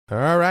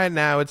All right,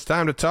 now it's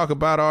time to talk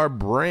about our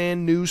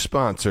brand new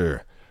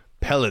sponsor,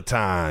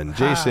 Peloton.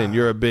 Jason,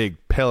 you're a big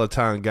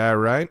Peloton guy,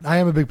 right? I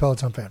am a big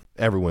Peloton fan.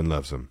 Everyone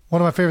loves them.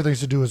 One of my favorite things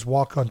to do is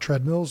walk on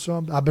treadmills,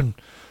 so I've been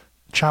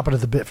chomping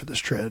at the bit for this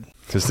tread.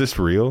 Is this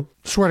real?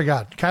 Swear to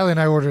God. Kylie and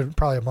I ordered it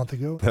probably a month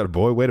ago. That a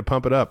boy, way to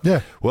pump it up.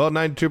 Yeah. Well,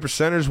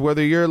 92%ers,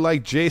 whether you're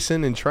like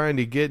Jason and trying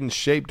to get in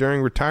shape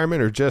during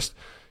retirement or just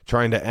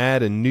trying to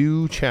add a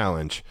new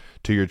challenge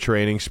to your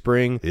training,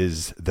 spring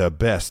is the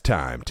best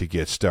time to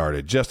get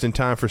started. Just in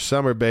time for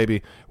summer,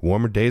 baby.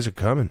 Warmer days are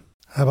coming.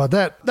 How about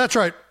that? That's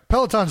right.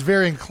 Peloton's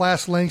varying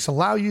class lengths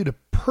allow you to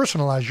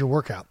personalize your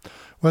workout.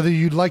 Whether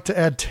you'd like to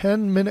add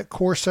 10-minute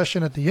core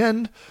session at the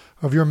end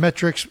of your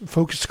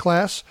metrics-focused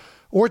class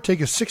or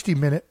take a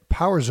 60-minute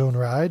power zone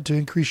ride to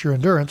increase your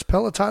endurance,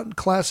 Peloton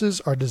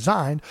classes are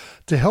designed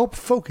to help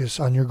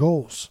focus on your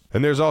goals.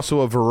 And there's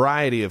also a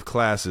variety of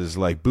classes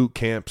like boot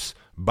camps,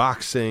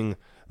 boxing,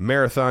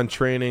 marathon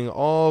training,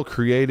 all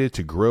created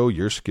to grow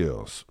your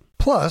skills.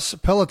 Plus,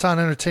 Peloton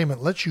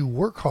Entertainment lets you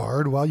work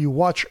hard while you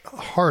watch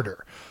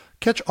harder.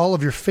 Catch all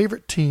of your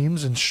favorite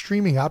teams and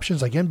streaming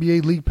options like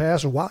NBA League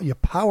Pass while you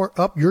power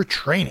up your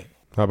training.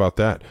 How about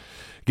that?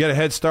 Get a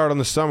head start on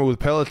the summer with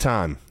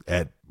Peloton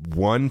at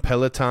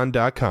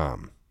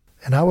onepeloton.com.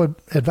 And I would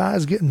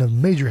advise getting a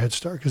major head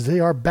start because they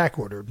are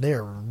backordered. They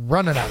are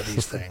running out of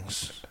these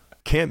things.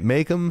 Can't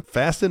make them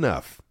fast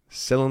enough.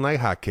 Selling like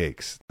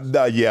hotcakes.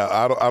 Yeah,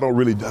 I don't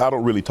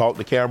really talk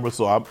to cameras,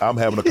 so I'm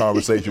having a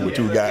conversation with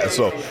two guys.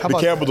 So the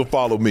cameras will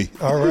follow me.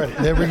 All right,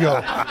 there we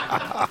go.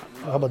 How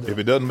about that? If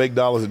it doesn't make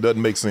dollars, it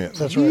doesn't make sense.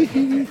 That's right.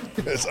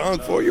 That's on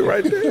for you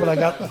right there. What I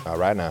got? All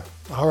right now.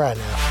 All right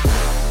now.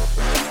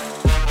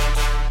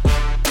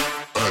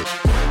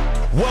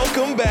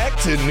 Welcome back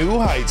to New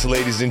Heights,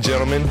 ladies and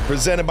gentlemen.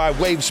 Presented by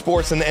Wave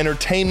Sports and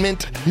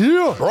Entertainment.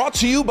 Yeah. Brought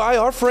to you by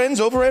our friends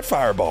over at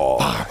Fireball.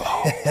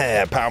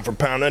 Pound for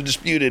pound,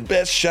 undisputed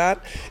best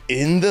shot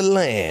in the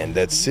land.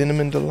 That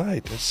cinnamon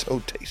delight. That's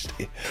so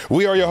tasty.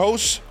 We are your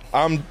hosts.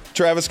 I'm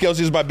Travis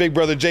Kelsey. This is my big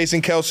brother,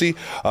 Jason Kelsey.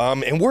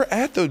 And we're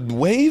at the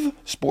Wave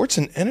Sports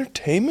and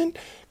Entertainment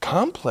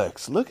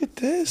Complex. Look at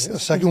this. Yeah,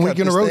 second week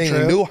in a row,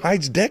 Trev. New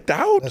Heights decked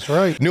out. That's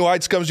right. New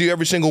Heights comes to you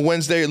every single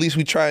Wednesday. At least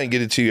we try and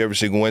get it to you every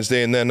single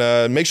Wednesday. And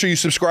then make sure you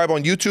subscribe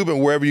on YouTube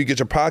and wherever you get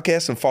your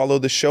podcasts and follow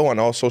the show on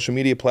all social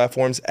media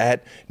platforms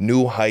at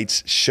New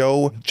Heights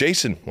Show.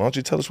 Jason, why don't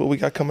you tell us what we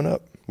got coming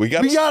up? We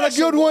got a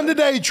good one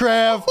today,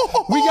 Trav.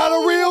 We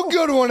got a real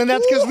good one, and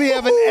that's because we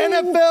have an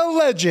NFL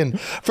legend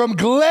from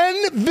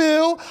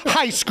Glenville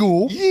High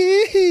School.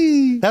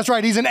 Yee. That's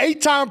right. He's an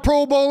 8-time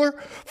Pro Bowler,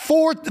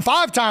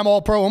 5-time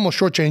All-Pro, almost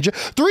shortchanged it,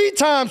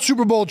 3-time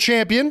Super Bowl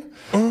champion,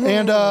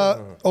 and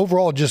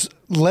overall just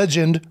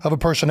legend of a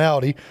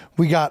personality.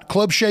 We got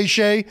Club Shay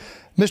Shay,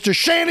 Mr.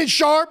 Shannon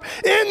Sharpe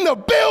in the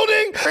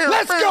building.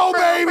 Let's go,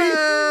 baby.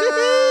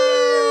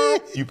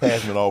 You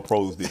passed me in all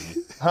pros, didn't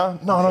you? Huh?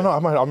 No.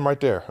 I'm right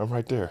there.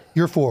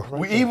 You're 4.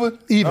 We even?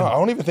 No, I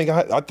don't even think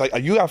I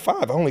thought you got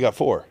 5. I only got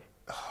 4.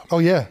 Oh,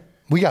 yeah.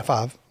 We got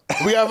 5.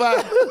 We got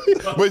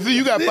 5? But see,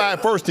 you got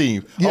 5 first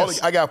teams.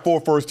 Yes. I got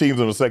 4 first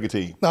teams on the second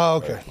team. Oh,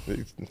 okay.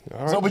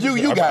 Right. So, but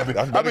you got me.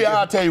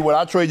 I'll tell you what,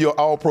 I'll trade you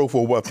all pro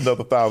for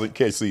another 1,000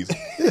 catch season.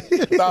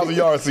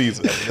 1,000-yard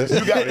season.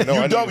 You got it.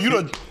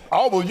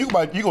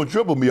 You gonna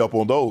triple me up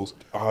on those.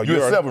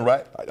 You're at 7,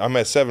 right? I'm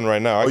at 7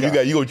 right now. You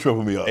gonna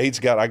triple me up. 8's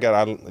got. I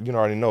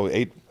already know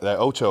 8. That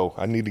Ocho.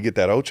 I need to get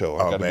that Ocho.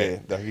 I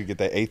could get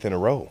that 8th in a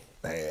row.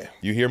 Man,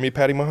 you hear me,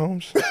 Patty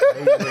Mahomes?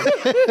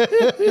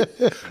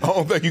 I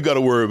don't think you got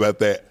to worry about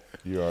that.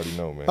 You already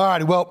know, man. All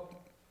righty.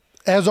 Well,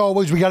 as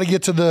always, we got to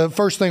get to the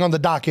first thing on the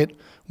docket,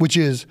 which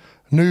is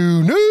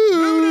new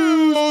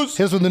news.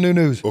 Here's with the new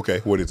news. Okay,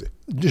 what is it?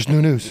 Just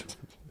new news.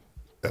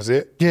 That's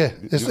it? Yeah,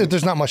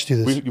 there's not much to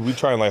this. We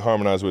try and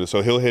harmonize with it.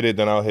 So he'll hit it,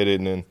 then I'll hit it,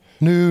 and then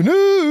new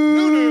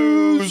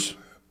news.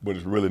 But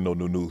it's really no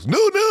new news.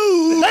 New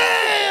news.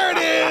 There it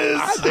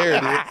is. There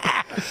it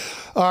is.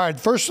 All right,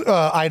 first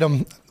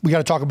item we got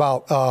to talk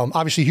about.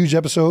 Obviously, huge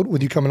episode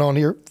with you coming on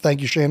here. Thank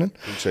you, Shannon.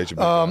 Appreciate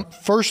you.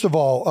 First of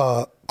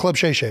all, Club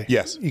Shay Shay.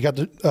 Yes. You got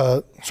the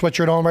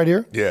sweatshirt on right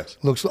here? Yes.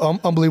 Looks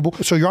unbelievable.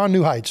 So you're on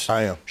New Heights.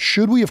 I am.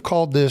 Should we have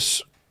called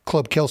this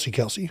Club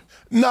Kelsey?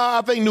 Nah,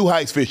 I think New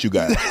Heights fits you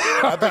guys.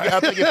 I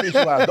think it fits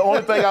you guys. The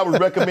only thing I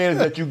would recommend is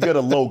that you get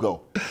a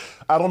logo.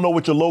 I don't know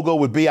what your logo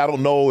would be. I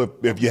don't know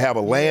if you have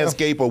a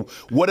landscape or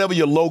whatever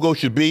your logo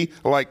should be.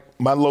 Like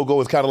my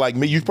logo is kind of like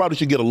me. You probably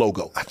should get a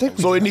logo. I think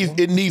so. It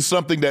needs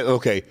something that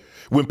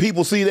when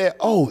people see that,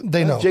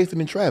 they know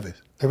Jason and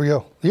Travis. There we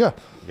go. Yeah,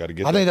 I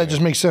think that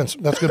just makes sense.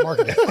 That's good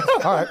marketing.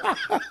 All right.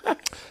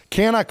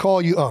 Can I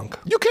call you Unc?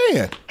 You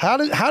can. How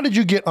did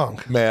you get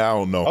Unc? Man, I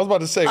don't know. I was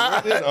about to say,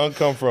 where did Unc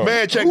come from?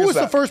 Man, check Who this was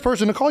out. the first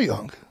person to call you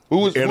Unc? Who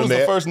was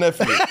the first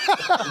nephew?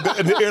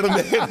 The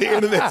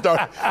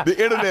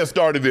internet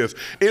started this.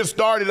 It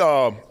started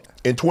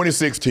in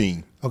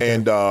 2016,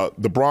 and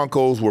the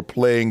Broncos were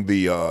playing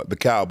the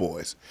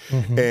Cowboys,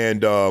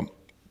 and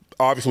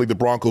obviously the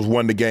Broncos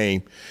won the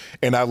game,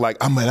 and I was like,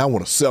 I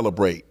want to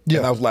celebrate,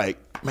 and I was like,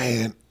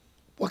 man,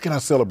 what can I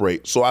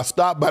celebrate? So I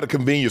stopped by the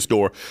convenience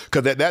store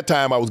because at that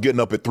time I was getting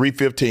up at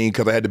 3:15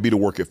 because I had to be to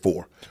work at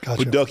 4.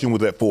 Gotcha. Production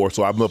was at 4,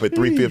 so I'm up at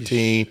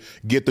 3:15,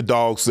 get the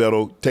dog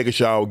settled, take a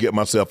shower, get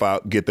myself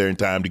out, get there in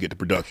time to get to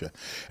production.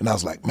 And I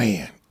was like,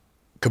 man,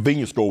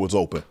 convenience store was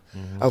open.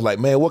 I was like,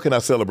 man, what can I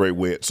celebrate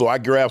with? So I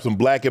grabbed some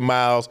Black &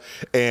 Milds,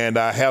 and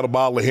I had a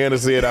bottle of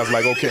Hennessy, and I was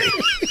like, okay.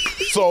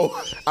 So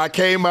I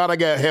came out,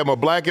 had my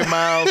Black &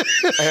 Milds,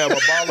 I had my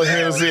bottle of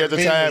Hennessy at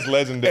the time,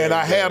 legendary, and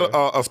I had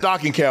a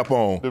stocking cap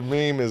on. The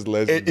meme is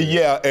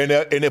legendary. And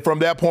then from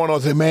that point on,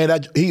 I said, man,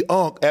 he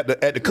unked at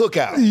the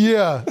cookout.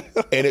 Yeah.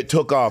 And it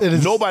took off.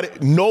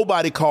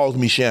 Nobody calls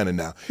me Shannon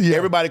now. Yeah.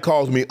 Everybody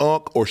calls me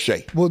Unc or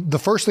Shay. Well, the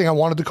first thing I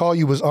wanted to call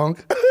you was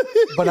Unc,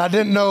 but I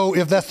didn't know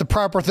if that's the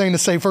proper thing to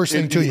say first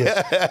thing to you.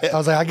 I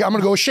was like, I'm going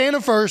to go with Shannon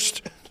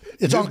first.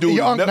 It's Unc,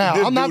 you're Unc now.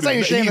 I'm not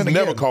saying Shannon He's again.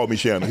 never called me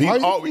Shannon.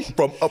 He's always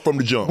from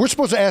the jump. We're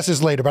supposed to ask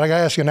this later, but I got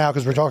to ask you now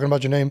because we're talking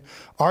about your name.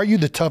 Are you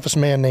the toughest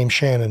man named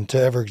Shannon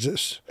to ever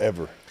exist?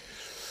 Ever.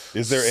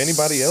 Is there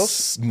anybody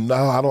else? No,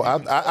 I don't.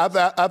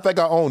 I think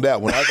I own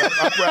that one. I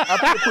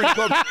feel pretty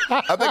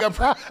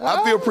comfortable.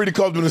 I feel pretty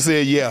comfortable to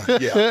say yeah.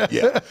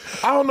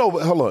 I don't know,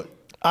 but hold on.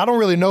 I don't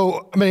really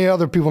know many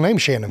other people named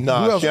Shannon.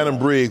 Nah, Shannon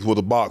Briggs was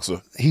a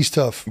boxer. He's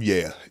tough.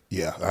 Yeah.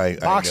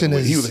 Boxing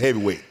is. He was a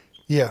heavyweight.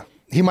 Yeah.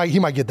 He might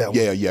get that one.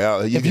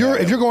 Yeah. If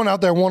you're going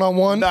out there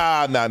one-on-one,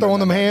 throwing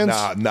them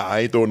hands. Nah, I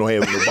ain't throwing no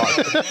hands with no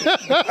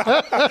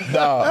boxing.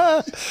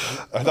 Nah.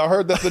 I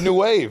heard that's the new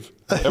wave.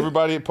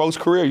 Everybody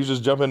post-career, you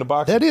just jump into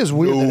boxing. That is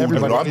weird.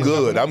 No, I'm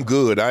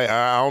good.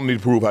 I don't need to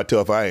prove how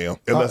tough I am,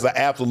 unless I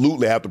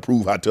absolutely have to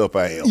prove how tough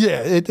I am.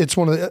 Yeah, it's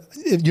one of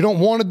the. You don't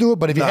want to do it,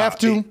 but if you have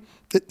to,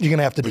 you're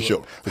gonna have to do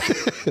it. For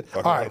sure.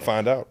 All right,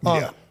 find out.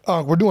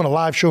 We're doing a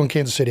live show in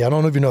Kansas City. I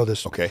don't know if you know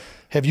this. Okay.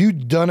 Have you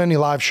done any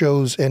live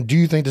shows, and do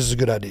you think this is a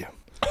good idea?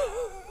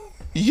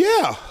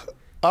 Yeah.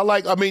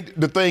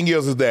 The thing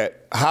is that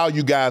how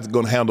you guys are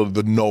going to handle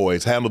the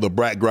noise, handle the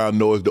background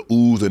noise, the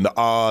oohs and the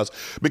ahs.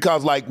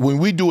 Because, like, when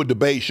we do a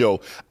debate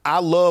show, I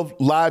love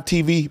live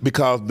TV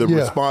because the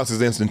response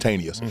is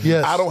instantaneous. Mm-hmm.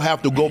 Yes. I don't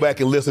have to go back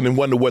and listen and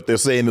wonder what they're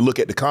saying and look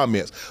at the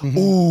comments. Mm-hmm.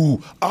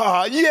 Ooh,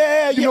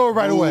 yeah. You know it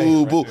right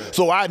away. Boo.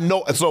 So I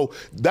know. So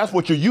that's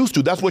what you're used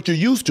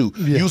to.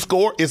 Yeah. You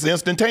score, it's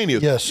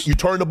instantaneous. Yes. You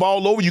turn the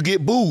ball over, you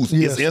get boos.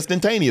 Yes. It's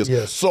instantaneous.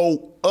 Yes.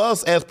 So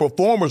us as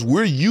performers,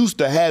 we're used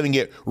to having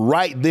it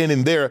right then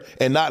and there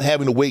and not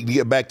having to wait to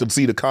get back to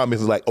see the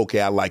comments. It's like,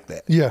 okay, I like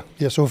that. Yeah.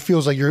 So it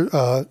feels like you're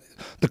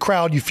the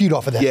crowd. You feed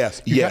off of that.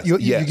 Yes.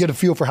 You get a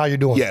feel for how you're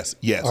doing. Yes.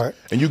 All right.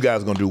 And you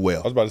guys are gonna do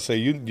well. I was about to say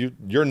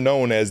you're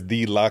known as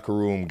the locker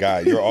room guy.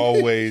 You're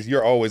always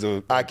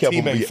a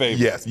teammate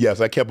favorite.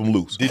 Yes. I kept them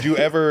loose. Did you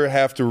ever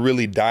have to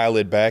really dial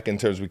it back in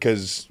terms,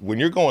 because when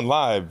you're going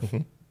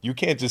live, you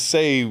can't just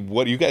say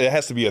what you got. It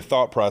has to be a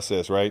thought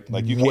process, right?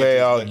 Like you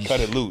can't just cut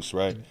it loose,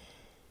 right?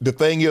 The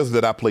thing is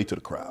that I play to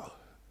the crowd.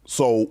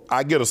 So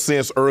I get a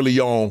sense early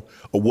on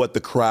of what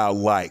the crowd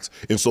likes.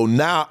 And so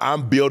now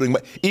I'm building,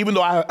 even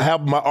though I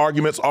have my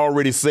arguments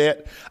already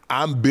set,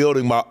 I'm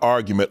building my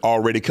argument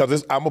already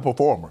because I'm a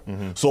performer.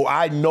 Mm-hmm. So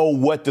I know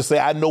what to say.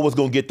 I know what's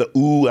going to get the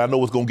ooh. I know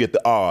what's going to get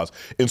the ahs.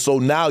 And so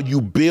now you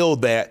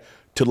build that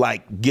to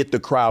like get the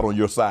crowd on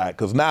your side,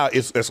 because now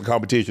it's a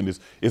competition.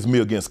 It's me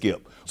against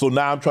Skip. So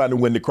now I'm trying to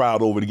win the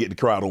crowd over to get the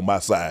crowd on my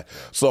side.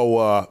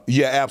 So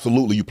yeah,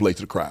 absolutely, you play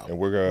to the crowd. And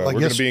we're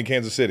gonna be in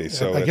Kansas City.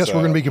 So I guess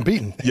we're gonna be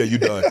competing. Yeah, you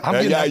done.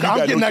 I'm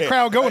getting that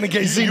crowd going in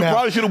KC now. You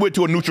probably should have went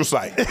to a neutral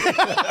site.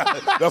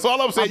 That's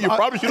all I'm saying. You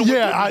probably should have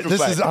went to a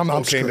neutral site.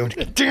 I'm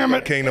screwed. Damn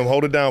it. Kingdom,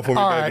 hold it down for me,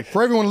 all baby. Right.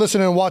 For everyone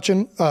listening and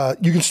watching,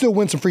 you can still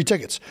win some free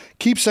tickets.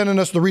 Keep sending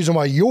us the reason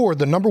why you're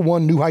the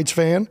 #1 New Heights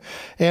fan,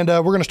 and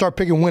we're gonna start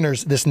picking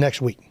winners this next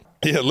week.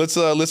 Yeah, let's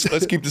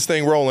keep this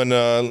thing rolling.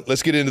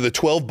 Let's get into the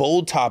 12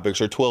 bold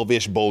topics, or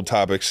 12-ish bold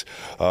topics.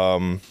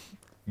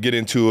 Get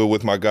into it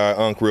with my guy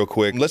Unc real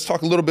quick. Let's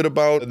talk a little bit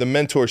about the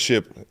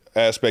mentorship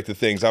aspect of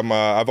things.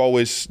 I've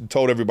always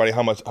told everybody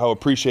how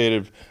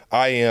appreciative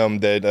I am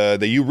that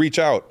you reach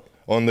out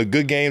on the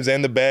good games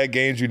and the bad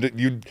games. You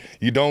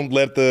don't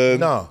let you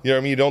know what I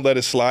mean. You don't let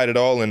it slide at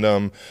all.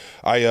 And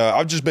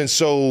I've just been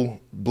so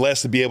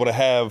blessed to be able to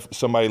have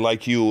somebody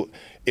like you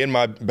in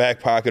my back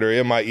pocket or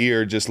in my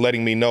ear, just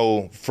letting me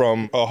know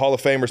from a Hall of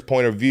Famer's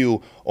point of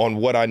view on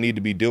what I need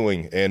to be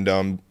doing. And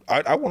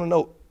I want to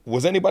know,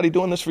 was anybody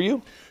doing this for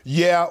you?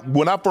 Yeah,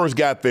 when I first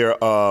got there,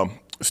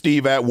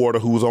 Steve Atwater,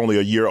 who was only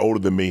a year older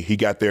than me, he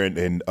got there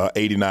in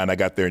 89, I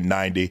got there in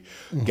 90.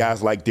 Mm-hmm.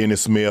 Guys like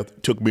Dennis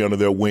Smith took me under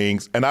their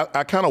wings. And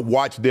I kind of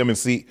watched them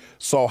and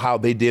saw how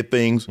they did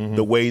things, mm-hmm.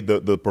 the way,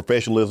 the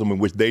professionalism in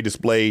which they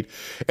displayed.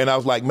 And I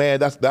was like,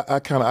 man, I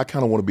kind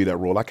of want to be that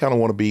role. I kind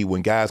of want to be,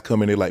 when guys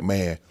come in, they're like,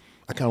 man,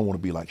 I kind of want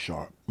to be like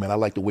Sharpe. Man, I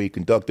like the way he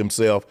conduct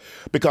himself,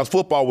 because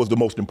football was the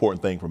most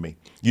important thing for me.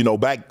 You know,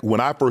 back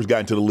when I first got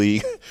into the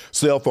league,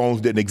 cell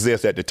phones didn't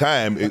exist at the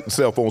time.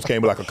 Cell phones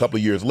came like a couple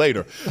of years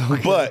later.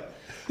 Okay. But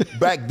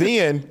back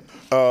then,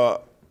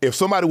 if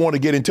somebody wanted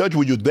to get in touch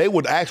with you, they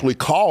would actually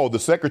call the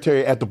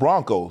secretary at the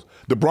Broncos.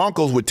 The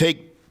Broncos would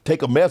take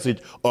a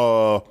message,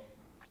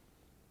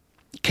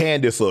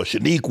 Candace or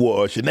Shaniqua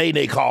or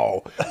Shanae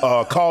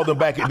call them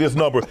back at this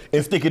number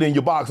and stick it in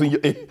your box. And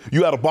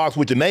you had a box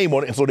with your name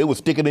on it, and so they would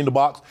stick it in the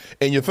box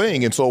and your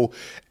thing. And so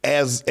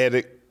as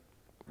it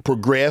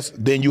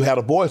progressed, then you had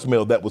a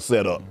voicemail that was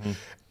set up.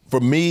 For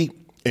me,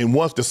 and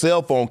once the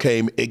cell phone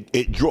came,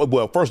 it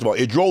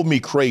drove me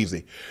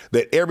crazy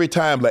that every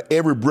time, like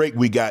every break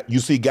we got, you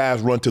see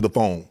guys run to the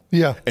phone.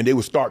 Yeah. And they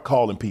would start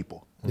calling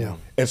people. Yeah.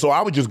 And so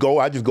I just go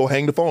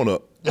hang the phone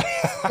up. The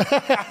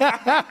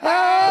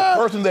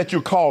person that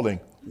you're calling,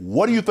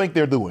 what do you think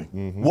they're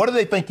doing? What do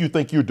they think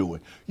you're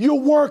doing? You're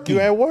working.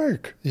 You're at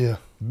work. Yeah.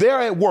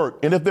 They're at work.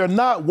 And if they're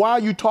not, why are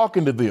you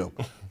talking to them?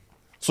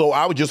 So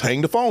I would just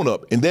hang the phone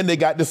up. And then they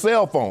got the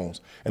cell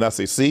phones. And I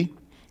say, see,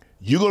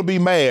 you're going to be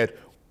mad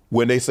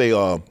when they say,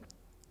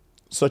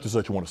 such and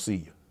such want to see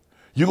you.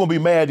 You're going to be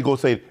mad, you're going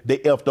to say they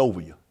effed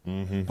over you.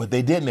 But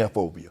they didn't F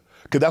over you.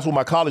 Because that's what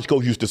my college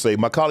coach used to say.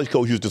 My college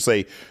coach used to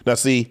say, now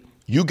see,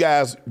 you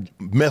guys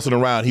messing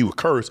around, he would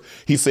curse.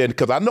 He said,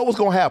 because I know what's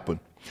going to happen.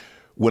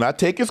 When I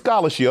take your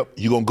scholarship,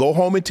 you're going to go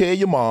home and tell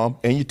your mom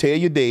and you tell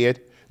your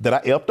dad that I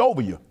effed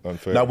over you.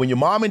 Unfair. Now, when your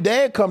mom and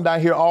dad come down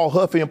here all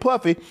huffy and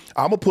puffy,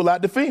 I'm going to pull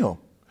out the film.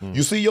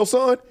 You see your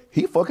son?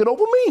 He fucking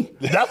over me.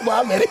 That's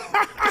why I let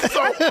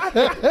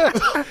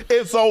it.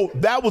 And so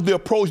that was the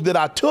approach that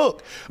I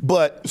took.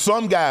 But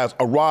some guys,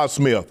 Rod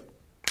Smith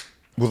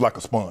was like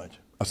a sponge.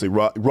 I said,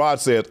 Rod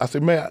said,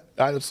 man,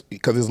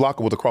 because his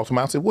locker was across from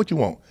mine. I said, what you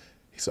want?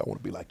 He said, I want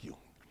to be like you.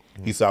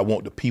 He said, I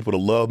want the people to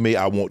love me.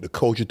 I want the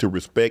coaches to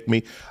respect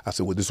me. I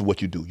said, well, this is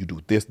what you do. You do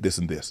this, this,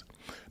 and this.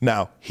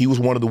 Now, he was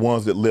one of the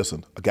ones that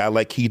listened. A guy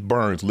like Keith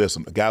Burns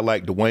listened. A guy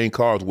like Dwayne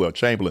Carswell,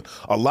 Chamberlain.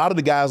 A lot of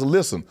the guys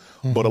listen.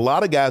 But a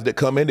lot of guys that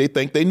come in, they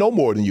think they know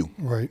more than you.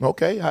 Right.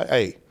 Okay,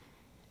 hey,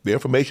 the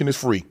information is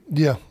free.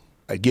 Yeah.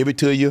 I give it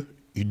to you.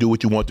 You do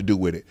what you want to do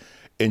with it.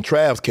 In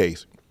Trav's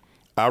case,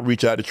 I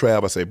reach out to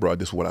Trav. I say, bro,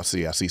 this is what I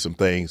see. I see some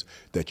things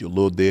that you're a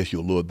little this,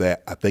 you're a little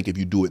that. I think if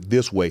you do it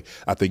this way,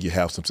 I think you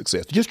have some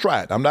success. Just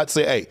try it. I'm not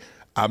saying, hey,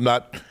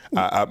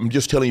 I'm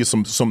just telling you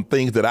some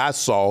things that I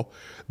saw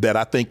that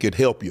I think could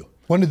help you.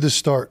 When did this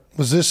start?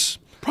 Was this?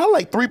 Probably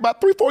like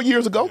about 3-4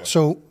 years ago.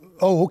 So,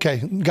 okay,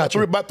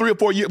 gotcha. About 3 or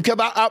 4 years, because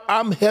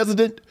I'm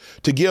hesitant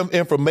to give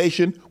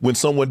information when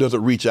someone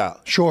doesn't reach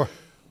out. Sure.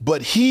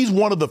 But he's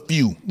one of the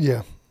few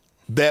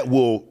that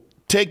will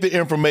take the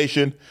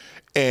information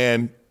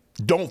and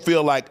don't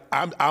feel like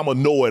I'm a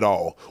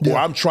know-it-all or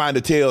I'm trying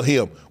to tell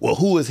him, well,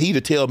 who is he to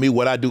tell me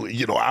what I do?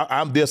 You know,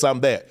 I'm this, I'm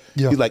that.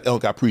 He's like,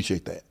 Unc, I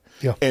appreciate that.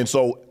 Yeah. And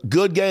so,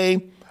 good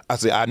game. I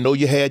said, I know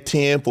you had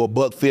 10 for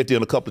 $150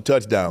 and a couple of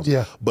touchdowns.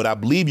 Yeah. But I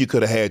believe you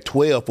could have had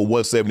 12 for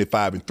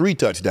 $175 and 3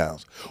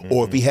 touchdowns.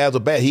 Or if he has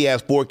he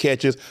has 4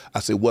 catches.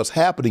 I said, what's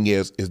happening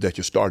is that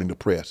you're starting to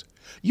press.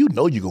 You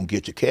know you're gonna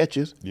get your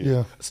catches.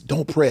 I said,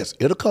 don't press.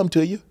 It'll come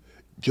to you.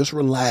 Just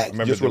relax. I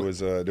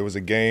remember there was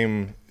a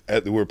game.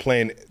 We were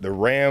playing the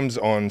Rams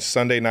on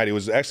Sunday night. It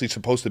was actually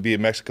supposed to be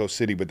in Mexico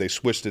City, but they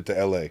switched it to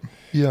L.A.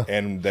 Yeah.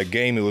 And that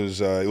game, it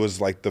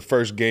was like the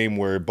first game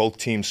where both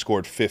teams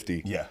scored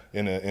 50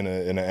 in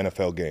an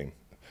NFL game.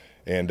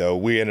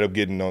 And we ended up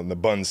getting on the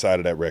Bun side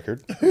of that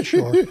record.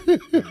 Sure.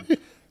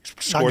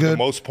 Scored the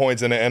most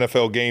points in an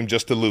NFL game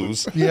just to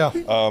lose. Yeah.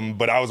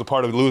 But I was a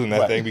part of losing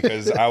that thing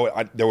because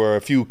there were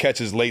a few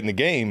catches late in the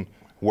game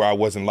where I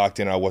wasn't locked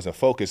in, I wasn't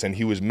focused. And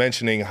he was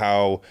mentioning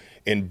how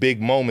in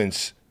big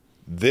moments,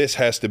 this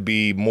has to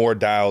be more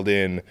dialed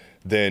in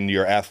than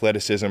your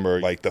athleticism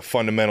or like the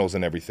fundamentals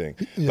and everything.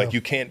 Like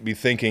you can't be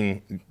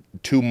thinking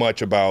too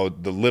much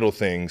about the little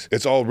things.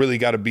 It's all really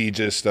got to be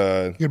just you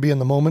gotta be in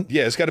the moment.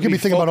 Yeah, it's got to be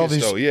thinking about all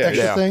these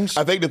extra things.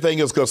 I think the thing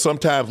is because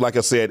sometimes, like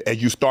I said, as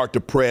you start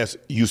to press,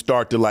 you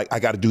start to like, I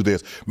got to do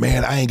this.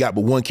 Man, I ain't got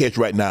but 1 catch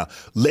right now.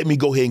 Let me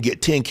go ahead and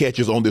get 10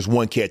 catches on this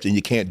 1 catch, and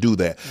you can't do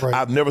that. Right.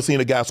 I've never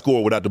seen a guy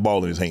score without the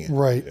ball in his hand.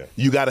 Right. Yeah.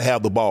 You got to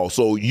have the ball.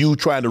 So you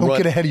trying to Don't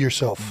get ahead of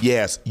yourself.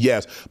 Yes.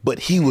 But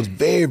he was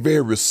very,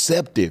 very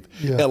receptive.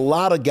 Yeah. And a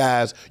lot of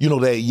guys, you know,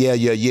 they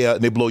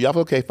and they blow you off.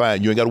 Okay,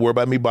 fine. You ain't got to worry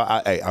about me, but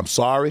I'm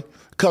sorry.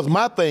 Because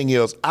my thing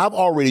is, I've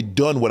already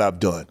done what I've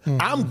done.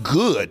 I'm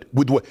good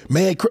with what,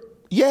 man,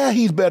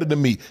 he's better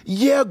than me.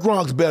 Yeah,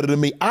 Gronk's better than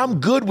me. I'm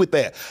good with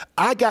that.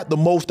 I got the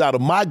most out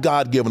of my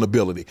God-given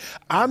ability.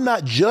 I'm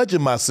not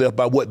judging myself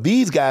by what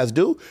these guys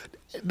do.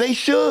 They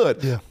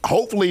should. Yeah.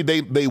 Hopefully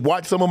they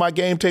watch some of my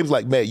game tapes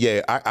like,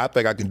 man, I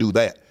think I can do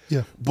that.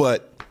 Yeah.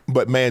 But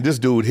man, this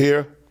dude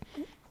here,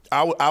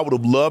 I would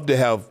have loved to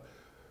have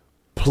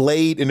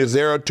played in this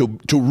era to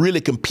really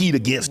compete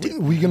against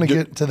it. We're going to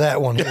get to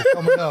that one here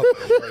coming up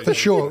for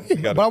sure.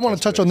 But I want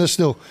to touch on this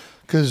still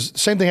because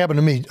same thing happened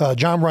to me.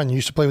 John Runyon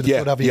used to play with the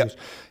Philadelphia Eagles.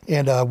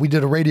 And we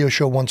did a radio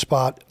show one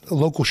spot, a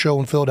local show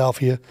in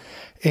Philadelphia.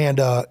 And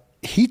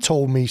he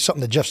told me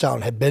something that Jeff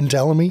Stoutland had been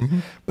telling me.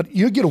 But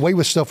you get away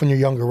with stuff when you're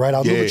younger, right? I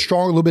was a little bit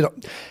strong, a little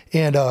bit.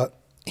 And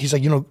he's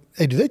like,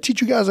 hey, do they teach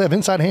you guys to have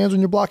inside hands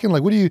when you're blocking?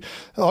 Like, what do you,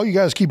 all you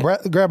guys keep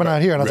grabbing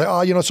out here? And I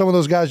was like, some of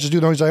those guys just do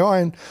that. He's like,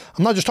 I'm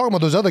not just talking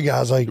about those other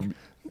guys. Like,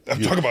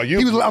 I'm talking about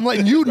you. I'm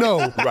letting you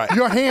know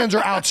your hands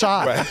are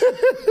outside.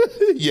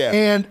 Yeah.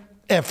 And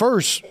at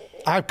first,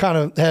 I kind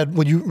of had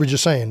what you were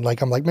just saying.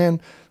 Like, I'm like,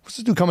 man, what's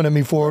this dude coming at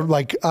me for?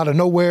 Like, out of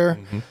nowhere.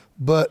 Mm-hmm.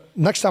 But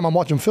next time I'm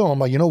watching film, I'm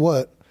like, you know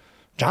what?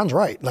 John's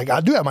right. Like,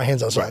 I do have my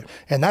hands outside. Right.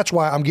 And that's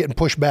why I'm getting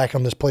pushed back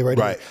on this play right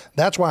here.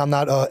 That's why I'm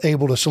not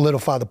able to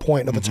solidify the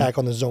point of attack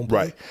on the zone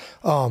play.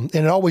 And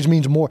it always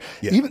means more.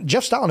 Yeah. Even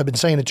Jeff Stoutland had been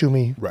saying it to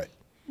me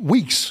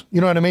weeks.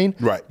 You know what I mean?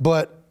 Right.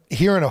 But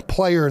hearing a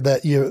player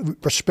that you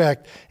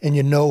respect and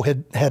you know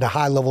had a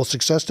high level of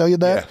success tell you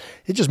that,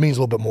 it just means a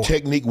little bit more.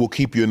 Technique will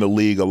keep you in the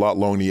league a lot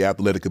longer than your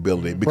athletic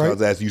ability,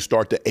 because as you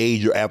start to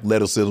age, your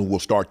athleticism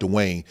will start to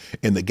wane.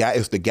 And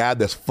it's the guy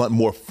that's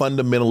more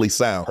fundamentally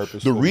sound.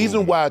 The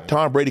reason why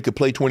Tom Brady could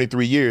play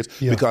 23 years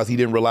because he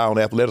didn't rely on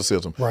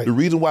athleticism. The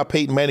reason why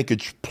Peyton Manning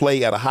could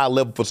play at a high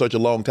level for such a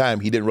long time,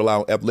 he didn't rely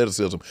on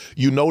athleticism.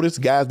 You notice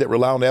guys that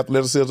rely on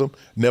athleticism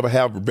never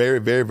have very,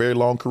 very, very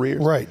long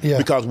careers.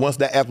 Because once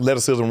that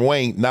athleticism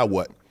Wayne, now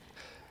what?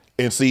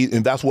 And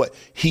that's what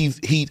he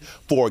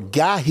for a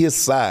guy his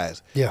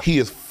size, he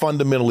is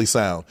fundamentally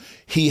sound.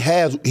 He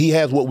has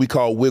what we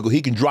call wiggle.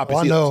 He can drop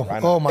his hips. I know.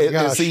 Oh my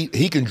gosh. And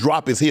he can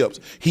drop his hips.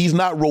 He's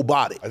not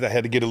robotic. I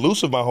had to get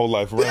elusive my whole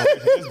life around.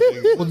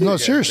 Well, no,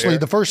 seriously,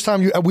 the first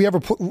time we ever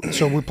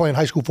so we're playing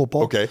high school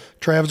football. Okay.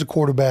 Trav's a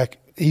quarterback.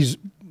 He's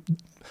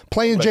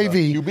playing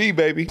JV. QB,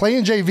 baby.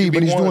 Playing JV, QB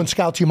but he's doing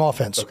scout team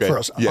offense for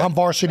us. Yeah. I'm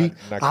varsity.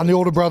 I'm the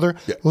older brother,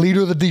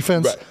 leader of the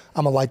defense.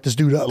 I'm going to light this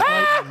dude up.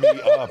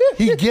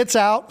 He gets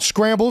out,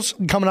 scrambles,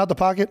 coming out the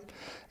pocket.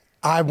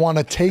 I want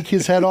to take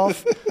his head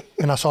off,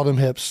 and I saw them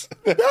hips.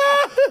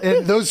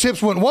 And those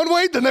hips went one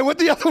way, then they went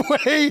the other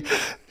way.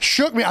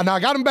 Shook me. Now I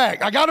got him back.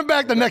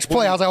 The next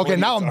play. I was like, okay,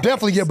 now I'm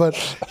definitely getting, but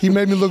he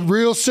made me look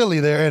real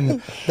silly there.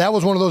 And that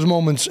was one of those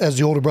moments as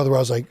the older brother where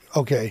I was like,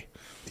 okay.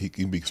 He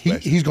can be special.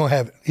 He's going to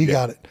have it. He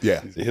got it.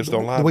 Yeah. The hips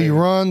don't lie. The way you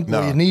run, the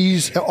way your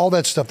knees, all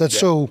that stuff. That's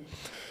so,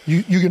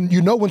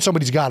 you know when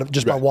somebody's got it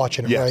just by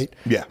watching it, right?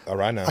 Yeah. All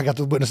right now. I got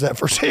to witness that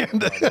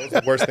firsthand. That was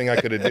the worst thing I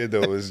could have did,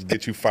 though, is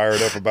get you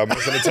fired up about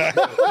missing a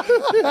tackle.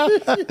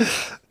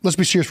 Let's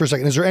be serious for a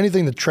second. Is there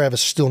anything that Travis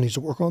still needs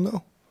to work on,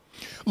 though?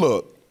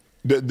 Look,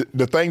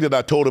 the thing that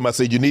I told him, I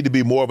said, you need to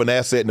be more of an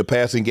asset in the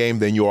passing game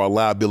than you are a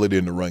liability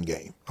in the run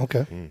game.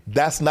 Okay.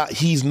 That's not,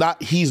 he's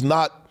not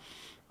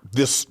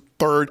this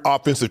third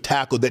offensive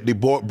tackle that they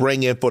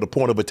bring in for the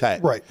point of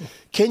attack. Right.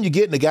 Can you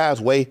get in the guy's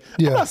way?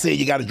 Yeah. I'm not saying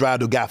you got to drive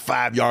the guy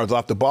 5 yards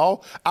off the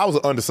ball. I was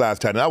an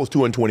undersized tight end. I was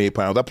 228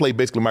 pounds. I played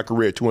basically my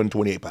career at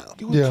 228 pounds.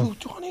 You were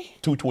 220?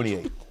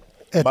 228.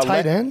 At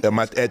tight end?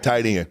 At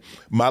tight end.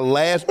 My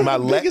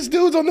biggest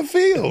dudes on the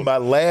field. My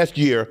last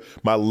year,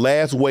 my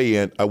last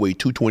weigh-in, I weighed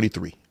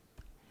 223.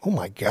 Oh,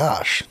 my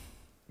gosh.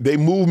 They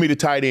moved me to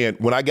tight end.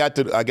 When I got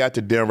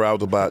to Denver, I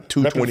was about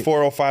 220.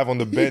 405 on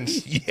the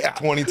bench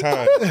 20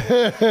 times.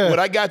 When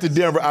I got to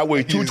Denver, I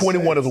weighed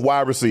 221 as a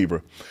wide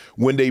receiver.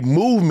 When they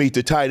moved me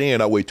to tight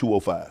end, I weighed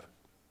 205.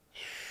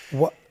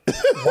 What?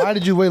 Why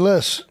did you weigh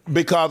less?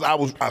 Because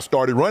I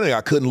started running.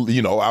 I couldn't,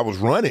 I was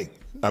running.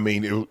 I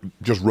mean, it was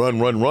just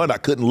run. I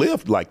couldn't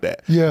lift like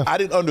that. Yeah. I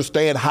didn't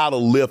understand how to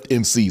lift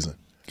in season.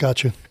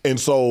 Gotcha. And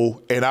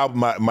so,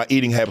 my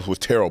eating habits was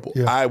terrible.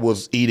 Yeah. I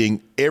was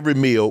eating, every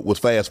meal was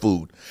fast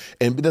food.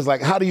 And it's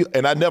like, how do you,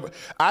 and I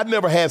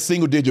never had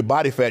single digit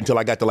body fat until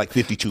I got to like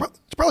 52.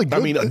 It's probably good.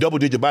 I mean, a double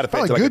digit body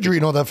fat. Probably good you're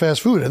eating all that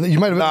fast food. And you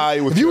might have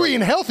been, if you were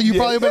eating healthy, you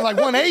probably have been like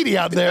 180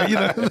 out there.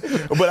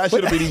 But I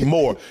should have been eating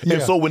more. Yeah.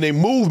 And so when they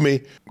moved me,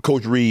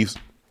 Coach Reeves,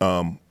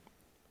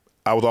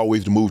 I was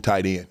always the move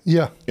tight end.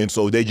 Yeah. And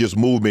so they just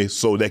moved me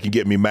so they could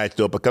get me matched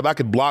up because I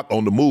could block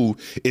on the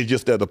move. It's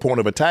just at the point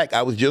of attack,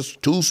 I was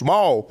just too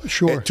small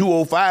at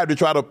 205 to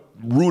try to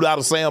root out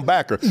of Sam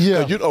Backer.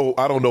 Yeah.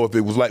 I don't know if it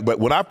was like, but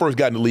when I first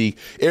got in the league,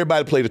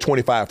 everybody played a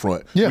 25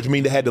 front, which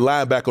means they had the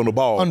linebacker on the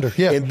ball. Under,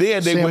 yeah. And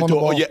then they went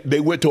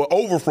to an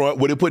over front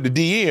where they put the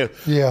D in.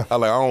 Yeah. I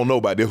don't know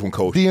about this one,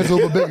 Coach. D in's a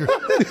little bit bigger.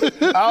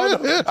 I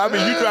don't know. I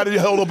mean, you try to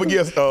hold up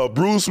against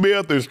Bruce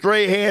Smith and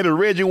Strahan and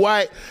Reggie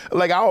White.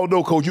 Like, I don't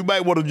know, Coach. You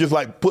might want to just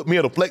like put me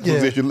in a flex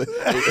position.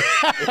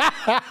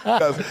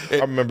 I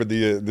remember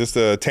this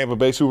Tampa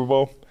Bay Super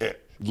Bowl.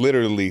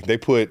 Literally, they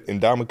put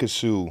Ndamukong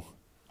Suh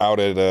out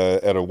at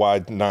a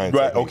wide 9.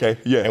 Right, okay,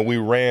 yeah. And we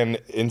ran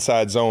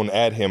inside zone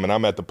at him, and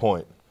I'm at the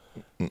point.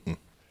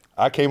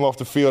 I came off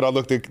the field. I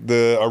looked at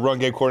our run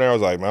game coordinator. I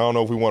was like, man, I don't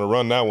know if we want to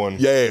run that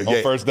one.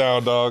 On first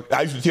down, dog.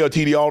 I used to tell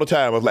TD all the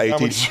time. I was like, hey,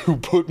 TD. You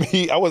put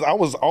me. I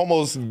was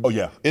almost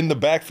in the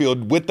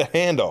backfield with the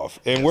handoff,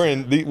 and we're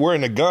in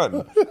the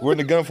gun. We're in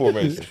the gun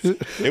formation.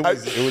 It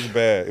was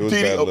bad. It was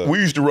TD, bad luck. We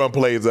used to run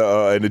plays in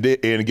the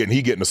end.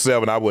 He getting a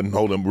 7. I wouldn't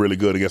hold him really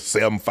good against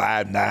 7,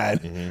 5,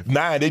 9.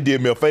 9, they did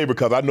me a favor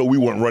because I know we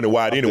weren't running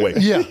wide anyway.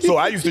 Yeah. So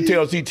I used to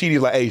tell TD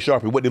like, hey,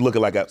 Sharpe, what they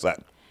looking like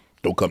outside?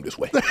 Don't come this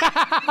way.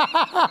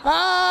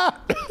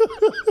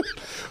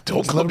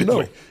 Don't come this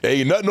way.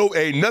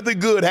 Ain't nothing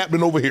good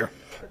happening over here.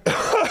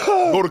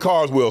 Go to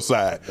Carswell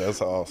side.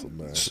 That's awesome,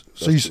 man.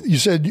 So you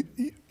said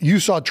you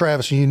saw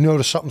Travis and you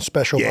noticed something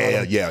special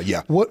about him.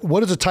 Yeah.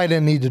 What does a tight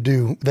end need to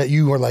do that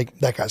you were like,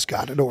 that guy's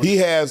got it? Or He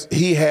has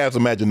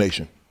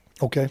imagination.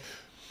 Okay.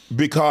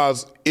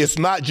 Because it's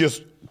not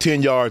just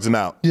 10 yards and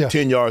out,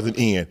 10 yards and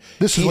in.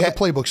 This is what the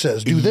playbook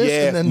says. Do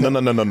this and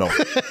then No.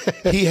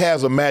 He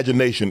has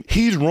imagination.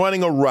 He's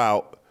running a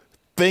route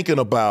thinking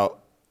about,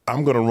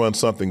 I'm going to run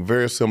something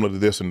very similar to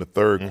this in the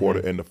third quarter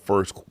and the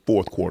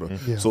fourth quarter.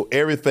 Yeah. So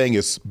everything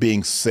is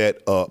being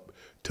set up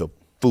to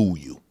fool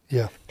you.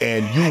 Yeah.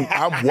 And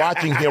I'm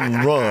watching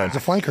him run. He's a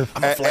flanker.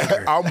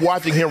 I'm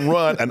watching him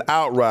run an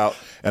out route,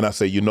 and I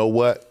say, you know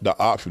what? The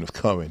option is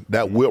coming.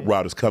 That whip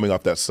route is coming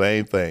off that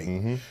same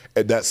thing.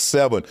 At that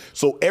 7.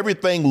 So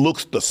everything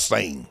looks the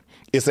same.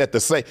 It's at the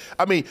same.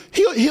 I mean,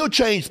 he'll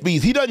change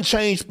speeds. He doesn't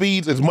change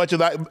speeds as much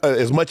as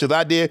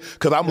I did,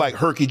 because I'm like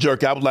herky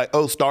jerky. I was like,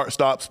 oh, start,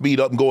 stop, speed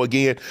up, and go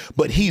again.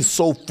 But he's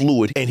so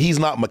fluid, and he's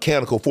not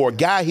mechanical. For a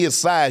guy his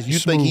size, you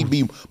think he'd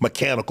be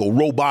mechanical,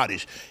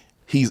 robotish.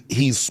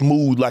 He's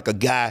smooth like a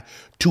guy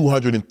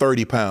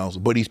 230 pounds,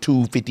 but he's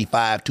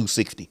 255,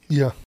 260.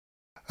 Yeah.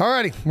 All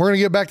righty. We're going to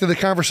get back to the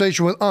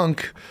conversation with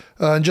Unc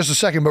in just a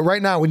second. But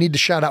right now, we need to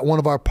shout out one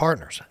of our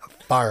partners,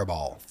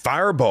 Fireball.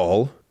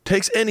 Fireball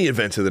takes any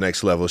event to the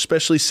next level,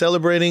 especially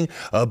celebrating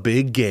a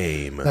big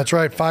game. That's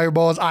right.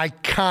 Fireball's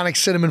iconic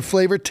cinnamon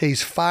flavor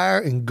tastes fire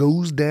and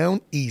goes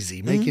down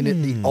easy, making it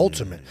the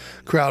ultimate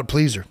crowd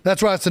pleaser.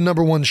 That's why it's the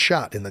 #1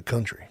 shot in the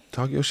country.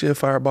 Talk your shit,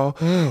 Fireball.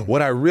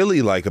 What I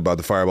really like about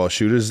the Fireball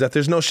shooter is that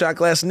there's no shot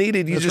glass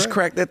needed. You just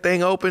crack that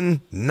thing open,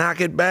 knock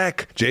it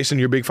back. Jason,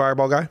 you're a big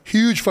Fireball guy?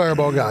 Huge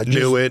Fireball guy.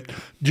 Knew it.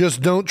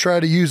 Just don't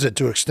try to use it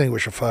to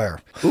extinguish a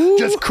fire. Ooh.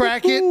 Just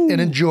crack it and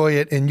enjoy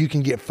it, and you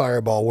can get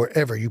Fireball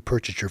wherever you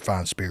purchase your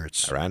fine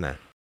spirits. All right now.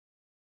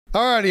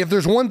 Alrighty, if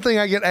there's one thing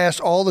I get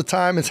asked all the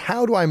time, it's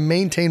how do I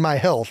maintain my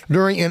health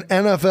during an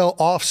NFL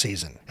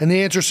offseason? And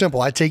the answer is simple.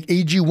 I take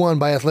AG1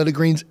 by Athletic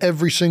Greens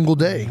every single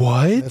day.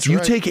 What? That's you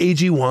take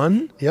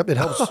AG1? Yep, it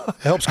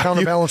helps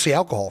counterbalance the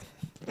alcohol.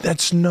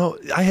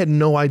 I had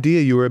no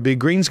idea you were a big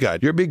greens guy.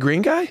 You're a big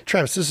green guy?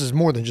 Travis, this is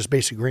more than just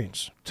basic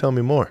greens. Tell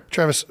me more.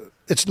 Travis,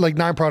 it's like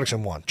 9 products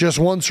in one. Just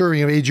one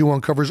serving of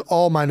AG1 covers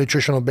all my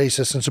nutritional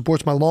basis and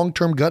supports my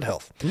long-term gut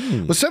health.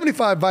 With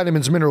 75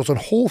 vitamins, minerals, and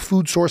whole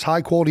food source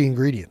high-quality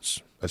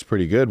ingredients. That's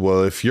pretty good.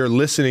 Well, if you're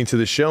listening to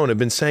the show and have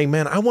been saying,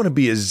 man, I want to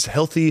be as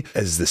healthy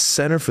as the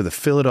center for the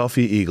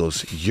Philadelphia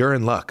Eagles, you're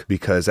in luck,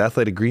 because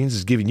Athletic Greens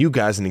is giving you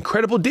guys an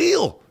incredible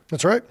deal.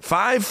 That's right.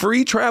 5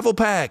 free travel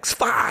packs.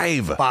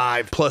 5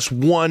 plus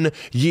 1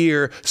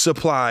 year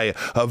supply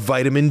of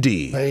vitamin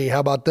D. Hey,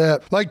 how about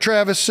that? Like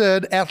Travis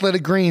said,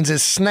 Athletic Greens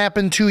is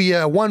snapping to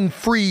you 1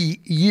 free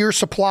year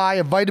supply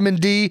of vitamin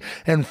D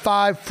and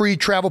 5 free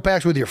travel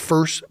packs with your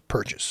first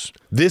purchase.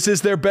 This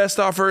is their best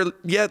offer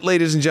yet,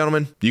 ladies and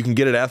gentlemen. You can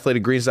get it at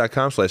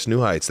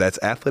athleticgreens.com/New Heights. That's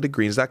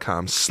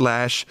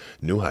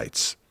athleticgreens.com/New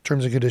Heights.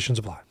 Terms and conditions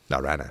apply.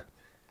 All right now.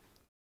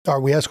 All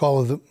right, we ask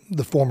all of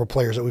the former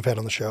players that we've had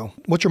on the show,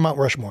 what's your Mount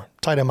Rushmore,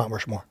 tight end Mount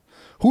Rushmore?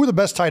 Who are the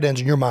best tight ends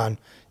in your mind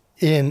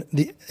in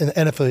the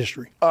NFL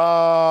history?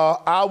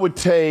 I would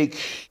take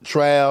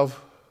Trav,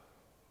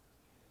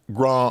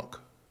 Gronk,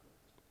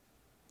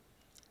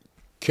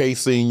 K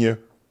Sr.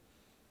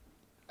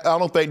 I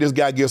don't think this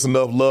guy gets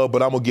enough love,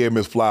 but I'm going to give him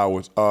his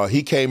flowers.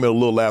 He came in a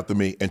little after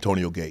me,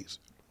 Antonio Gates.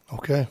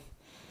 Okay.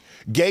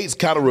 Gates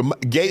kind of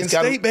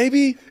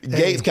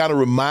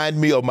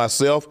remind me of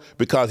myself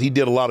because he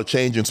did a lot of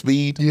change in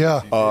speed.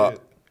 Yeah.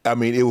 I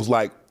mean, it was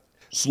like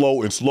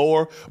slow and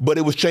slower, but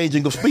it was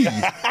changing of speed.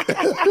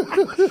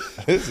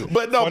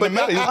 But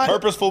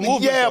purposeful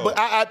movement. Yeah, but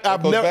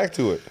I've never back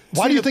to it.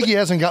 Why do you think he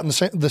hasn't gotten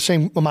the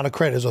same amount of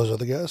credit as those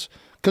other guys?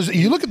 Because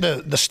you look at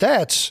the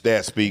stats.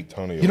 That speak,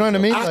 Tony. You know what I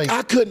mean? I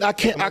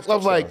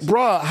was like,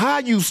 bro,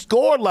 how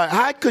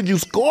could you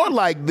score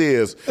like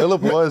this?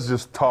 Philip was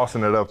just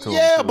tossing it up to him.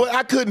 Yeah, but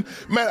I couldn't.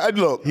 Man,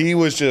 look, he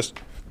was just.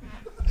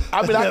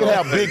 I mean, I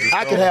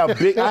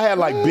had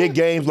like big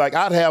games. Like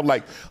I'd have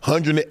like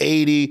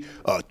 180,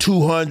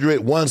 200,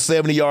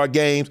 170-yard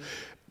games.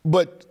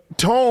 But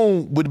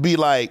Tone would be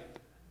like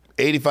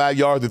 85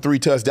 yards and 3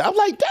 touchdowns. I'm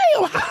like,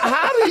 damn,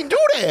 how did he do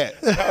that?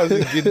 How is he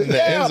getting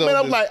the end zone? Man,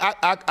 I'm like,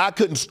 I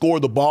couldn't score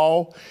the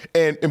ball.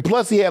 And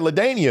plus he had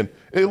LaDainian.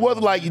 It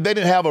wasn't like they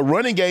didn't have a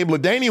running game.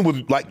 LaDainian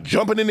was like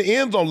jumping in the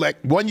end zone. Like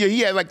one year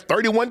he had like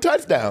 31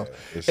 touchdowns.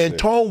 And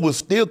Tone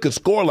could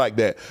score like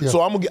that. Yeah.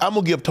 So I'm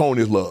gonna give Tone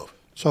his love.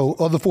 So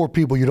other 4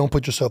 people, you don't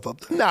put yourself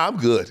up there? Nah, I'm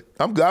good.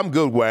 I'm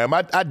good where I am.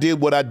 I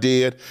did what I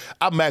did.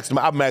 I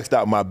maxed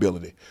out my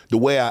ability. The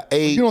way I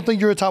ate. You don't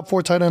think you're a top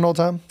 4 tight end all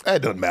time?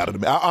 It doesn't matter to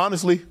me.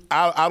 Honestly,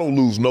 I don't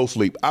lose no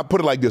sleep. I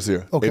put it like this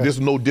here. Okay. And this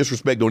is no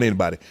disrespect on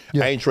anybody.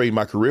 Yeah. I ain't trading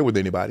my career with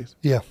anybody.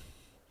 Yeah.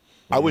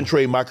 I wouldn't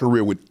trade my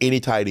career with any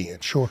tight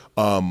end. Sure.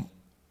 I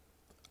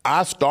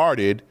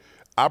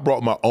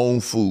brought my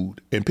own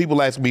food. And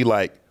people ask me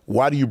like,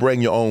 why do you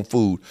bring your own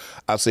food?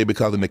 I say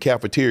because in the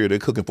cafeteria, they're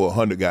cooking for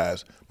 100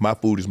 guys. My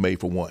food is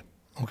made for 1.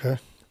 Okay.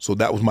 So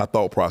that was my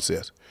thought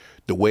process.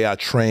 The way I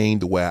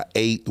trained, the way I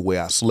ate, the way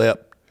I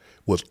slept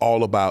was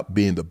all about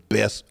being the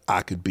best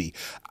I could be.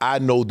 I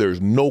know there's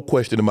no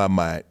question in my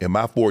mind. In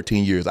my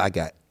 14 years, I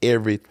got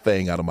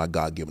everything out of my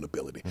God-given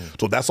ability.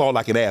 So that's all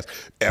I can ask.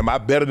 Am I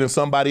better than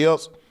somebody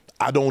else?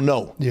 I don't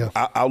know. Yeah.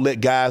 I'll let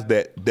guys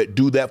that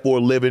do that for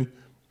a living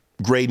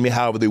grade me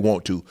however they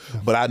want to,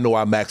 but I know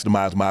I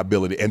maximize my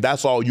ability. And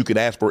that's all you can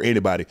ask for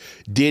anybody.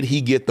 Did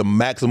he get the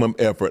maximum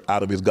effort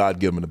out of his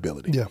God-given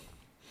ability? Yeah.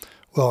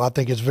 Well, I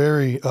think it's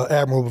very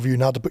admirable of you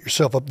not to put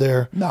yourself up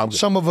there. No,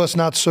 some of us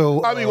not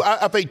so. I mean,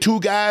 I think two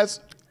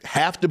guys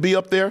have to be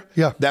up there.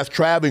 Yeah. That's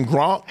Trav and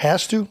Gronk.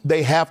 Has to?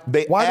 They have.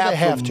 Why do they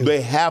have to?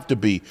 They have to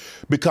be,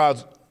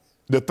 because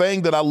the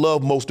thing that I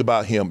love most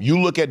about him, you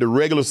look at the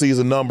regular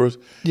season numbers,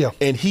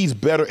 and he's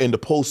better in the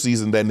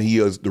postseason than he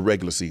is the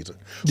regular season.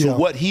 So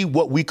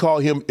what we call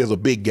him is a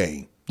big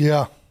game.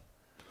 Yeah.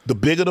 The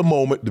bigger the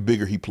moment, the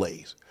bigger he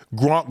plays.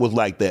 Gronk was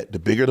like that. The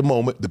bigger the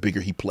moment, the bigger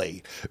he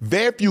played.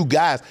 Very few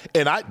guys,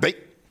 and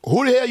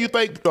who the hell you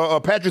think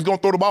Patrick's going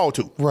to throw the ball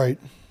to? Right.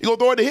 You're going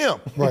to throw it to him.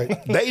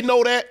 Right. They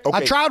know that. Okay.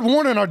 I tried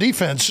warning our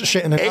defense,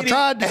 Shannon. I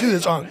tried to do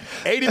this on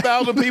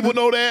 80,000 people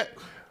know that.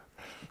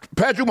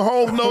 Patrick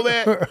Mahomes know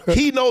that.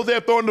 He knows they're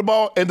throwing the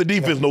ball, and the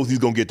defense knows he's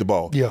going to get the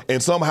ball. Yeah.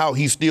 And somehow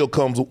he still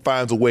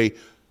finds a way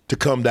to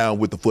come down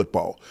with the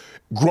football.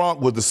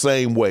 Gronk was the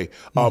same way.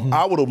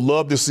 I would have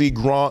loved to see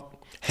Gronk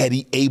had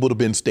he able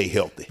to stay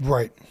healthy.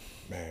 Right.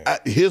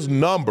 His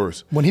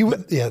numbers. When he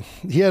was, he had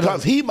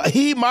because he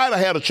might have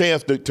had a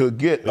chance to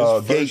get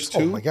Gates too.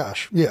 Oh my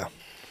gosh, yeah.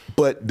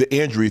 But the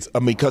injuries, I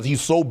mean, because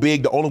he's so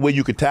big, the only way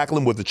you could tackle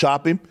him was to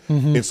chop him.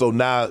 And so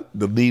now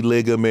the knee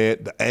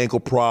ligament, the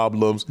ankle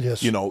problems,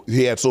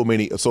 he had so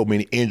many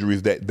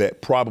injuries that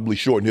probably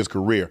shortened his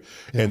career.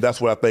 Yeah. And that's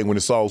what I think when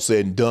it's all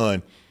said and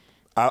done.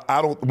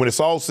 When it's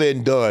all said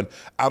and done,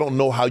 I don't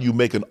know how you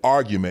make an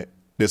argument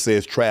that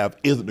says Trav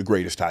isn't the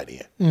greatest tight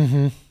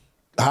end.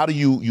 How do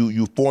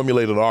you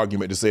formulate an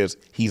argument that says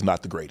he's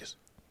not the greatest?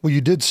 Well,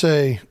 you did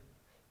say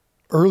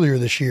earlier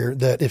this year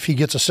that if he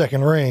gets a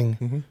second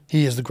ring,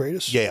 he is the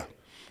greatest. Yeah.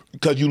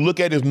 Because you look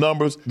at his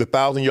numbers, the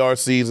 1,000-yard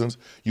seasons,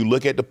 you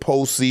look at the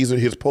postseason,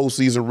 his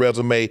postseason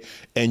resume,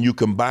 and you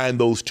combine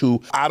those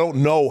two. I don't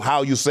know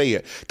how you say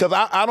it. Because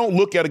I don't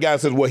look at a guy that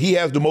says, well, he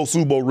has the most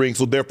Super Bowl rings,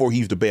 so therefore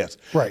he's the best.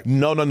 Right.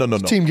 No.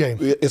 It's a team game.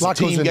 It's a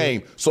team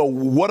game. So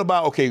what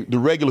about, the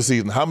regular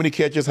season? How many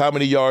catches, how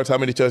many yards, how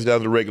many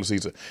touchdowns in the regular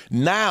season?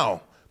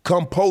 Now,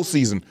 come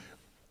postseason,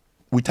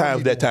 we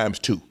times that times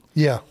two.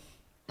 Yeah.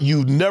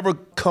 You never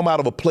come out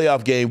of a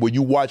playoff game where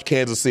you watch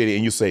Kansas City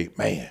and you say,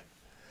 man,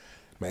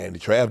 the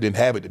Trav didn't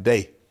have it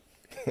today.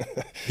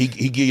 he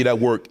give you that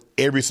work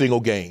every single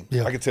game.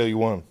 Yeah. I can tell you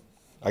one.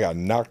 I got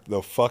knocked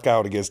the fuck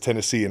out against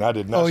Tennessee, and I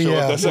did not show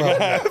up that second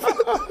half.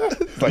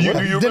 You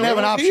didn't have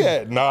an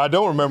option. No, I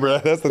don't remember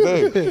that. That's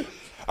the thing.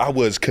 I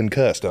was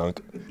concussed, Unc.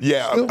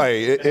 Yeah,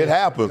 hey, it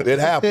happens. It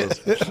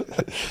happens.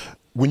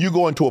 When you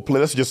go into a play,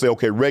 let's just say,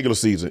 okay, regular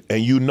season,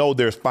 and you know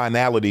there's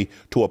finality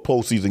to a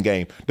postseason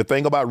game. The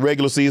thing about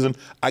regular season,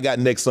 I got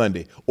next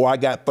Sunday, or I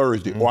got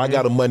Thursday, or I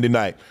got a Monday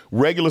night.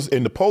 In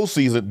the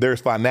postseason, there's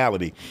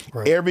finality.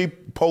 Right. Every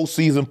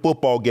postseason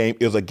football game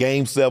is a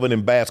Game 7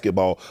 in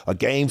basketball, a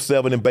Game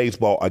 7 in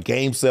baseball, a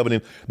Game 7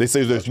 in. They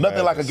say there's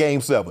nothing like a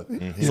Game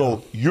 7.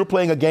 So you're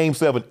playing a Game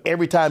 7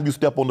 every time you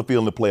step on the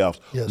field in the playoffs.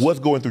 Yes. What's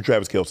going through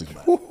Travis Kelce's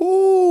mind?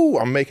 Woo-hoo.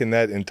 I'm making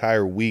that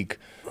entire week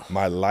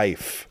my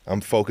life.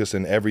 I'm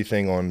focusing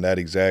everything on that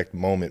exact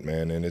moment,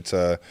 man. And it's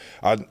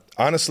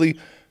honestly,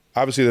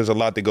 obviously there's a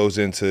lot that goes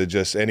into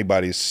just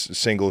anybody's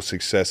single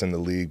success in the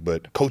league,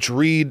 but Coach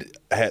Reed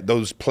had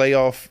those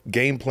playoff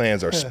game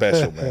plans are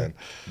special, man.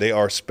 They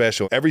are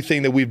special.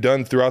 Everything that we've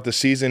done throughout the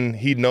season,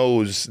 he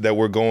knows that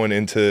we're going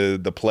into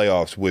the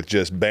playoffs with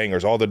just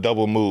bangers, all the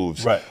double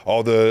moves, right.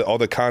 all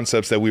the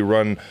concepts that we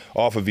run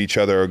off of each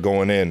other are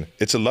going in.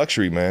 It's a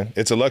luxury, man.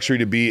 It's a luxury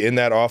to be in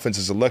that offense.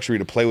 It's a luxury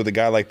to play with a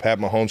guy like Pat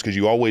Mahomes because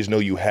you always know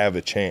you have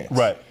a chance.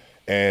 Right.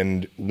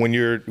 And when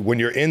you're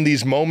in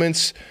these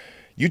moments,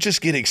 you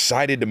just get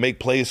excited to make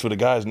plays for the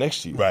guys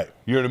next to you. Right.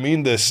 You know what I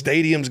mean? The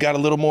stadium's got a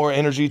little more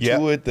energy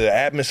to it. The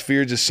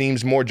atmosphere just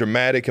seems more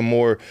dramatic and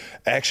more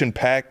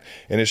action-packed.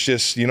 And it's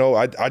just,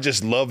 I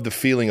just love the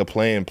feeling of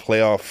playing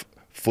playoff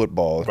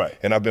football. Right.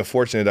 And I've been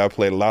fortunate that I've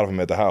played a lot of them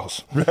at the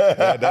house.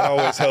 that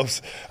always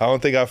helps. I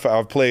don't think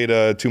I've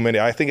played too many.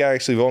 I think I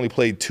actually have only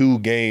played 2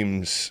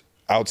 games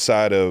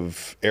outside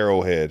of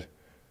Arrowhead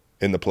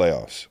in the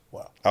playoffs.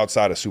 Wow.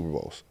 Outside of Super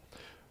Bowls.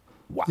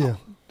 Wow. Yeah.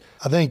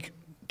 I think,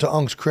 to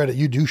Unk's credit,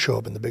 you do show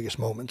up in the biggest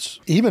moments.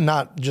 Even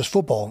not just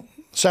football.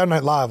 Saturday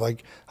Night Live,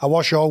 like I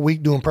watched you all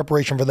week doing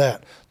preparation for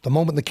that. The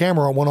moment the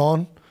camera went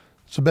on,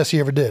 it's the best he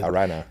ever did. All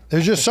right now.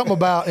 There's just something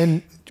about,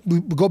 and we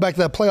go back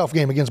to that playoff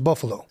game against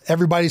Buffalo.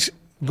 Everybody's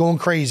going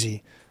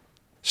crazy.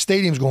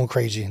 Stadium's going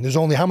crazy. There's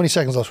only how many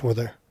seconds left were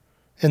there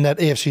in that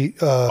AFC?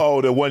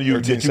 The one you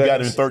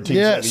got in 13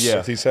 yes. seconds. Yeah.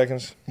 13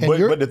 seconds.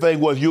 But the thing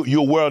was,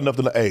 you're well enough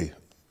to know, hey.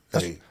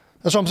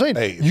 That's what I'm saying.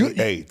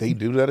 Hey, they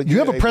do that again. You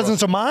have a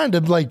presence of mind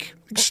to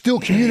still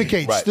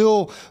communicate, right.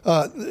 still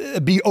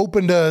be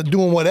open to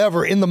doing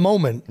whatever in the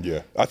moment.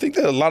 Yeah, I think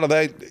that a lot of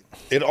that,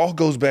 it all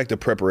goes back to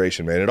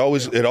preparation, man.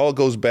 It all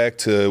goes back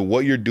to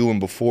what you're doing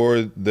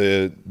before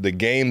the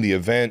game, the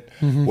event,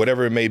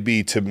 whatever it may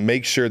be, to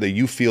make sure that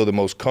you feel the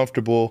most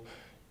comfortable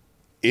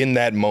in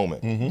that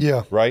moment.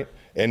 Yeah, right.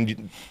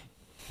 And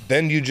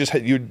then you're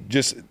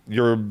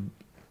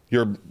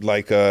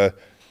like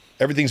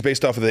everything's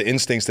based off of the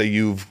instincts that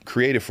you've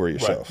created for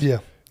yourself. Yeah.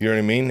 You know what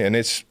I mean? And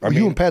it's, I mean,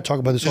 you and Pat talk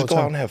about this all just the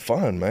go time. out and have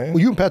fun, man. Well,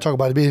 you and Pat talk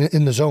about it being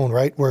in the zone,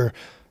 right? Where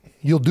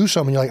you'll do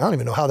something, you're like, I don't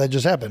even know how that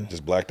just happened.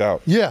 Just blacked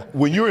out. Yeah.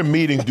 When you're in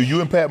meetings, do you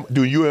and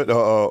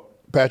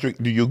Patrick,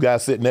 do you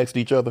guys sit next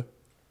to each other?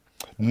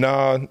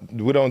 Nah,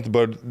 we don't,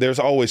 but there's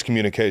always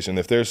communication.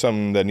 If there's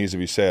something that needs to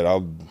be said,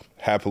 I'll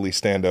happily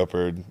stand up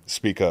or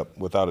speak up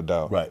without a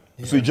doubt. Right.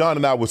 Yeah. See, John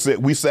and I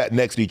we sat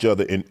next to each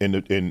other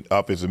in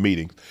offensive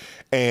meetings,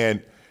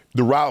 and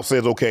the route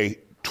says, okay,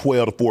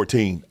 12 to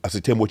 14. I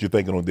said, Tim, what you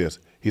thinking on this?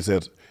 He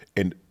says,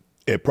 and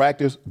at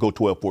practice, go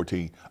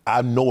 12-14.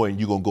 I'm knowing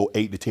you're going to go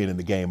 8 to 10 in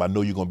the game. I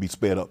know you're going to be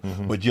sped up.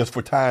 Mm-hmm. But just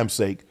for time's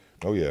sake.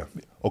 Oh, yeah.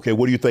 Okay,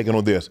 what are you thinking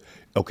on this?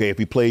 Okay, if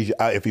he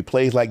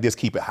plays like this,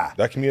 keep it high.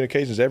 That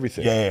communication is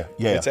everything. Yeah.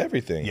 It's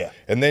everything. Yeah.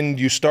 And then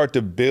you start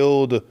to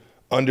build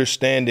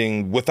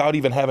understanding without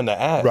even having to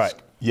ask. Right.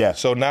 Yeah.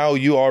 So now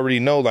you already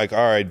know, like,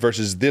 all right,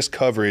 versus this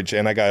coverage,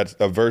 and I got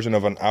a version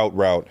of an out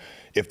route.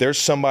 If there's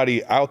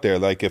somebody out there,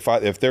 like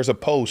if there's a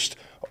post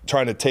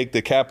trying to take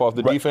the cap off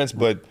the defense,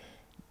 but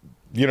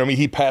you know what I mean,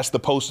 he passed the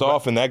post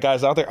off and that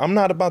guy's out there, I'm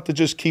not about to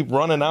just keep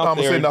running out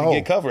there and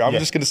get covered. I'm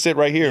just going to sit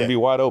right here and be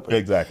wide open.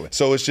 Exactly.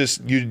 So it's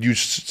just you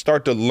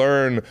start to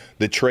learn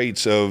the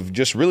traits of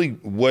just really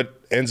what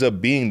ends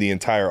up being the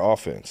entire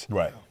offense.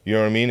 Right. You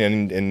know what I mean?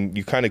 And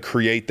you kind of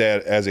create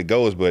that as it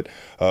goes. But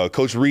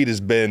Coach Reed has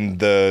been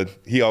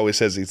he always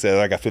says,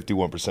 I got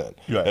 51%.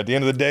 Right. At the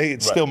end of the day,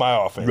 it's still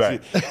my offense.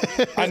 Right.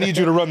 I need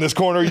you to run this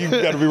corner. You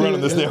got to be running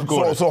this damn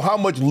corner. So how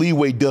much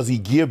leeway does he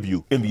give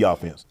you in the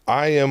offense?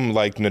 I am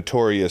like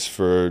notorious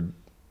for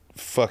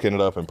fucking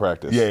it up in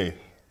practice. Yeah.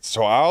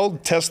 So I'll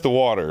test the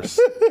waters,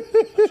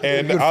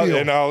 and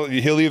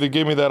he'll either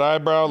give me that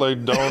eyebrow,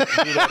 like don't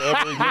do that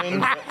ever again,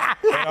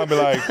 and I'll be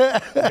like,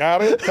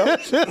 got it,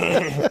 coach.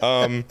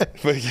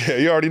 But yeah,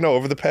 you already know.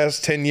 Over the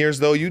past 10 years,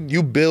 though,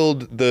 you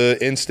build the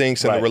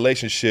instincts and the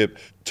relationship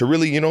to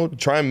really,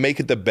 try and make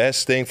it the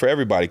best thing for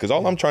everybody. Because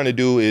all I'm trying to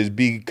do is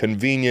be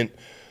convenient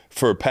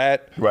for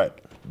Pat. Right.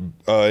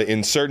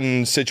 In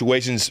certain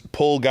situations,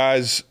 pull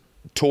guys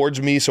towards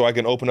me so I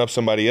can open up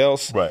somebody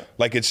else. Right.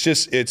 Like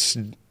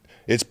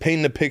it's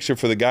painting the picture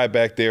for the guy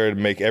back there to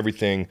make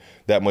everything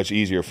that much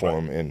easier for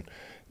him. And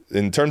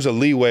in terms of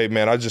leeway,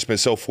 man, I've just been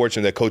so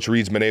fortunate that Coach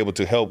Reed's been able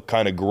to help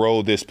kind of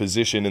grow this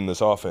position in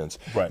this offense.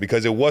 Right.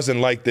 Because it wasn't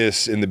like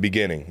this in the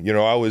beginning.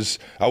 I was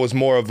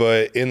more of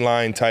a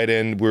inline tight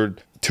end. We're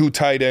two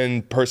tight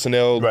end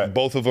personnel. Right.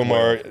 Both of them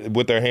are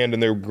with their hand in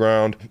their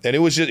ground. And it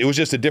was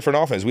just a different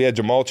offense. We had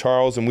Jamal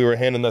Charles and we were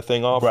handing that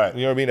thing off. Right.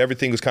 You know what I mean?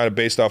 Everything was kind of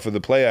based off of the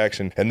play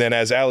action. And then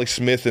as Alex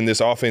Smith and this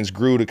offense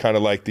grew to kind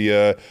of like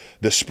the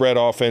spread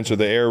offense or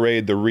the air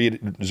raid,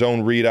 the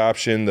zone read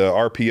option, the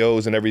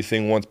RPOs and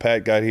everything once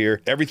Pat got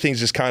here, everything's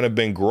just kind of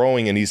been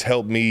growing, and he's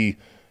helped me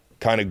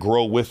kind of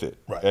grow with it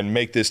and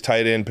make this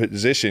tight end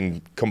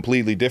position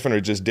completely different,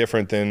 or just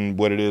different than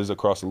what it is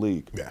across the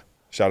league. Yeah.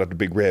 Shout out to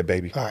Big Red,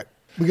 baby. All right.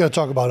 We got to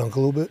talk about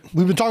Uncle a little bit.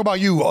 We've been talking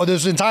about you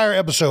this entire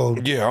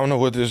episode. Yeah, I don't know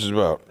what this is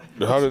about.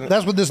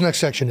 That's what this next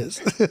section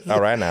is. All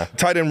right, now.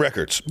 Tight end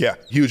records. Yeah.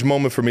 Huge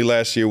moment for me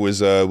last year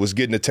was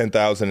getting to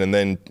 10,000 and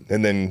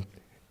then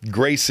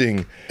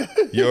gracing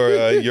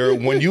your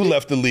when you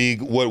left the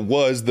league, what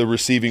was the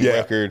receiving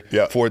record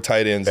for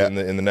tight ends in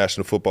the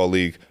National Football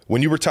League.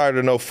 When you retired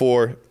in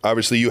 2004,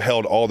 obviously you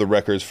held all the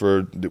records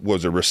for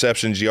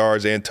receptions,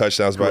 yards, and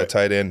touchdowns by a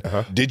tight end.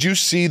 Did you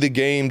see the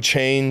game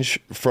change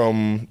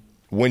from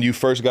when you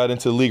first got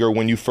into the league, or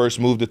when you first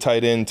moved to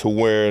tight end to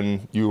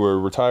when you were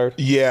retired?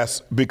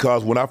 Yes,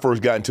 because when I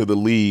first got into the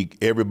league,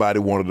 everybody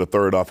wanted a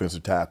third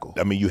offensive tackle.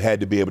 I mean, you had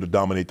to be able to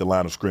dominate the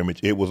line of scrimmage.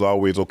 It was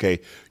always,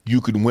 okay,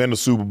 you could win the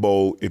Super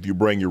Bowl if you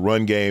bring your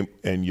run game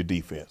and your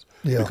defense,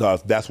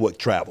 because that's what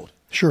traveled.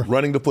 Sure.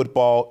 Running the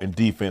football and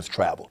defense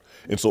traveled.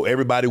 And so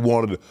everybody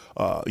wanted,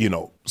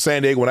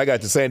 San Diego. When I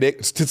got to San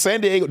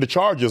Diego, the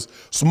Chargers,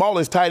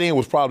 smallest tight end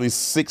was probably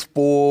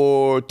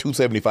 6'4",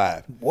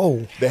 275.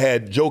 Whoa. They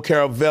had Joe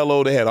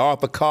Caravello. They had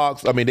Arthur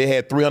Cox. I mean, they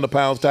had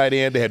 300-pounds tight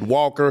end. They had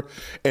Walker.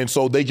 And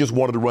so they just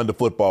wanted to run the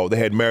football. They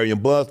had Marion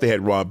Bus. They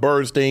had Ron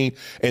Bernstein.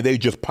 And they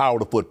just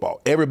powered the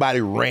football.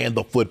 Everybody ran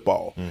the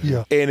football. Mm-hmm.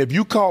 Yeah. And if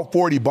you caught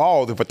 40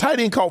 balls, if a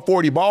tight end caught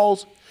 40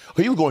 balls,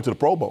 he was going to the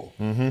Pro Bowl.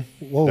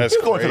 Mm-hmm. Whoa. That's he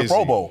was going crazy. to the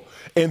Pro Bowl.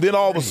 And then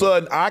all of a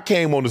sudden, I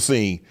came on the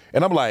scene,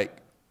 and I'm like,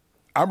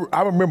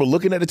 I remember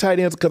looking at the tight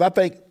ends, because I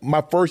think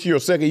my first year or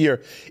second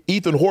year,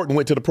 Ethan Horton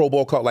went to the Pro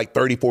Bowl, caught like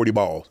 30, 40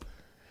 balls.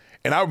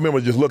 And I remember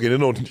just looking,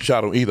 no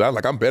shot on Ethan. I was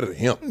like, I'm better than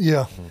him.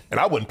 Yeah. And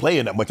I wasn't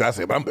playing that much. I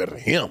said, but I'm better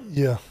than him.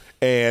 Yeah.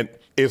 And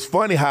it's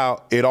funny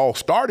how it all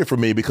started for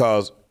me,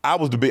 because I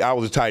was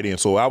a tight end,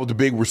 so I was the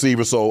big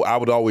receiver, so I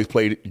would always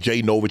play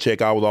Jay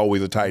Novacek. I was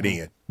always a tight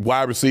end.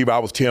 Wide receiver, I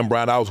was Tim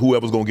Brown. I was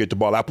whoever's going to get the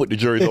ball. I put the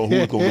jerseys on who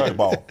was going to get the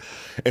ball.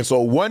 And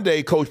so one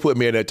day, Coach put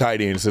me at that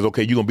tight end and says,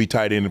 okay, you're going to be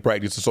tight end in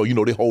practice. So,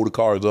 they hold the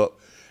cards up,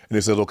 and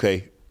it says,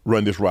 okay,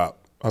 run this route.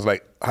 I was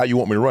like, how you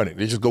want me to run it?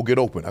 They just go get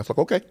open. I was like,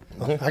 okay.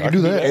 I can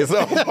do that. And so,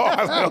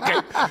 I was like,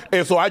 okay.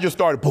 And so I just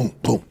started boom,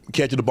 boom,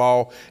 catching the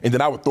ball. And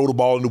then I would throw the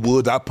ball in the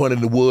woods. I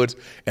punted in the woods.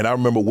 And I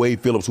remember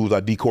Wade Phillips, who was our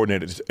D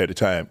coordinator at the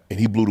time, and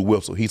he blew the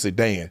whistle. He said,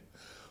 Dan,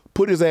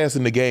 put his ass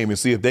in the game and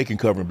see if they can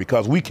cover him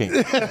because we can't.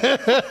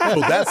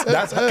 So that's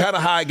kind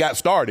of how I got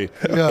started.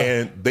 Yeah.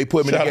 And they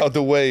put me in the game. Shout out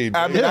to Wade.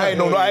 I mean, I ain't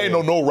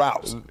know no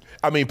routes.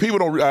 I mean, people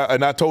don't,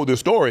 and I told this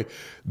story,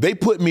 they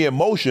put me in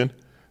motion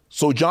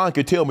so John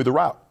could tell me the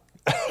route.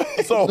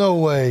 So No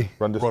way.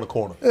 run a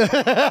corner. You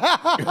got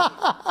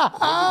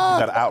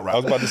an out route. I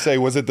was about to say,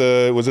 was it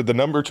the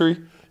number tree?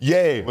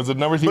 Yeah. Was it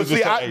number? He was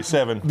just saying, hey,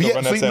 7. Go Yeah,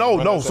 run that see, 7, no,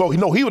 run no. that So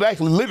 7. he was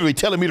actually literally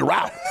telling me the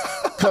route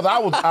because I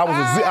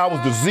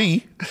was the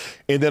Z,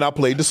 and then I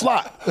played the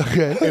slot.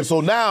 Okay. And so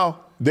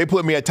now they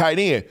put me at tight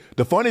end.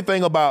 The funny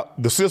thing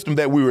about the system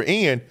that we were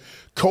in,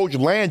 Coach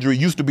Landry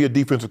used to be a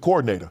defensive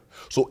coordinator,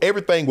 so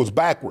everything was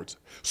backwards.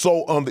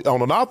 So on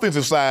an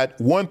offensive side,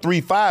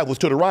 1-3-5 was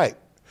to the right,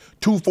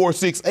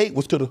 2-4-6-8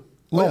 was to the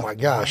left. Oh my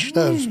gosh,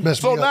 that was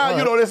messed So me up. now, All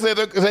you know,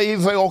 they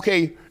say,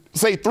 okay,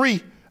 say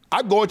 3,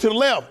 I'm going to the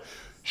left.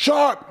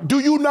 Sharpe, do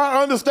you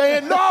not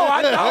understand? No,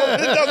 I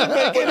don't. It doesn't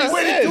make any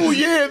sense. 22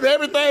 years,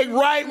 everything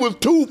right was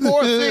 2,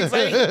 4, 6,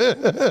 8.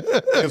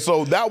 And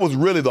so that was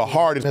really the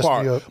hardest Messed me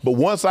part. up. But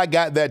once I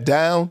got that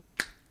down,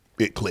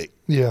 it clicked.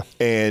 Yeah.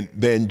 And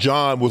then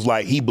John was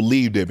like, he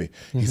believed in me.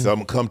 He said, I'm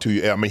gonna come to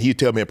you. I mean, he'd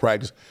tell me in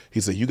practice,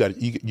 he said, you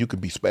could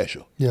be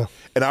special. Yeah.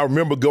 And I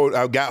remember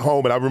I got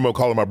home and I remember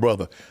calling my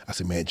brother. I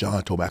said, man,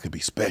 John told me I could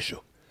be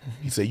special.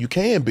 He said, you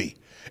can be.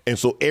 And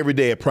so every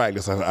day at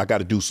practice, I got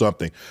to do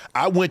something.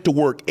 I went to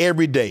work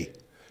every day,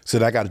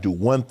 said I got to do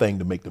one thing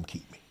to make them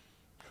keep me.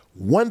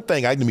 One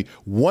thing, I need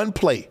one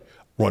play,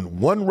 run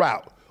one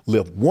route,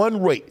 lift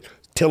one rate,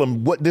 tell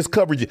them what this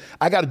coverage is.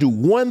 I got to do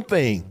one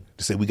thing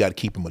to say we got to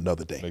keep him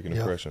another day. Make an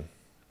impression.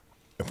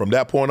 And from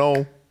that point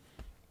on,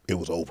 it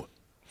was over.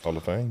 Hall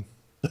of Fame.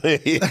 Well,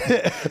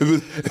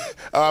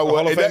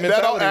 Hall of Fame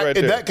mentality right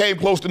there. that came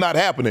close to not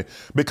happening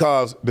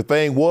because the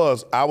thing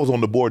was, I was on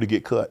the board to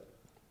get cut.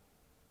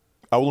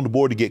 I was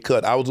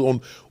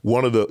on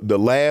one of the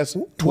last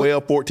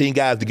 12, 14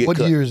 guys to get cut.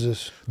 What year is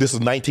this? This is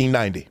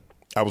 1990.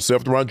 I was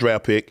 7th round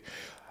draft pick.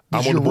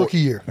 This is your rookie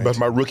year. That's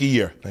my rookie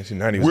year.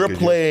 1990 was a We're good year.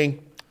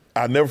 playing,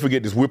 I'll never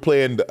forget this, we're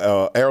playing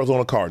the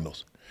Arizona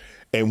Cardinals.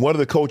 And one of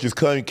the coaches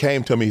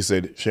came to me, he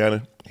said,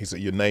 Shannon, he said,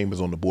 your name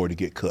is on the board to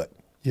get cut.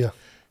 Yeah.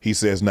 He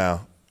says,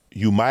 now,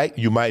 you might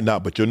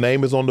not, but your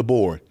name is on the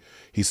board.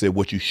 He said,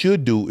 what you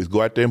should do is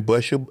go out there and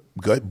bust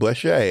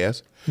your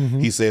ass.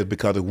 He says,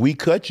 because if we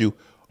cut you,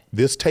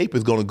 this tape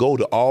is going to go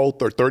to all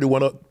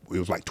 31, it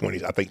was like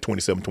 20, I think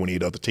 27,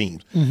 28 other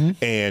teams.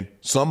 And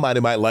somebody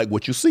might like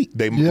what you see.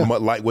 They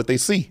might like what they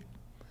see.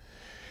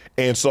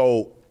 And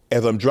so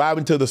as I'm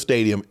driving to the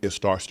stadium, it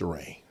starts to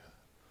rain.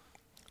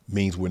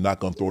 Means we're not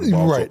going to throw the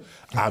ball. Right.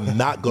 So I'm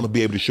not going to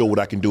be able to show what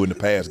I can do in the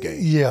pass game.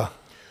 Yeah.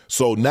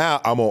 So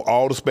now I'm on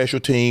all the special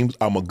teams.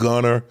 I'm a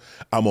gunner.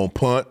 I'm on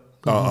punt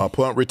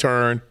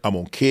return. I'm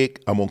on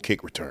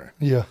kick return.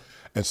 Yeah.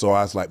 And so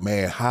I was like,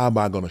 man, how am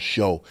I going to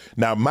show?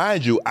 Now,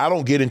 mind you, I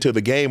don't get into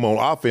the game on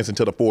offense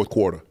until the fourth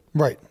quarter.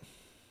 Right.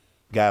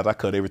 Guys, I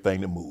cut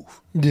everything to move.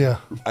 Yeah.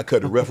 I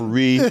cut the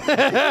referee.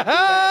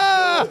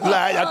 I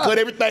cut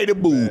everything to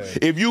move. Man.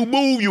 If you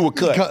move, you were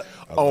cut.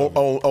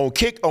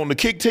 On the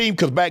kick team,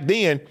 because back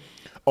then,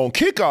 on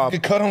kickoff. You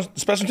cut on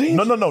special teams?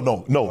 No.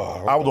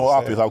 I was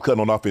on offense. I was cutting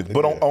on offense.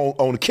 But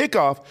on the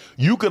kickoff,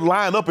 you could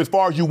line up as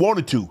far as you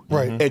wanted to.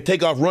 Right. And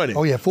take off running.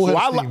 Oh, yeah, full so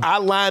head steam. I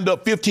lined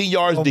up 15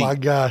 yards deep. Oh, my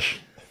gosh.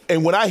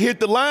 And when I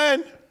hit the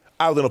line,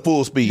 I was in a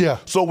full speed. Yeah.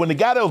 So when the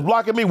guy that was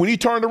blocking me, when he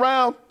turned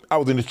around, I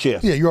was in his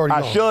chest. Yeah, you already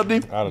I know. shoved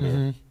him. Out of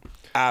there.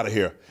 Out of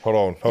here. Hold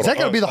on. Is that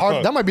gonna be the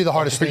hard? That might be the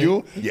hardest For thing.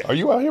 you? Yeah. Are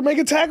you out here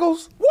making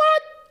tackles?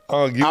 What?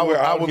 Oh, you were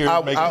out here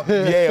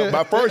making. Yeah,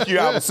 my first year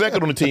I was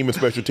second on the team in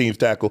special teams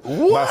tackle.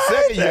 My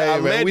second year I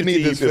Hey, man, led we the need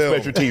team in this film.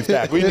 special teams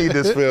tackle. We need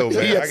this film,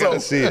 man. I gotta so,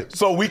 see it.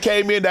 So we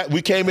came in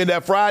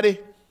that Friday.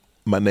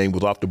 My name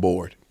was off the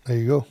board, There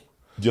you go.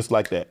 just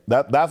like that.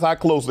 That's how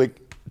close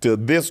to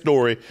this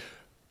story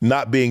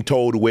not being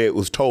told the way it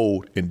was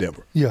told in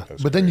Denver. Yeah.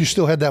 But then you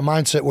still had that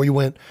mindset where you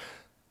went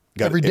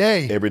every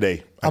day. Every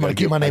day. I'm gonna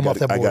keep my name off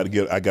that board.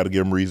 I got to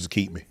give them reasons to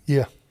keep me.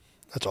 Yeah.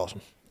 That's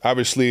awesome.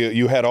 Obviously,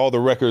 you had all the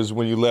records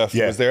when you left.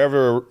 Yeah. Was there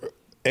ever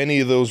any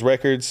of those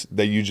records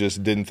that you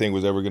just didn't think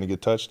was ever going to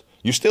get touched?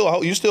 You still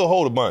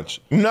hold a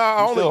bunch. No,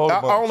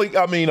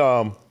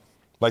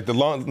 Like the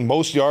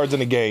most yards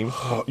in a game.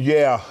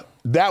 yeah,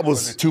 that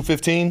was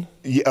 215?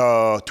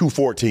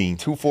 214.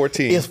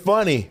 214. It's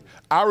funny.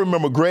 I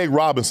remember Greg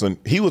Robinson.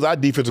 He was our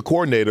defensive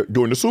coordinator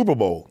during the Super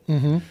Bowl.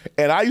 And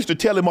I used to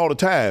tell him all the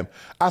time,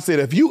 I said,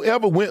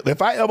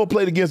 if I ever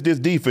played against this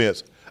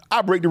defense,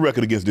 I break the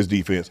record against this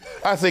defense.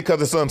 I say,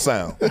 because it's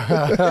unsound. He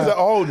said,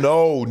 oh,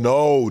 no.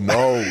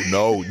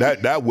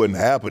 That wouldn't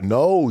happen.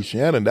 No,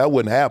 Shannon, that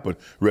wouldn't happen.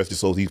 Rest his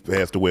soul, he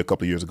passed away a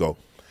couple of years ago.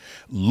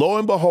 Lo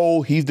and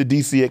behold, he's the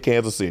DC at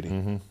Kansas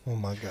City. Oh,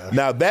 my God.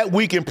 Now, that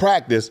week in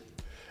practice,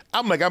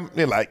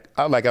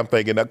 I'm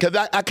thinking because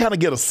I kind of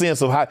get a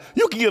sense of how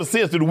you can get a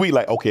sense of the week.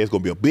 Like, okay, it's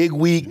gonna be a big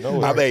week.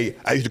 I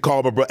used to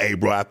call my brother, hey,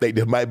 bro, I think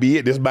this might be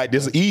it.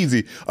 This is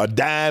easy. A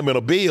dime and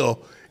a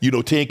bill.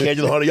 10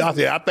 catches, 100 yards.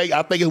 I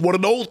think it's one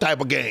of those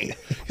type of games.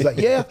 He's like,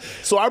 yeah.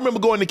 So I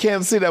remember going to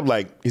Kansas City.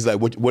 He's like,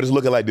 what is it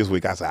looking like this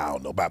week? I said, I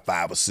don't know, about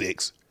 5 or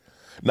 6.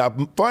 Now,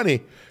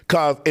 funny,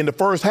 because in the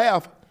first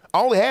half,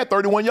 I only had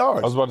 31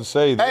 yards. I was about to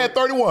say. I had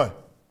 31.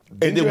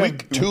 And then we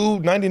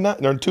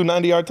 299 or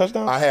 290-yard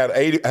touchdowns. I had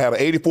an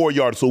 84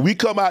 yard. So we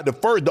come out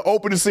the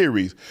opening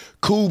series.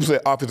 Koob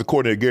said, offensive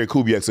coordinator Gary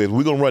Kubiak says,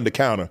 we're gonna run the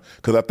counter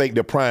because I think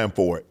they're primed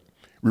for it.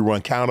 We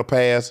run counter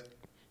pass.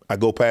 I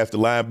go past the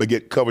line, but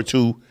get cover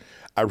 2.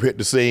 I hit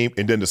the seam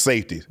and then the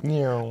safeties.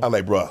 Yeah. I'm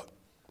like, bro.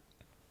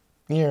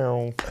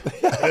 Yeah.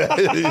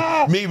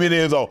 Meet me in the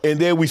end zone. And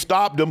then we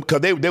stopped them because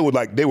they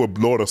were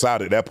blowing us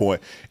out at that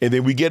point. And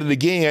then we get it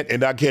again,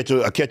 and I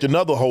catch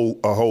another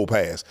whole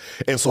pass.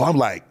 And so I'm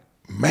like,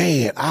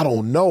 man, I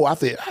don't know. I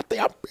think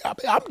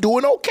I'm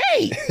doing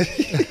okay.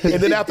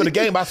 And then after the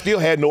game, I still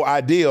had no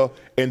idea.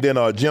 And then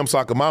Jim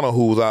Sacamano,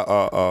 who was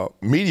our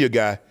media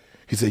guy,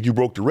 he said, you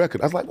broke the record.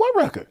 I was like, what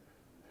record?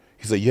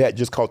 He said, you had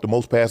just caught the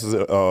most passes,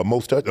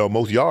 most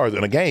yards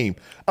in a game.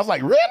 I was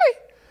like, really?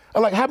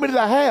 I'm like, how many did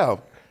I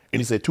have? And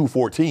he said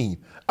 214.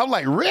 I'm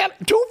like, really?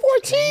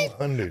 214?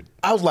 200.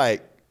 I was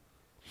like,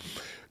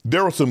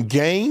 there were some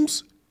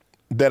games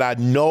that I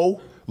know,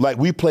 like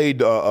we played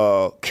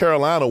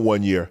Carolina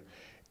one year,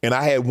 and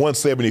I had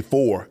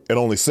 174 and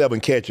only 7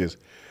 catches,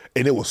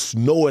 and it was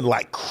snowing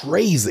like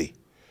crazy.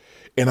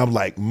 And I'm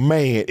like,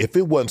 man, if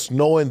it wasn't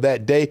snowing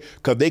that day,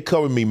 because they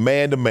covered me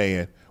man to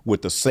man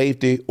with the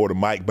safety or the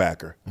Mike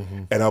backer.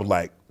 Mm-hmm. And I was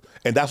like,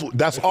 and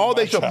that's all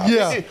they show.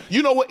 Yeah.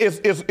 You know what?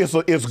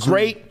 It's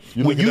great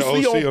when you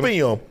see on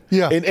film.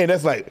 Yeah. And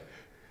that's like,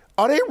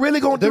 are they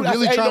really going to do this? They're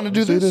really trying to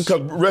do this?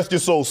 Because rest your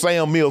soul,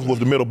 Sam Mills was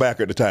the middle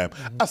backer at the time.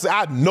 I said,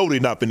 I know they're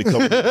not finna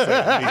come with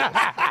Sam Mills.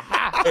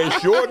 And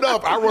sure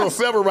enough, I run a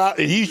 7 route,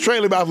 and he's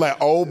trailing me. I was like,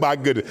 oh, my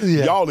goodness.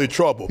 Yeah. Y'all in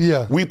trouble.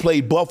 Yeah. We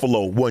played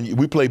Buffalo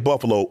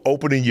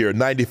opening year,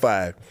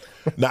 95.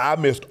 Now, I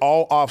missed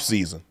all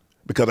offseason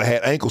because I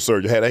had ankle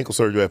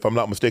surgery. If I'm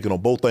not mistaken, on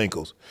both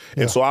ankles.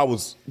 And so I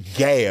was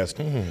gassed.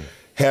 Mm-hmm.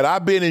 Had I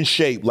been in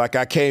shape like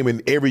I came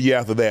in every year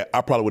after that, I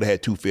probably would have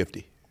had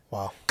 250.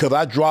 Wow. Because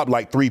I dropped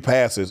like 3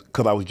 passes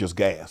because I was just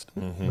gassed.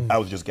 Mm-hmm. I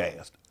was just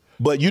gassed.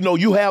 But,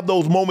 you have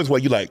those moments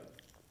where you're like,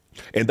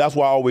 and that's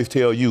why I always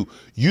tell you,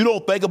 you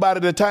don't think about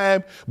it at the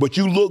time, but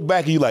you look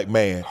back and you're like,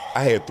 man,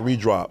 I had 3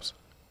 drops.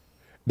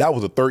 That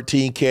was a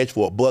 13 catch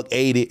for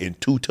 $180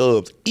 and 2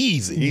 tubs.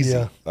 Easy.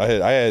 Yeah.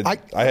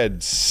 I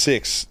had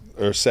 6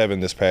 or 7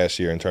 this past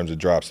year in terms of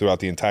drops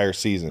throughout the entire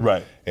season.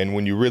 Right. And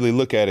when you really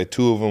look at it,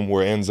 2 of them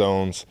were end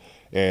zones,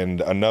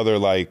 and another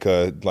like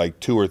 2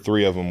 or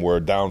 3 of them were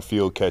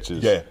downfield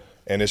catches. Yeah.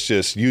 And it's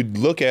just, you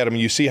look at them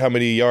and you see how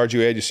many yards you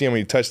had, you see how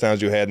many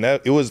touchdowns you had,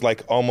 and it was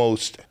like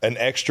almost an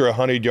extra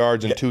 100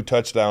 yards and 2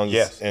 touchdowns.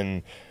 Yes.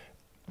 And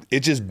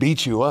it just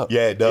beats you up.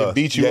 Yeah, it does. It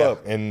beats you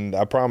up, and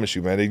I promise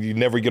you, man, you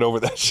never get over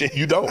that shit.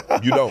 You don't. I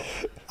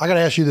got to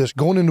ask you this.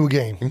 Going into a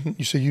game,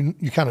 you said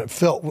you kind of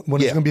felt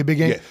when it's going to be a big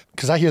game?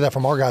 Because I hear that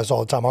from our guys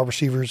all the time, our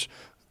receivers,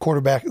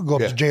 quarterback, go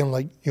up to Jalen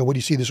like, what do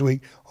you see this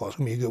week? Oh, it's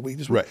going to be a good week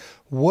this week. Right.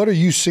 What are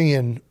you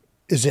seeing?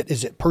 Is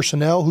it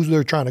personnel who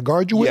they're trying to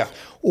guard you with?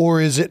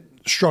 Or is it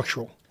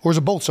structural? Or is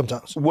it both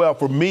sometimes? Well,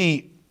 for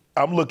me,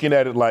 I'm looking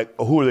at it like,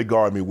 who are they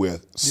guarding me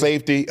with?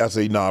 Safety, I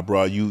say, nah,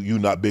 bro, you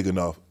not big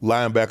enough.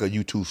 Linebacker,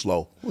 you too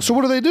slow. So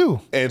what do they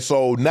do? And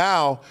so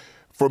now,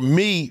 for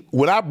me,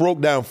 when I broke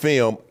down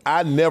film,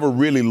 I never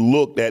really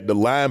looked at the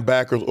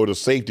linebackers or the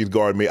safeties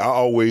guarding me. I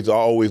always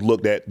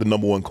looked at the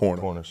number 1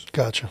 corners.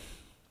 Gotcha.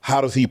 How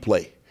does he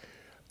play?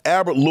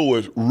 Albert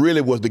Lewis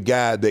really was the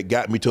guy that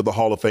got me to the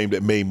Hall of Fame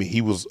that made me.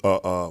 He was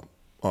a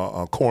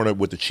corner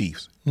with the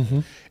Chiefs.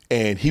 Mm-hmm.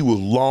 And he was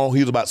long.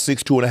 He was about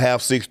 6'2.5",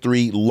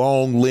 6'3",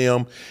 long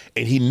limb.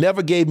 And he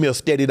never gave me a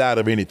steady diet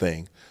of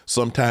anything.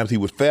 Sometimes he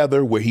would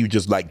feather where he would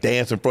just like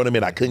dance in front of me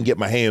and I couldn't get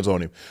my hands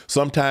on him.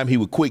 Sometimes he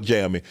would quick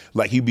jam me.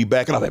 Like he'd be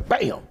back and I was like,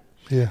 bam.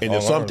 Yeah. And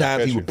then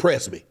sometimes he would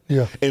press me.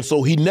 Yeah. And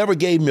so he never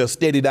gave me a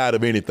steady diet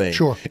of anything.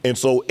 Sure. And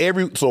so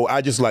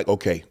I just like,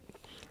 okay,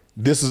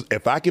 this is,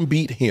 if I can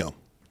beat him,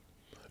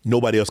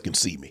 nobody else can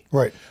see me.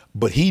 Right.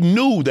 But he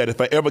knew that if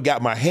I ever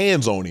got my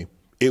hands on him,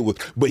 it was.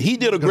 But he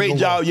did a great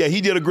job. Yeah, he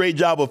did a great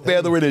job of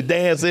feathering and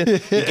dancing.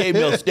 He gave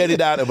me a steady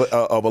diet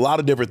of a lot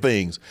of different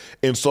things.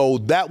 And so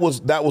that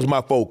was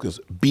my focus,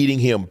 beating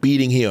him.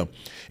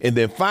 And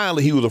then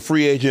finally he was a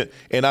free agent.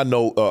 And I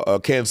know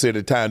Kansas City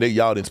at the time,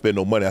 y'all didn't spend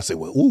no money. I said,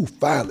 well,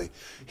 finally.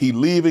 He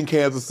leaving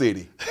Kansas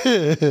City.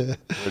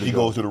 He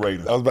goes to the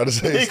Raiders. I was about to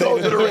say. He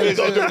goes to the Raiders.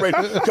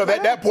 Because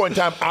at that point in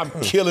time, I'm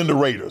killing the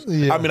Raiders.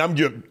 Yeah. I mean, I'm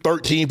just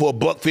 13 for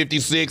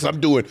 $156. I'm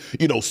doing,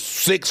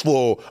 6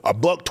 for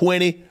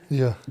 $120.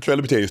 Yeah. Trey,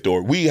 let me tell you a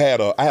story. I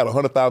had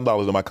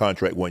 $100,000 in my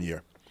contract one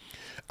year.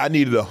 I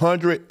needed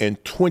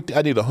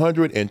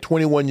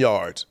 121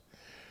 yards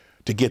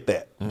to get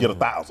that, get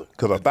 1,000.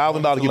 Because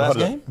 $1,000 get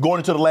 100. Going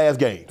into the last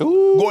game.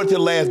 Ooh. Going to the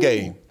last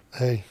game.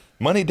 Hey.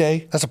 Money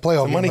day. That's a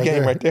playoff It's a money game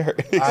game right there.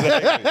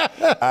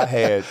 Exactly. I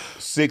had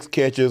 6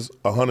 catches,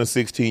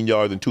 116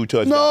 yards, and 2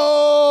 touchdowns.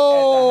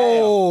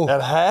 No.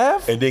 At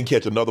half? And then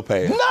catch another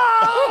pass. No!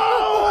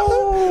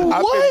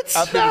 What?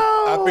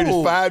 I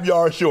finished 5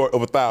 yards short of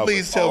 1,000.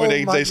 Please tell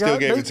me they still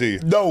gave it to you.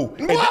 No.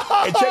 And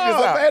check this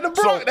out. Man, the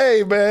Bronx,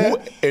 hey, man.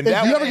 And Do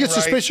that you ever was- get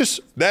suspicious?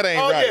 That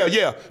ain't Oh, right.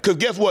 yeah. Because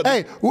guess what?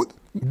 Hey,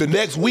 the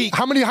next week,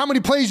 how many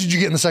plays did you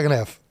get in the second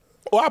half?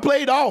 I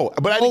played all.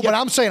 But I didn't, But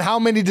I'm saying how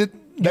many did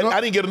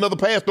I didn't get another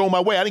pass thrown my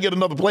way. I didn't get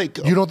another play.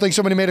 you don't think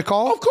somebody made a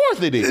call? Of course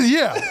they did.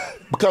 Yeah.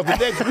 Because the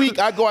next week,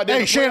 I go out there.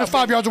 Hey, Shannon's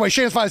 5 yards away.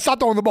 Shannon's 5. Stop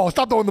throwing the ball.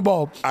 Stop throwing the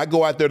ball. I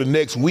go out there the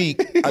next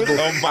week.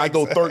 I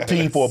go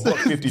 13 for a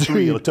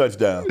 $153 and a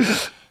touchdown.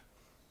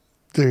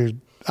 Dude,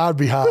 I'd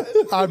be hot.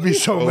 I'd be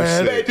so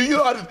mad. Man, do you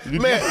know how to,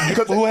 man?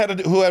 Because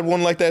Who had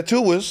one like that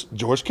too was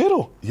George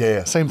Kittle.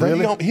 yeah, Same thing.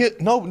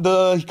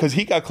 Because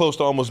he got close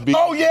to almost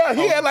beating. Oh yeah,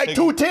 he had like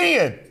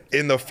 210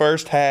 in the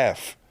first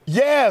half.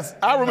 Yes,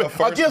 I remember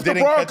against the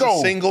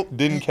Broncos.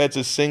 Didn't catch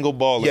a single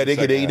ball. Yeah, in the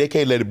second they half.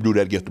 can't let him do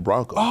that against the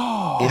Broncos.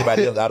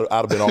 Anybody else, I'd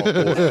have been all for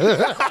it.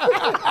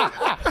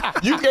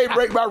 You can't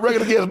break my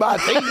record against my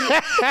team.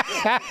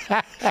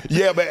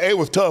 Yeah, man, it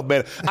was tough,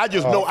 man. I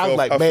just know I was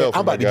like, man, I'm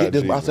about to get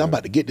this. I said, I'm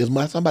about to get this. I'm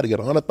about to get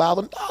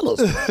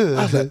 $100,000.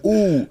 I was like,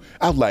 ooh.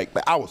 I was like,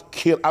 man, I was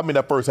killing. I mean,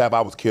 that first half, I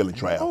was killing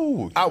Trav.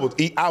 Oh. I was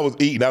eating. I was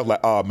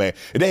like, oh man.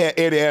 And they had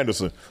Eddie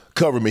Anderson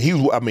covering me. He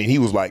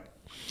was a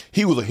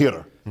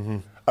hitter. Mm-hmm.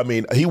 I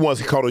mean, he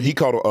caught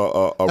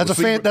a That's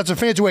receiver. that's a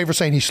fancy way for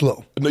saying he's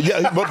slow. No,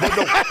 yeah, but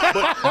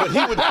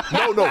he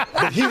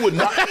would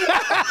not.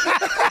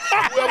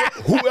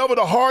 Whoever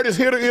the hardest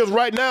hitter is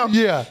right now,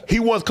 Yeah. he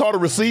once caught a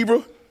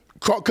receiver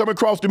coming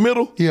across the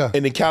middle, Yeah.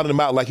 and then counted him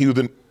out like he was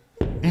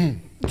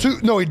in.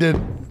 No, he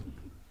didn't.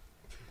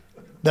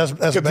 That's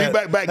bad.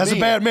 Back That's then,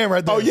 a bad man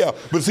right there. Oh yeah,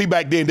 but see,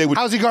 back then they would.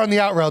 How's he guarding the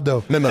out route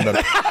though? No.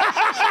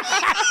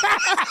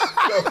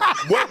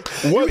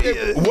 Once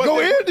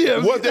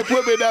they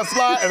put me in that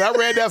slot and I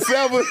ran that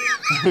 7,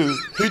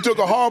 he took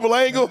a horrible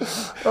angle.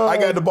 I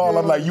got the ball.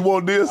 I'm like, you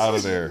want this? Out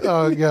of there.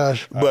 Oh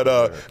gosh. But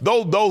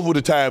those were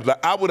the times.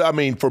 I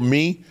mean, for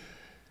me,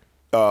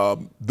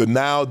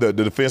 the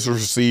defensive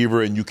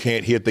receiver and you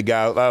can't hit the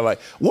guy. I like,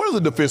 what is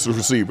a defensive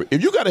receiver?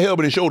 If you got a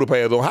helmet and shoulder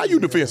pads on, how you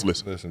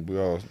defenseless? Listen, we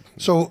all.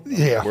 So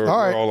yeah, We're all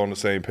right. all on the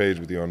same page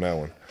with you on that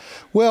one.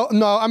 Well,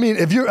 no, I mean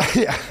if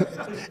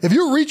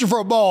you're reaching for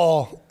a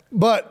ball,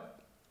 but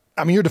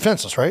I mean you're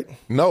defenseless, right?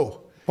 No.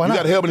 Why You not?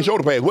 got a helmet and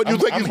shoulder pads. What do you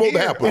think is supposed to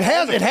happen?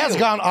 It has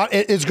gone.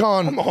 It's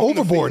gone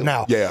overboard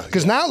now. Yeah.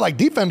 Because now, like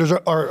defenders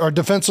are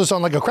defenseless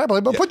on like a crap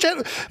play. But put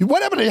your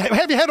whatever.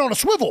 Have your head on a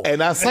swivel.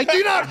 And I see- like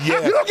you Yeah.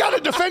 don't got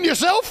to defend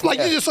yourself. Like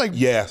you just like.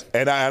 Yes,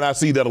 and I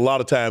see that a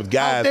lot of times How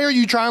guys dare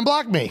you try and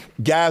block me?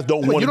 don't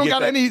want You to don't get got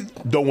that, any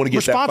don't want to get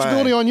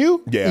responsibility that fine. on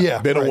you? Yeah,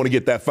 Yeah, they don't right. want to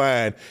get that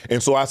fine,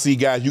 and so I see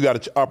guys. You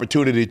got an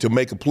opportunity to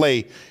make a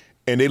play,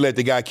 and they let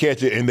the guy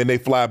catch it, and then they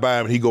fly by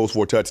him, and he goes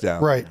for a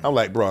touchdown. Right. I'm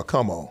like, bro,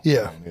 come on.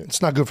 Yeah, it's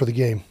not good for the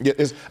game. Yeah,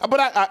 but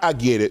I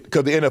get it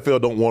because the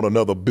NFL don't want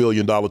another $1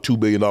 billion, $2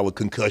 billion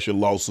concussion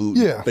lawsuit,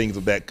 Yeah. things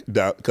of that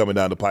coming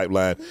down the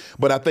pipeline.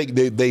 But I think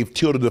they've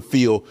tilted the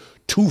field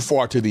too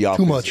far to the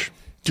offense. much.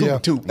 Too, Yeah.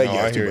 too. No,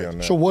 yeah, I too hear you much. on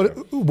that. So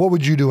what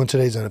would you do in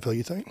today's NFL?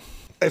 You think?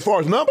 As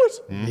far as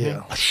numbers,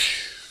 Yeah.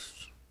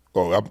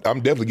 oh,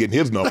 I'm definitely getting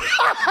his number.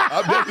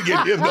 I'm definitely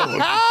getting his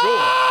number.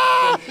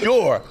 For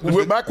sure.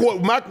 With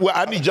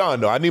I need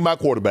John though. I need my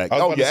quarterback.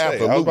 I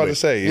was about to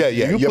say.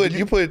 Yeah.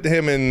 You put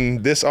him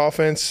in this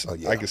offense.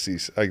 I can see.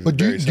 But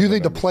do you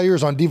think the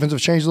players on defense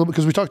have changed a little bit?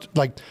 Because we talked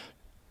like,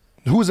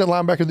 who was that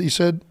linebacker that you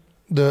said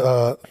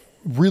the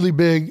really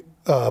big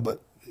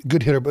but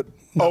good hitter, but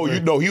Oh, you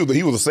know,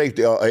 he was a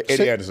safety.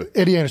 Eddie Anderson.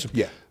 Eddie Anderson.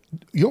 Yeah.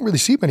 You don't really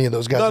see many of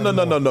those guys.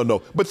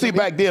 No. But see,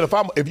 back then,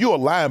 if you're a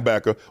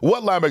linebacker,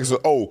 what linebacker says,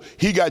 oh,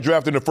 he got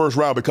drafted in the first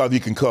round because he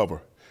can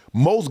cover?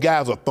 Most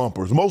guys are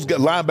thumpers. Most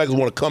linebackers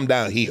want to come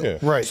downhill. Yeah.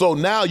 Right. So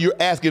now you're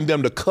asking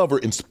them to cover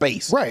in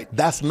space. Right.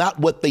 That's not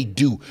what they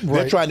do. They're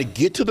Right. trying to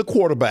get to the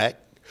quarterback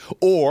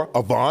or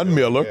a Von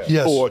Miller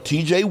Yes. or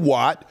TJ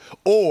Watt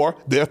or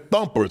they're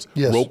thumpers.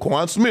 Yes.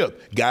 Roquan Smith.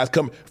 Guys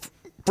come.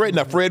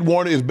 Fred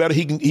Warner is better.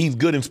 He's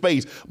good in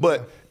space.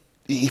 But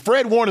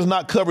Fred Warner's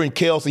not covering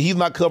Kelsey. He's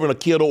not covering a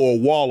Kittle or a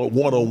Waller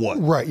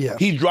one-on-one. Right, yeah.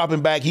 He's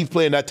dropping back. He's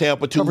playing that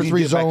Tampa 2. Cover He's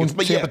three getting back in zone,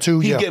 space. Tampa 2,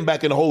 He's yeah. getting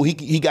back in the hole.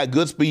 He got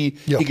good speed.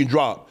 Yeah. He can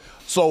drop.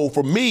 So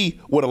for me,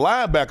 with a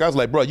linebacker, I was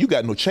like, bro, you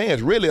got no chance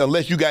really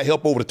unless you got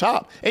help over the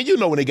top. And you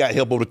know when they got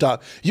help over the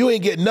top, you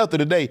ain't getting nothing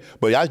today.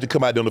 But I used to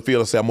come out there on the field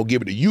and say, I'm going to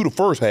give it to you the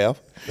first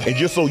half. And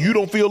just so you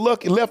don't feel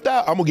left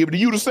out, I'm going to give it to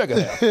you the second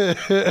half.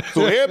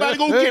 So everybody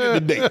going to get it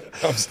today.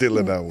 I'm still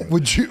in that one.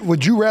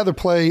 Would you rather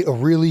play a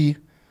really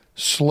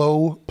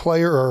slow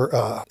player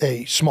or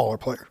a smaller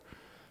player?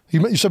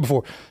 You said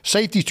before,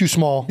 safety's too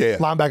small, Yeah.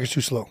 linebacker's too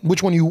slow.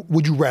 Which one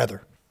would you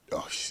rather?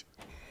 Oh, shit.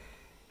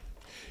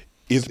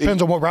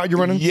 Depends on what route you're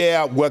running?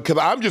 Yeah, well,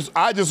 because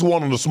I just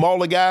want on the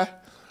smaller guy,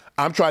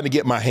 I'm trying to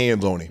get my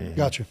hands on him.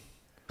 Gotcha.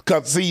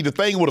 Because, see, the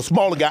thing with a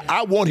smaller guy,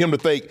 I want him to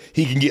think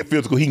he can get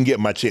physical, he can get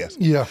in my chest.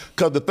 Yeah.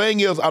 Because the thing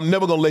is, I'm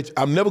never gonna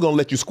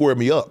let you square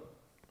me up.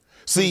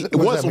 See,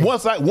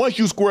 once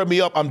you square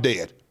me up, I'm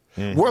dead.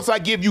 Mm-hmm. Once I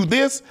give you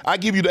this, I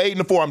give you the 8 and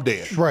the 4, I'm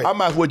dead. Right. I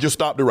might as well just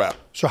stop the route.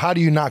 So how do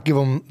you not give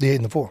him the 8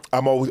 and the 4?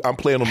 I'm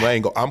playing on the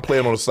angle. I'm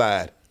playing on the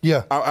side.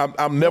 Yeah.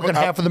 I'm never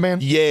Working half of the man?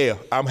 Yeah,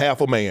 I'm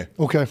half a man.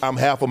 Okay. I'm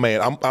half a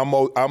man.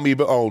 I'm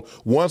either on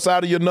one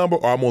side of your number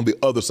or I'm on the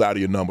other side of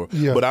your number.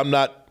 Yeah. But I'm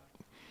not.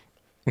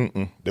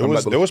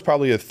 There was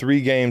probably a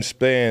 3-game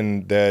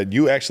span that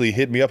you actually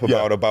hit me up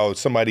about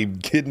somebody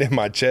getting in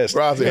my chest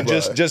and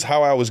just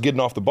how I was getting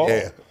off the ball.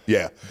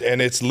 Yeah.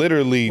 And it's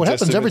literally what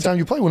happens every time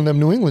you play one of them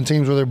New England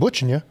teams where they're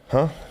butching you?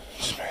 Huh?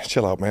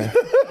 Chill out, man.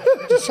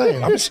 Just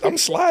saying. I'm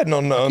sliding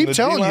on the. Keep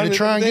telling you to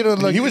try and get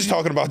a. He was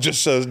talking about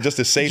just a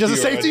safety. Just a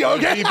safety.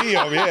 Okay.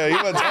 Yeah, he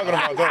wasn't talking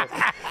about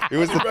that. It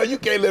was bro, you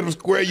can't let him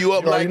square you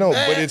up like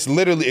that. But it's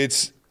literally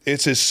it's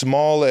as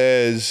small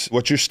as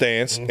what's your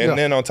stance, and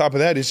then on top of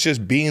that, it's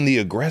just being the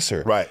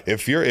aggressor. Right.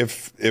 If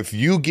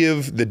you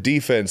give the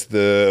defense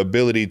the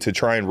ability to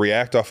try and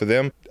react off of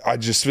them, I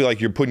just feel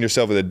like you're putting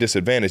yourself at a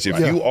disadvantage. If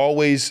you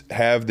always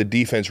have the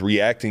defense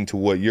reacting to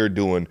what you're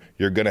doing,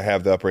 you're gonna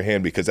have the upper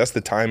hand because that's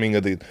the timing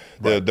of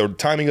the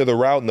timing of the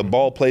route and the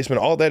ball placement.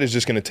 All that is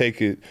just gonna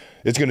take it.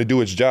 It's gonna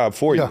do its job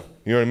for you.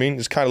 You know what I mean?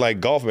 It's kind of like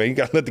golf, man. You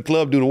got to let the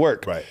club do the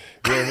work. Right.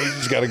 You know what I mean? You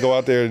just got to go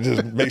out there and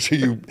just make sure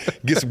you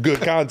get some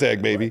good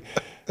contact, baby.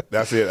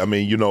 That's it. I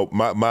mean,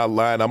 my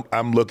line,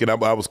 I'm looking, I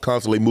was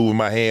constantly moving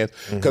my hands.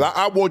 Because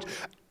I want,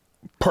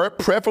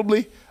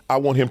 preferably, I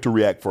want him to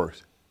react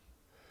first.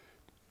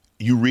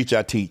 You reach,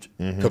 I teach.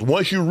 Because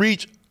once you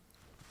reach,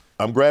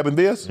 I'm grabbing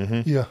this.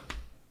 Yeah.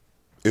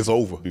 It's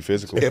over. Be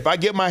physical. If I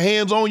get my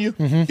hands on you,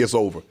 it's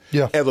over.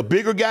 Yeah. As a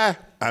bigger guy,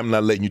 I'm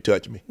not letting you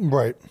touch me.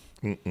 Right.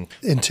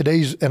 In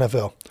today's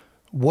NFL,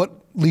 what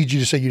leads you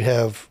to say you'd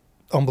have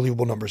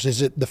unbelievable numbers?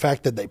 Is it the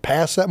fact that they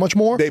pass that much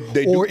more,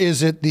 or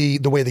is it the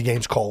way the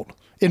game's called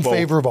in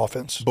favor of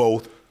offense?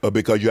 Both,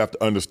 because you have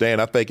to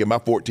understand, I think in my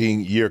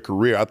 14-year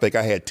career, I think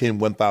I had 10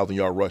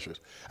 1,000-yard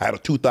rushers. I had a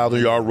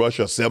 2,000-yard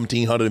rusher, a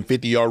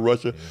 1,750-yard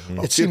rusher.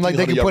 It seemed like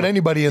they could put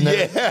anybody in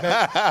there.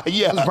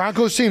 Yeah. Those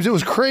Broncos teams, it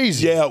was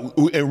crazy. Yeah,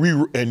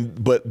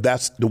 but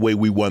that's the way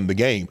we won the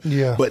game.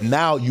 Yeah. But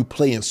now you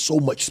play in so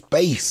much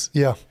space.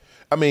 Yeah.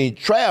 I mean,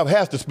 Trav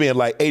has to spend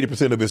like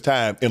 80% of his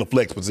time in a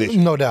flex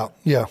position. No doubt.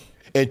 Yeah.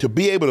 And to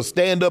be able to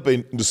stand up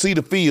and to see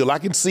the field, I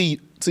can see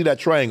that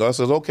triangle. I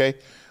says, okay,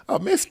 oh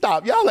man,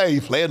 stop. Y'all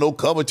ain't playing no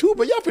cover 2,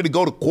 but y'all finna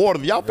go to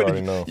quarter. Y'all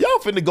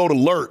finna go to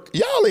lurk.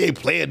 Y'all ain't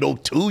playing no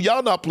 2.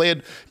 Y'all not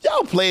playing.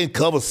 Y'all playing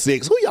cover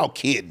 6. Who y'all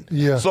kidding?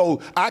 Yeah. So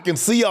I can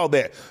see all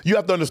that. You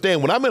have to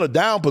understand, when I'm in a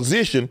down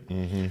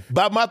position,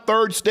 by my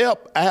third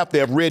step, I have to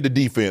have read the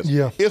defense.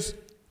 Yeah.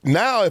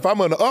 Now, if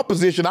I'm in the up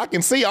position, I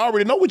can see. I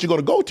already know what you're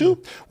going to go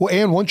to. Well,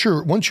 and once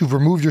you've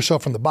removed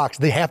yourself from the box,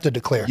 they have to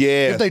declare.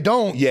 Yeah. If they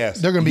don't, they're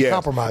going to be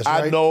compromised.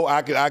 Right? I know.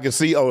 I can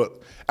see.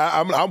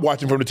 I'm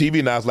watching from the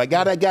TV now. It's like,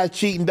 God, that guy's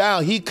cheating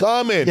down. He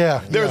coming.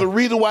 Yeah. There's a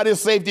reason why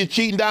this safety is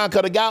cheating down,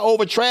 because the guy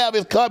over Trav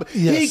is coming.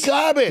 Yes. He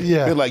coming.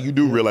 Yeah. It's like, you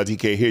do realize he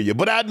can't hear you.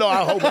 But I know.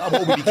 I'm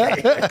hoping he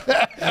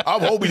can.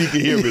 I'm hoping he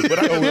can hear me. But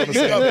I know we're on the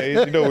same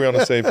page. You know we're on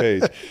the same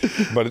page.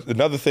 But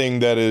another thing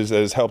that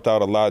has helped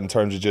out a lot in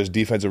terms of just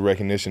defensive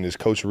recognition is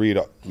Coach Reed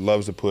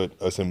loves to put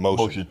us in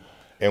motion.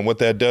 And what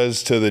that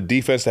does to the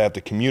defense, they have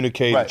to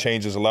communicate. It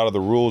changes a lot of the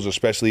rules,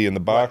 especially in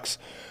the box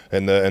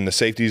and the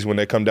safeties when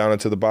they come down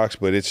into the box.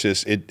 But it's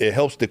just it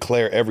helps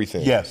declare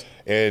everything. Yes.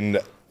 And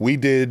we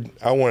did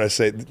one of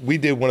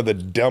the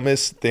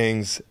dumbest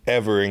things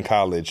ever in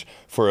college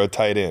for a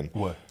tight end.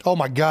 What? Oh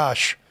my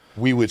gosh.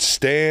 We would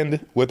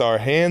stand with our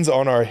hands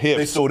on our hips.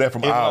 They stole that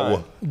from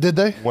Iowa. Did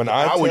they?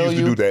 Iowa used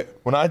to do that.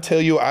 When I tell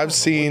you, I've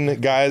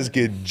seen guys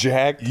get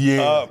jacked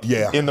up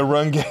in the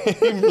run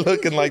game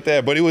looking like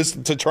that. But it was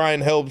to try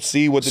and help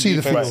see what the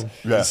defense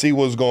and see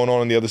what's going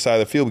on the other side of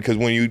the field. Because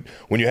when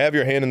you have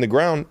your hand in the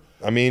ground,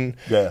 I mean,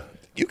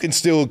 you can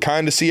still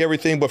kind of see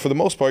everything, but for the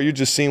most part, you're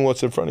just seeing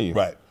what's in front of you.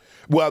 Right.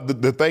 Well,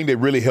 the thing that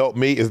really helped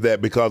me is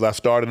that because I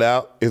started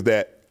out is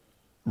that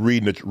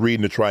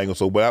reading the triangle.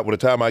 So by the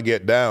time I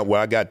got down,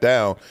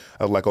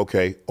 I was like,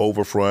 okay,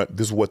 over front.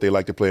 This is what they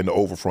like to play in the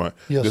over front.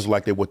 Yes. This is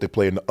like what they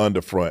play in the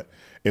under front.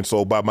 And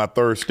so by my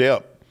third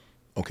step,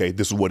 okay,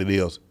 this is what it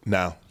is.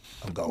 Now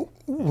I'm going.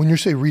 When you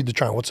say read the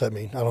triangle, what's that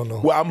mean? I don't know.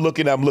 Well, I'm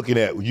looking at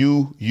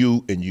you,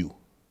 and you.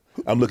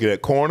 I'm looking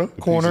at corner.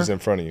 Pieces in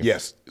front of you.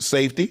 Yes.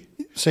 Safety.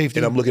 Safety.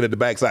 And I'm looking at the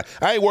backside.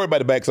 I ain't worried about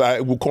the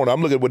backside corner.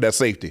 I'm looking with that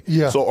safety.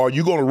 Yeah. So are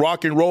you going to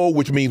rock and roll,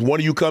 which means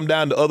one of you come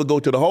down, the other go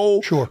to the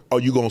hole? Sure. Are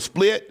you going to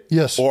split?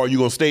 Yes. Or are you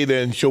going to stay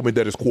there and show me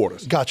that it's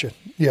quarters? Gotcha.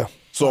 Yeah.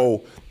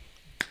 So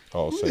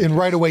and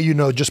right away,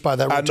 just by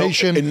that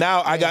rotation. And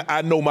now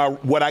I know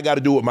what I got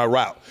to do with my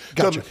route.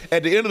 Gotcha.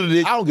 At the end of the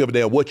day, I don't give a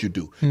damn what you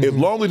do. As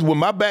long as when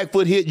my back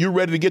foot hit, you're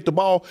ready to get the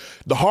ball.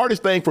 The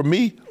hardest thing for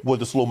me was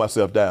to slow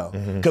myself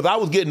down. Because I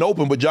was getting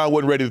open, but John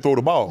wasn't ready to throw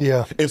the ball.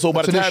 Yeah. And so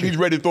by the time he's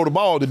ready to throw the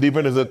ball, the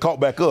defenders are caught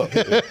back up.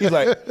 He's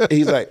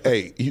like,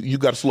 hey, you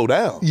got to slow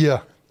down.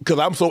 Yeah. Because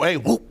I'm so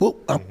angry.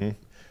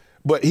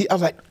 But I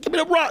was like, give me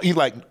the rock. He's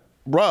like,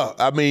 bruh,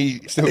 I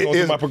mean. Still going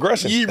through my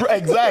progression.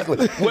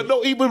 Exactly. Well,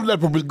 no, even the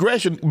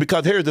progression,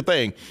 because here's the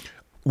thing.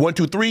 1,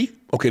 2, 3,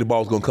 okay, the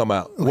ball's going to come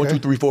out. 1, 2,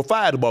 3, 4,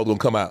 5, the ball's going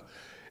to come out.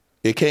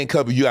 It can't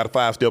cover you out of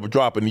 5-step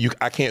drop, and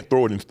I can't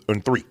throw it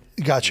in 3.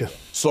 Gotcha.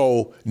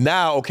 So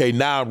now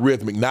I'm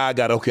rhythmic. Now I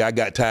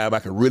got time. I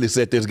can really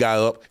set this guy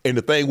up. And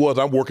the thing was,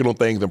 I'm working on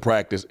things in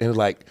practice. And it's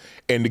like,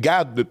 and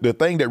the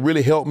thing that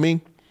really helped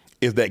me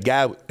is that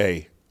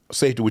guy,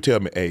 safety would tell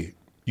me, hey,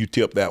 you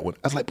tipped that one.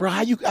 I was like, bro,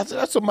 I said,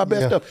 that's some of my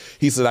best stuff.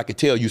 He said, I could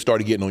tell you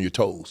started getting on your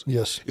toes.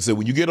 Yes. He said,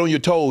 when you get on your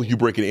toes, you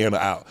break it in or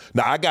out.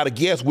 Now, I got to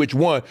guess which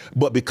one,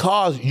 but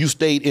because you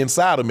stayed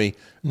inside of me,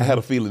 I had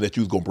a feeling that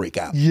you was going to break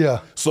out.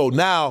 Yeah. So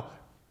now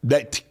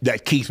that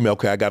keeps me,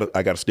 okay, I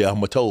gotta stay on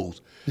my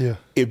toes. Yeah.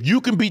 If you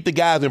can beat the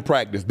guys in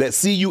practice that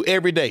see you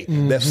every day,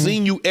 that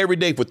seen you every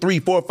day for 3,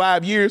 4,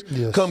 5 years,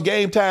 come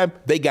game time,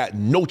 they got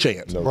no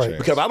chance. No chance.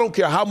 Because I don't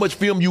care how much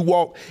film you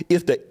walk,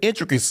 it's the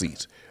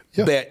intricacies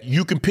that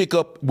you can pick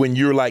up when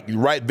you're like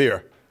right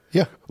there.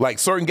 Yeah. Like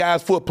certain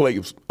guys' foot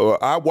plays.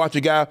 I watch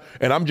a guy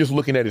and I'm just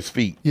looking at his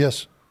feet.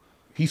 Yes.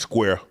 He's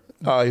square.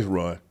 Oh, he's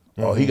run.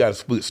 Oh, he got a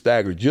split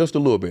stagger just a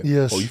little bit.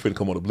 Yes. Oh, you finna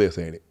come on the blitz,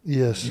 ain't it?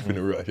 Yes. You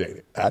finna rush, ain't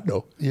it? I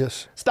know.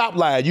 Yes. Stop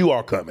lying. You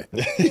are coming.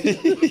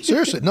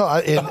 Seriously, no.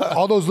 And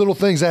all those little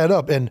things add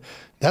up, and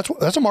that's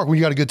a mark when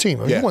you got a good team.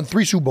 I mean, you won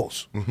 3 Super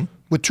Bowls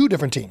with 2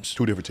 different teams.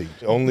 2 different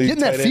teams. Only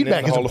Getting that tight end in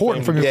feedback the is Hall of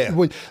important from Fame.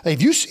 your.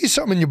 If you see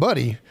something in your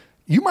buddy,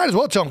 you might as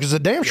well tell them because they're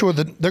damn sure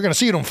that they're going to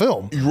see it on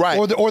film, Right.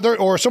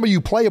 Or somebody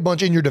you play a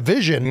bunch in your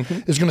division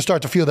is going to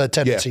start to feel that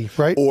tendency,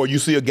 right? Or you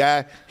see a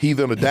guy, he's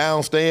in a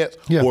down stance,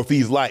 or if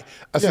he's light.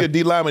 I see a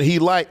D lineman, he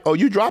light. Oh,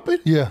 you dropping?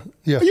 Yeah,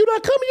 yeah. Are you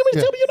not coming? You mean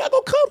to tell me you're not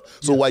gonna come?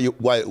 So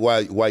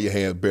why your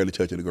hands barely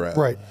touching the ground?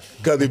 Right.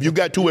 Because if you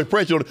got too much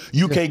pressure on it,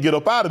 you can't get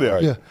up out of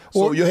there. Yeah.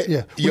 So Or-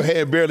 your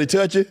hand barely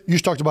touching. You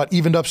just talked about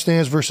evened up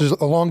stance versus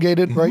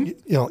elongated, right?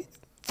 You know,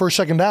 first,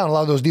 second down, a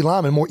lot of those D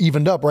linemen more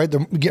evened up, right?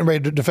 They're getting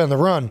ready to defend the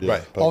run.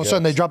 Right. All of a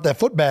sudden, they drop that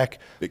foot back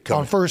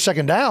on first,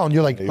 second down.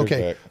 You're like,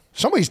 okay, back.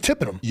 somebody's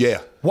tipping them.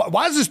 Yeah.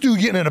 Why is this dude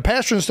getting in a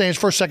pass rush stance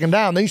first, second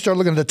down? Then you start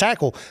looking at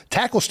the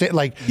tackle stand.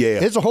 Like,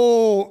 it's a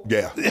whole.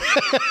 Yeah.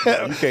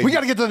 We got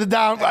to get to the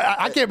down.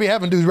 I can't be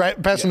having dudes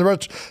passing the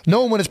rush,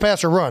 knowing when it's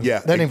pass or run. Yeah.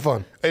 That ain't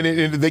fun. And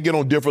they get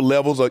on different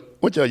levels. Like,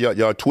 what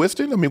y'all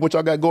twisting? I mean, what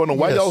y'all got going on?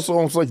 Why y'all so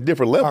on such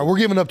different levels? All right, we're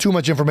giving up too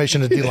much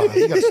information to D line.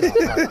 You got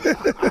to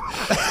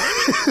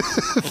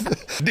stop.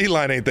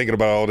 D-line ain't thinking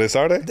about all this,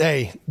 are they?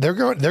 Hey, they're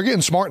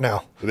getting smart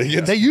now.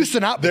 They used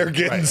to not be. They're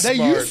getting They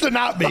smart. used to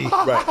not be.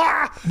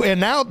 Right. And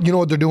now, you know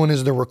what they're doing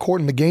is they're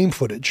recording the game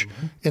footage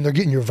and they're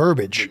getting your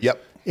verbiage.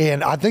 Yep.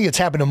 And I think it's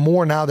happening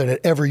more now than it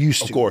ever used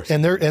to. Of course.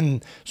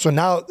 And so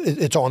now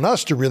it's on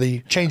us to really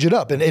change it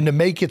up and to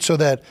make it so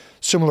that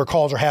similar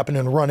calls are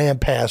happening in run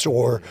and pass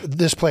or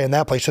this play and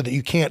that play so that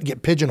you can't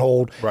get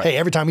pigeonholed. Right. Hey,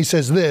 every time he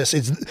says this,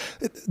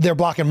 they're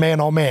blocking man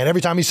on man. Every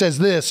time he says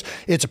this,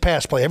 it's a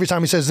pass play. Every time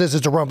he says this,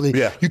 it's a run play.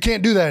 Yeah. You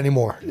can't do that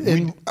anymore.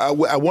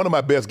 One of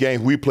my best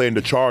games, we played in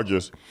the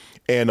Chargers,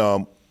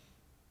 and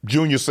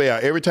Junior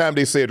said every time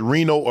they said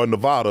Reno or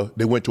Nevada,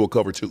 they went to a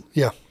cover 2.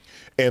 Yeah.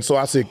 And so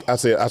I said,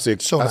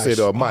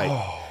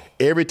 Mike,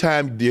 every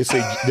time they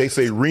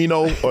say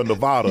Reno or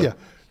Nevada,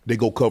 they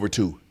go cover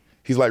 2.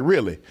 He's like,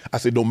 really? I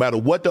said, no matter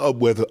what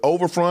whether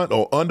over front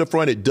or under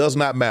front, it does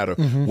not matter.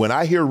 When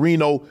I hear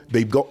Reno,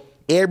 they go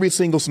every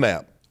single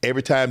snap.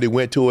 Every time they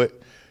went to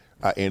it,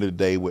 I ended the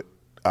day with.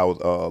 I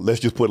was, let's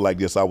just put it like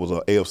this. I was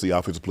an AFC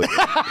offensive player.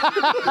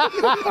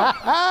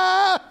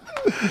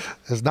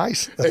 That's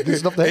nice. That's good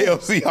stuff.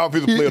 AFC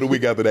offensive player of the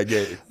week after that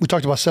game. We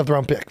talked about 7th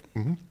round pick.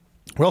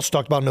 We also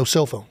talked about no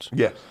cell phones.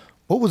 Yeah.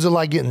 What was it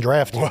like getting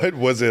drafted? What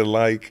was it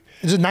like?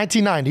 Is it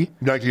 1990?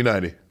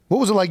 1990. What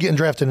was it like getting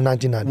drafted in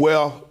 1990?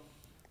 Well,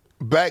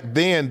 back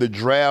then the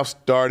draft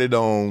started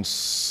on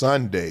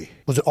Sunday.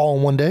 Was it all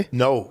in one day?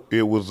 No,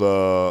 it was,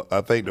 I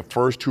think the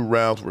first 2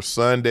 rounds were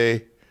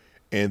Sunday,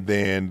 and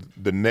then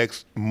the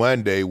next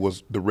Monday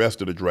was the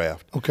rest of the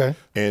draft. Okay.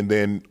 And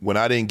then when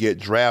I didn't get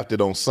drafted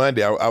on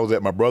Sunday, I was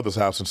at my brother's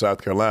house in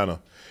South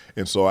Carolina,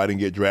 and so I didn't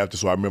get drafted.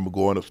 So I remember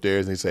going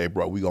upstairs and he said, hey,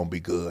 bro, we going to be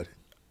good.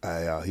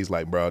 He's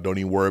like, bro, don't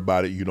even worry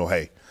about it. You know,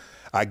 hey,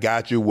 I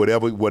got you.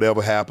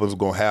 Whatever happens is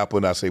going to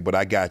happen. I say, but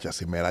I got you. I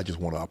said, man, I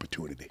just want an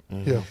opportunity.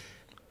 Yeah.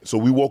 So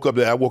we woke up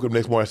there. I woke up the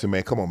next morning. I said,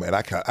 man, come on, man.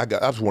 I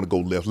just want to go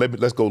lift.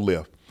 Let's go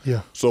lift.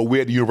 Yeah. So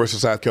we're at the University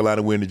of South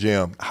Carolina. We're in the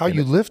gym. How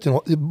you lifting?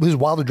 Is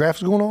while the draft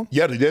is going on?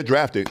 Yeah, they're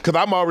drafted. Because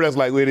I'm already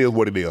like, well, it is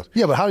what it is.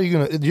 Yeah, but how are you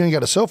going to, you ain't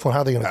got a cell phone, how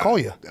are they going to call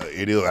you?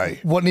 It is. Hey.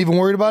 Wasn't even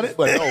worried about it?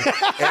 But no,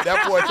 at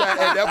that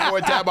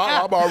point in time,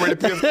 I'm already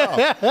pissed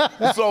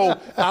off. So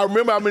I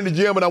remember I'm in the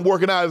gym and I'm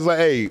working out. It's like,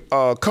 hey,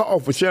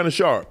 call for Shannon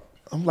Sharpe.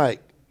 I'm like,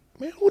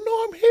 man, who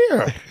know I'm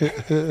here?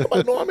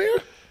 Nobody know I'm here?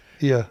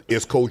 Yeah.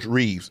 It's Coach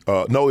Reeves.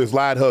 No, it's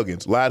Lyde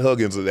Huggins. Lyde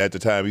Huggins at the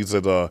time, he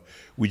said,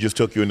 we just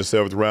took you in the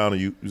 7th round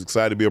and you was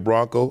excited to be a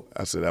Bronco?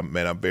 I said,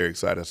 man, I'm very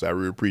excited. I said, I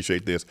really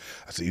appreciate this.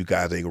 I said, you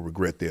guys ain't going to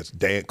regret this.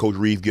 Coach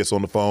Reeves gets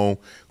on the phone.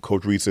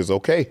 Coach Reeves says,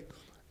 okay.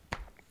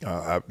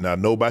 Now I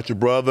know about your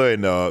brother,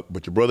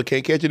 but your brother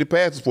can't catch any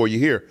passes for you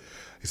here.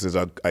 He says,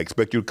 I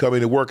expect you to come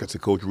in and work. I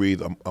said, Coach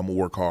Reeves, I'm going to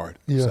work hard.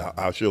 Yeah. So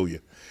I'll show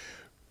you.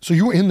 So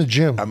you were in the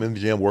gym. I'm in the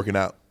gym working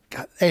out.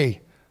 God,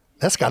 hey,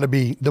 that's got to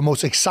be the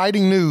most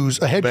exciting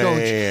news a head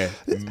coach.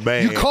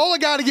 Man. You call a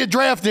guy to get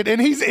drafted, and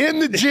he's in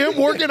the gym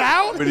working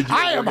out?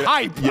 I am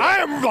hype. Yeah. I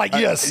am like,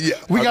 yes,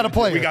 we got to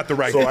play. We got the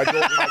right. So I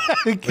go,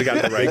 we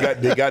got the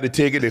right. They got the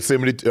ticket. They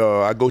send me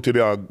I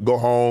go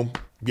home,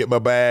 get my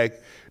bag,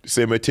 they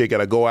send me a ticket.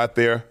 I go out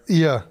there.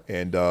 Yeah.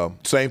 And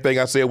same thing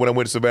I said when I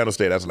went to Savannah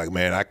State. I was like,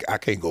 man, I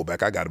can't go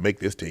back. I got to make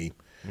this team.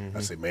 Mm-hmm.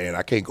 I said, man,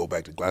 I can't go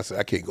back to Glenville.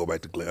 I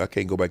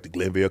can't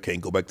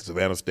go back to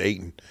Savannah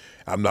State, and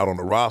I'm not on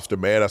the roster,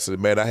 man. I said,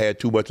 man, I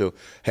had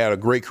had a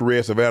great career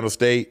at Savannah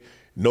State.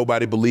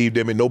 Nobody believed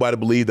in me. Nobody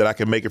believed that I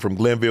could make it from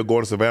Glenville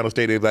going to Savannah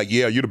State. They're like,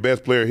 yeah, you're the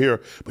best player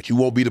here, but you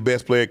won't be the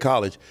best player at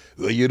college.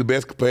 Well, you're the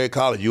best player at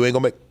college. You ain't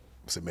gonna make.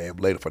 I said, man, I'm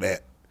later for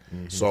that.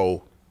 Mm-hmm.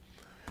 So,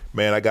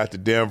 man, I got to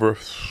Denver.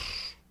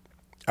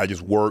 I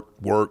just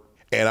worked,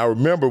 and I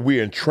remember we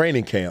were in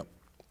training camp.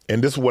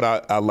 And this is what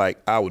I like.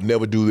 I would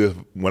never do this.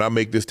 When I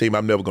make this team,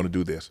 I'm never going to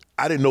do this.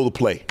 I didn't know the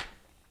play.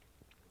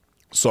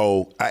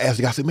 So I asked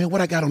the guy, I said, man,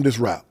 what I got on this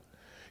route?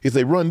 He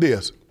said, run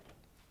this.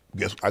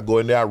 Guess I go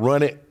in there, I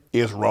run it.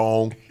 It's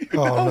wrong.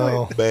 Oh,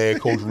 no. Man,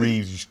 Coach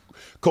Reeves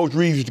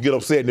used to get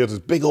upset, and there's this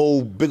big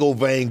old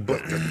vein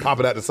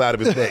popping out the side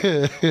of his neck.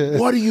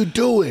 What are you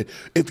doing?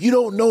 If you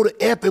don't know the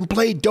effing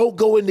play, don't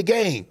go in the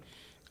game.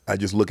 I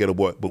just look at it,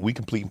 but we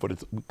competing for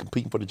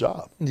the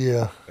job.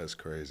 Yeah. That's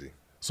crazy.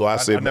 So I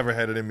said, I never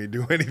had it in me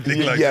do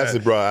anything like that. Yeah, I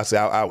said, bro,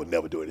 I would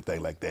never do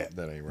anything like that.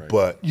 That ain't right.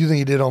 But you think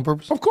he did on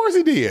purpose? Of course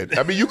he did.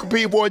 I mean, you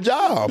compete for a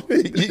job.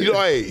 You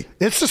know, hey.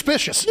 It's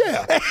suspicious.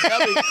 Yeah.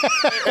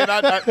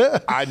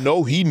 I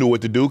know he knew what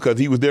to do because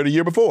he was there the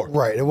year before.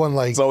 Right. It wasn't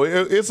like. So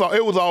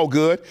it was all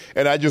good,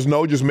 and I just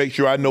make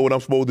sure I know what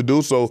I'm supposed to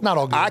do. So it's not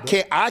all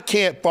good. I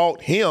can't fault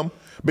him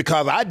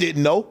because I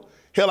didn't know.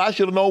 Hell, I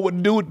should have known what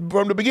to do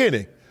from the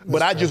beginning.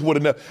 But I just would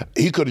have known.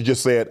 He could have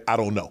just said, I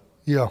don't know.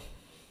 Yeah.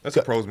 That's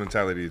a pro's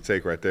mentality to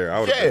take right there. I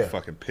would have been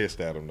fucking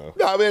pissed at him, though.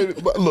 No, I mean,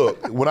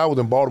 look, when I was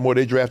in Baltimore,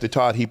 they drafted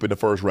Todd Heap in the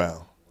first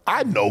round.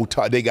 I know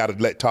they got to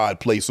let Todd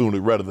play sooner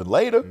rather than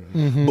later,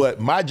 but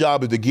my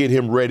job is to get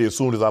him ready as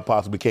soon as I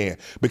possibly can.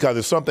 Because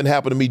if something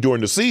happened to me during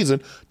the season,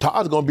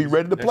 Todd's going to be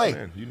ready to play.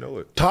 Man, you know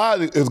it.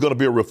 Todd is going to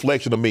be a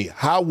reflection of me.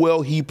 How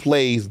well he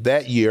plays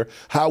that year,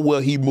 how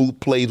well he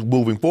plays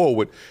moving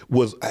forward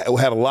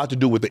had a lot to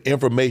do with the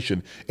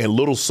information and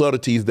little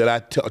subtleties that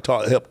I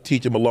helped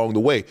teach him along the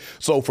way.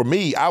 So for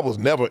me, I was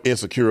never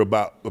insecure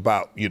about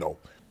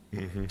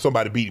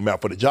somebody beating him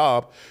out for the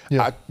job.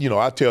 Yeah.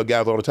 I tell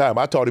guys all the time,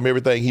 I taught him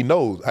everything he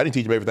knows. I didn't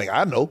teach him everything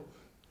I know.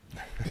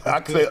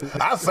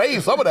 I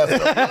saved some of that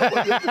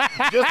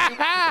stuff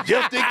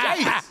just in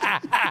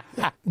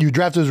case. You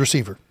drafted as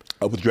receiver.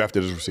 I was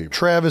drafted as a receiver.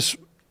 Travis,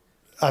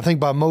 I think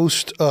by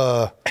most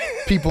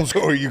people's.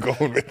 Where are you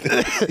going with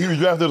this? He was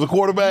drafted as a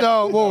quarterback?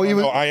 No, well, he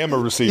was. I am a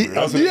receiver.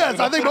 Yes,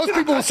 I think most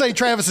people will say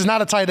Travis is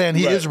not a tight end.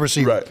 He is a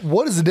receiver. Right.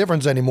 What is the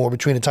difference anymore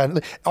between a tight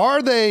end?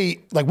 Are they,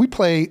 like we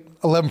play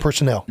 11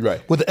 personnel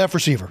with the F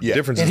receiver. Yeah.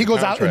 Difference and he is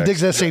goes out and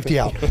digs that safety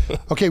out.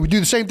 Okay, we do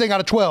the same thing out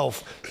of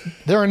 12.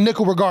 They're in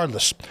nickel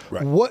regardless.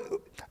 Right. What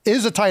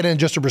is a tight end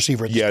just a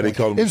receiver at this point? They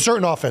call them in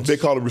certain offenses. They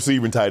call them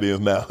receiving tight ends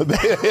now.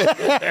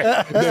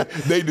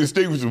 they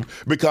distinguish them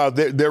because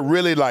they're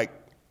really like,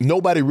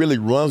 nobody really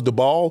runs the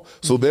ball,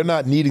 so they're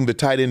not needing the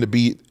tight end to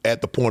be at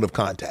the point of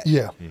contact.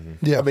 Yeah.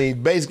 Yeah. I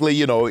mean, basically,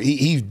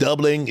 he's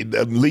doubling,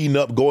 leading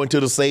up, going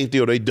to the safety,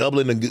 or they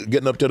doubling and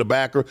getting up to the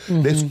backer.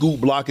 They scoop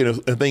blocking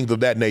and things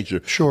of that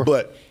nature. Sure.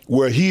 But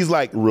where he's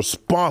like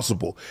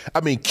responsible.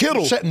 I mean,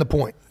 Kittle. Setting the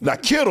point. Now,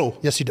 Kittle.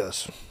 Yes, he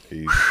does.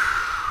 He's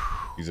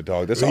a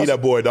dog. He's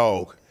that boy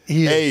dog.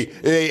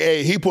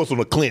 Hey, he puts on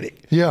a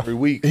clinic. Yeah. Every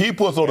week. He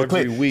puts on a Every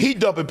clinic. week. He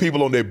dumping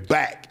people on their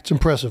back. It's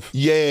impressive.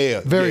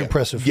 Yeah. Very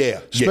impressive. Yeah.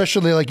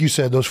 Especially, like you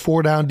said, those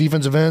 4-down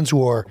defensive ends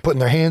who are putting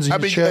their hands in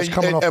your chest,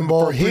 coming off the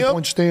ball, for him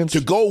 3-point stance.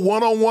 to go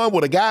one-on-one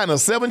with a guy in a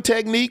 7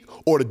 technique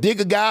or to dig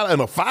a guy in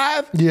a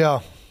 5. Yeah.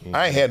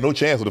 I ain't had no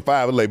chance with a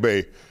 5. I'm like,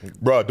 babe,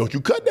 bro, don't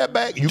you cut that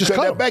back. You Just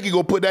cut that him. back, you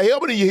gonna put that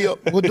helmet in your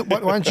hip. Why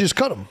don't you just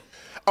cut him?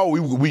 Oh,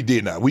 we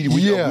did not.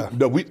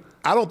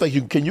 I don't think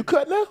you can. You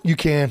cut now? You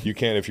can. You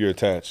can if you're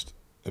attached.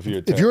 If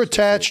you're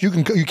attached, you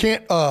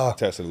can't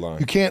attach to the line.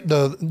 You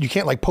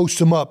can't like post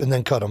them up and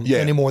then cut them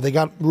anymore. They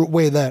got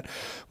way of that.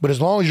 But as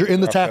long as you're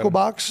in the tackle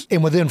box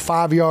and within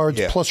 5 yards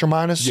plus or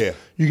minus, you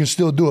can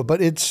still do it.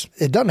 But it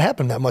doesn't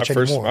happen that much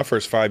anymore. My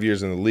first 5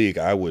 years in the league,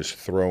 I was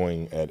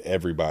throwing at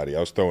everybody. I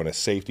was throwing at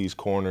safeties,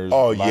 corners.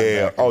 Oh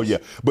yeah.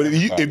 But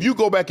if you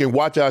go back and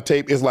watch our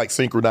tape, it's like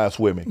synchronized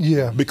swimming.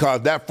 Yeah.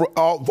 Because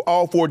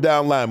all 4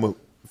 down linemen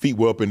feet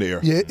were up in the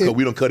air. Yeah, so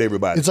we don't cut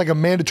everybody. It's like a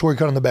mandatory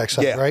cut on the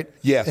backside, right?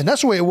 Yeah. And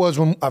that's the way it was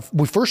when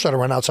we first started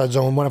running outside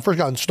zone. When I first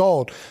got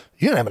installed,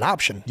 you didn't have an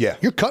option. Yeah.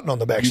 You're cutting on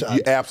the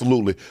backside.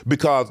 Absolutely.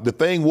 Because the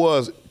thing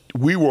was,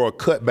 we were a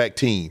cutback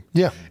team.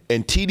 Yeah.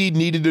 And TD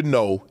needed to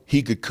know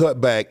he could cut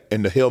back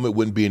and the helmet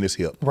wouldn't be in his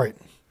hip. Right.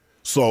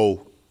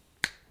 So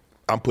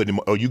I'm putting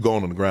him, you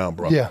going on the ground,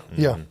 bro. Yeah,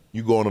 yeah.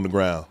 You going on the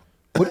ground.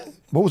 What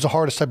was the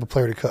hardest type of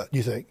player to cut,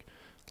 you think?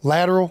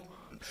 lateral.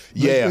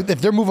 Yeah.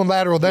 If they're moving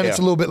lateral, then it's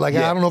a little bit like,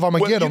 I don't know if I'm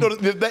going to get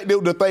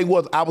them. The thing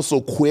was, I was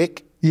so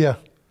quick. Yeah.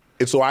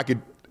 And so I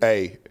could,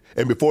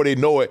 and before they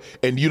know it,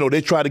 and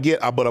they try to get,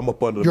 but I'm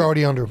up under them. You're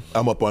already under them.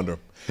 I'm up under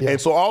them. Yeah.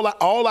 And so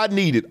all I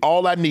needed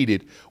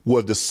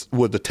was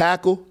the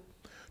tackle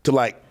to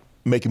like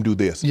make him do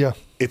this. Yeah.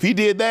 If he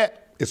did that,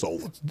 it's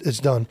over. It's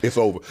done. It's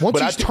over. Once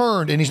he's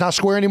turned and he's not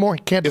square anymore, he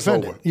can't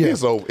defend over. it. Yeah.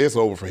 It's over. It's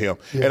over for him.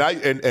 Yeah.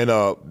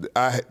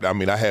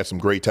 I had some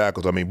great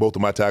tackles. I mean, both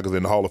of my tackles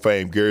in the Hall of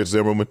Fame. Garrett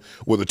Zimmerman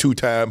was a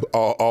 2-time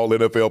all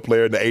NFL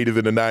player in the 80s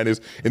and the 90s,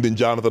 and then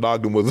Jonathan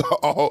Ogden was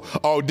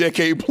all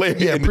decade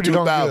player in the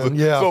 2000s.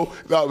 Yeah. So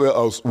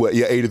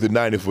 80s and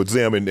 90s with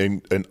Zim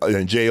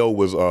and Jo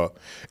was.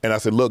 And I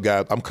said, look,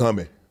 guys, I'm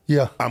coming.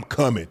 Yeah. I'm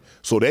coming.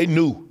 So they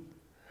knew.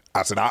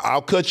 I said,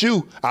 I'll cut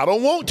you. I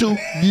don't want to.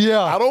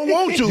 Yeah. I don't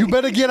want to. You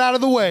better get out of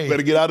the way.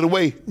 Better get out of the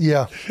way.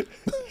 Yeah.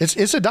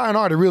 It's a dying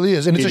art. It really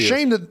is. And it's It a is.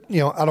 shame that, the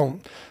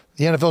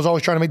NFL's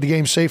always trying to make the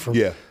game safer.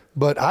 Yeah.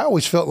 But I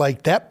always felt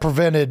like that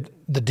prevented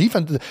the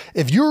defense.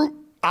 If you're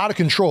out of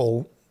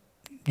control,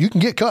 you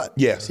can get cut.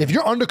 Yes. If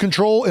you're under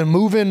control and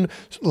moving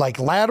like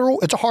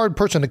lateral, it's a hard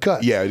person to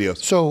cut. Yeah, it is.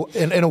 So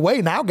in a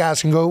way, now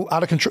guys can go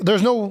out of control.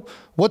 There's no,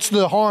 what's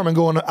the harm in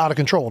going out of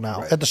control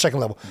now at the second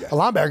level? Yeah. A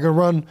linebacker can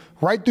run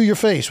right through your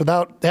face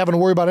without having to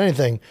worry about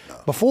anything.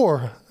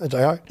 Before, it's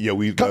like, all right,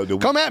 Yeah,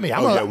 come at me.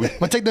 I'm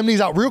gonna take them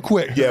knees out real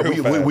quick. Yeah,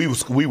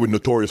 we were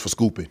notorious for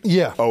scooping.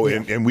 Yeah. Oh,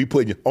 and we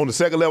put you on the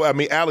second level. I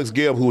mean, Alex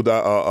Gibb, who was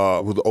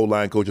the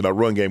O-line coach and our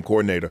run game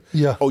coordinator.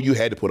 Yeah. Oh, you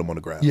had to put him on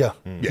the ground. Yeah.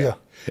 Yeah.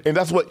 And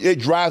that's what it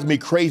drives me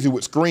crazy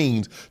with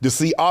screens to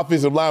see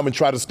offensive linemen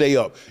try to stay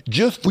up.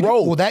 Just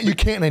throw. Well, that you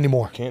can't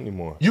anymore. Can't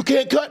anymore. You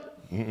can't cut.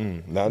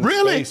 Not in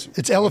Really? space.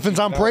 It's elephants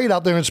on parade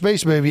out there in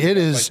space, baby. It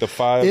is.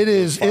 It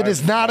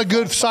is not a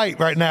good sight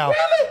right now.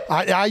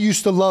 Really? I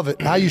used to love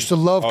it. I used to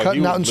love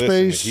cutting out in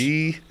space.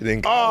 Too.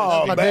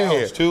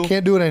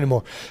 Can't do it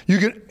anymore. You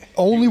can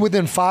only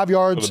within 5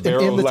 yards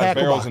and in the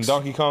tackle barrels box. in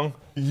Donkey Kong.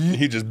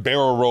 He just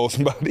barrel rolls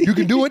somebody. You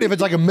can do it if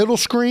it's like a middle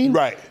screen,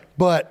 Right.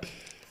 But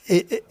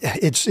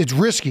it's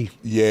risky.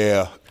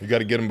 Yeah. You got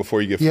to get him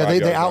before you get. Yeah, 5 they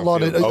yards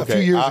outlawed it downfield. a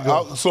few years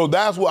ago. So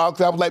that's what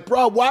I was like,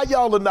 bro, why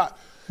y'all are not?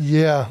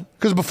 Yeah,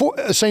 because before,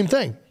 same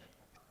thing.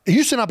 It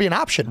used to not be an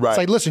option. Right. It's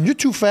like, listen, you're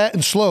too fat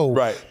and slow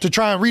Right. to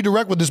try and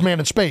redirect with this man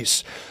in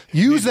space.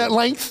 Use that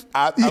length.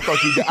 I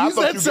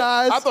thought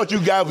size. I thought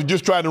you guys were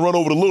just trying to run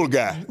over the little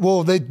guy.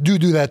 Well, they do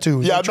that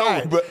too. Yeah, They I know,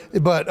 try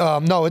it. But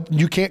no,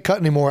 you can't cut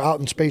anymore out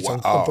in space,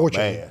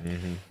 unfortunately. Man.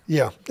 Mm-hmm.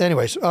 Yeah.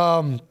 Anyways,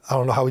 I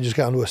don't know how we just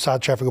got into a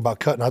side traffic about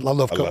cutting. I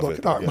love cutting. love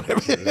it. All right,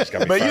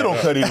 whatever. Man, you don't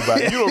cut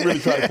anybody. You don't really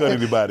try to cut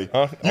anybody.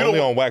 Huh? Only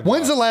on whack.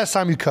 When's the last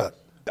time you cut?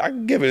 I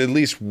can give it at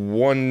least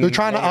one. They're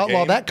trying to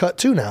outlaw that cut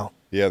too now.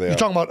 Yeah, they You're are.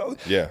 talking about,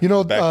 Yeah.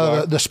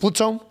 the split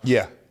zone?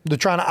 Yeah. They're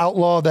trying to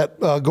outlaw that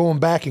going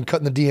back and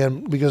cutting the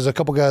DN because a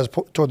couple guys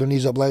tore their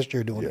knees up last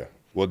year doing Yeah. it.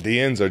 Well,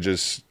 DNs are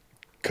just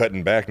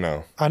cutting back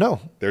now. I know.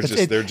 They're just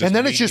and then it's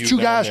meeting just you two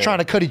down guys there. trying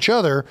to cut each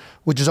other,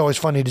 which is always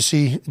funny to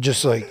see.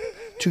 Just like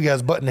two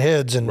guys butting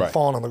heads and Right.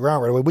 falling on the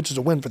ground right away, which is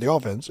a win for the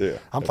offense. Yeah,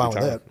 I'm every fine with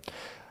time. that.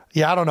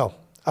 Yeah, I don't know.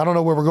 I don't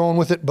know where we're going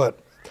with it, but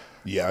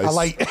Yeah. I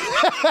like.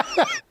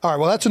 All right,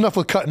 well, that's enough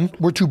with cutting.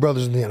 We're two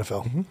brothers in the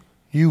NFL. Mm-hmm.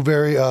 You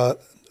very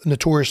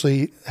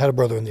notoriously had a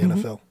brother in the Mm-hmm.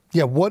 NFL.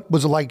 Yeah, what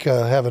was it like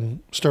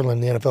having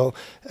Sterling in the NFL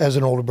as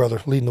an older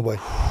brother leading the way?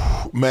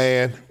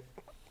 Man,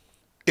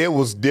 it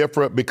was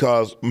different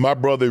because my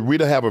brother, we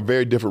have a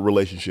very different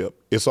relationship.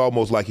 It's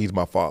almost like he's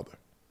my father.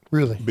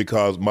 Really?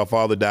 Because my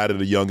father died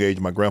at a young age,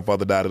 my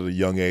grandfather died at a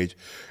young age,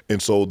 and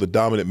so the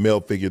dominant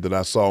male figure that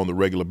I saw on the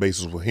regular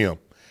basis was him,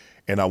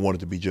 and I wanted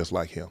to be just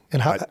like him.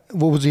 And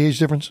what was the age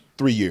difference?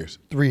 3 years.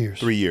 3 years.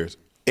 3 years.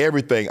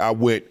 Everything, I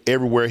went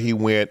everywhere he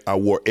went. I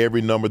wore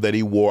every number that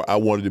he wore. I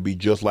wanted to be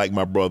just like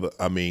my brother.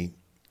 I mean,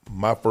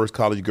 my first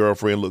college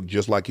girlfriend looked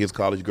just like his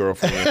college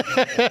girlfriend.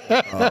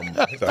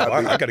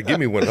 I got to give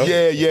me one. Of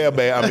Yeah,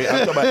 man. I mean,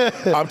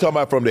 I'm talking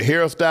about from the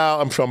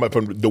hairstyle. I'm talking about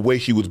from the way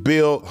she was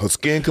built, her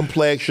skin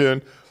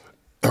complexion,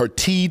 her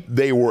teeth.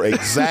 They were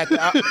exact.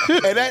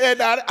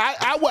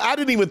 I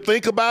didn't even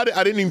think about it.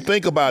 I didn't even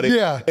think about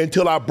it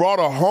until I brought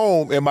her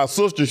home, and my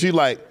sister, she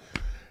like,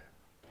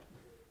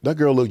 that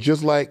girl looked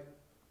just like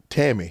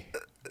Tammy,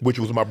 which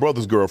was my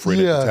brother's girlfriend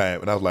at the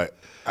time. And I was like,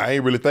 I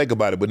ain't really think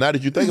about it. But now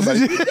that you think about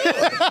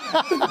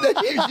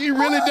it, she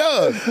really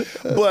does.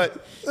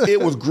 But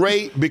it was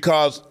great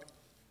because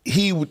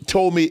he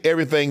told me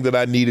everything that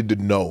I needed to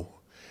know.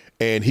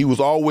 And he was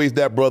always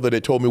that brother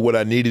that told me what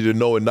I needed to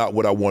know and not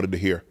what I wanted to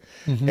hear.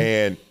 Mm-hmm.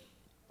 And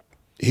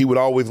he would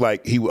always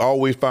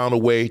find a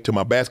way to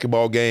my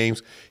basketball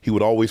games. He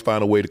would always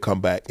find a way to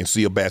come back and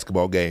see a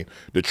basketball game.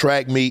 The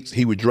track meets,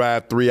 he would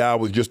drive 3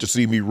 hours just to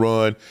see me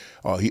run.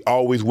 He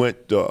always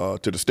went to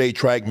the state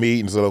track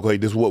meet and said, okay,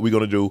 this is what we're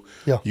going to do.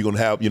 Yeah. You're going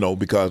to have,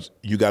 because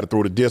you got to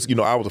throw the disc.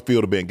 I was a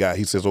field event guy.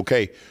 He says,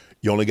 okay,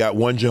 you only got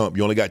one jump.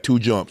 You only got two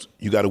jumps.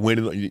 You got to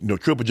win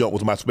it. Triple jump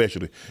was my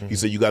specialty. Mm-hmm. He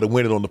said you got to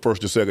win it on the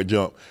first or second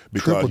jump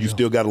because you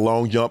still got a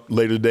long jump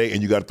later today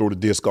and you got to throw the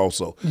disc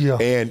also. Yeah.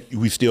 And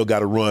we still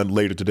got to run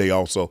later today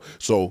also.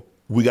 So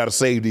we got to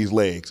save these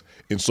legs.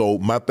 And so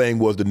my thing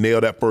was to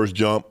nail that first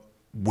jump,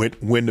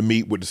 win the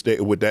meet with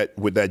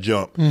that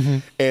jump.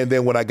 And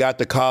then when I got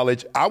to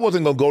college, I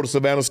wasn't going to go to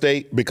Savannah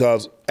State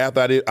because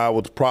after I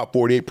was Prop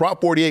 48.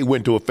 Prop 48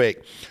 went into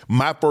effect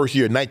my first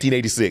year,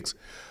 1986.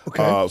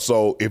 Okay.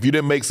 So if you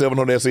didn't make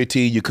 700 SAT,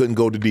 you couldn't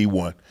go to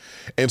D1.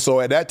 And so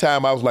at that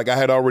time, I was like, I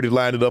had already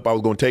lined it up. I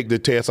was going to take the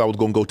test. I was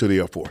going to go to the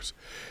Air Force.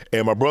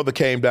 And my brother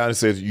came down and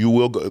says, you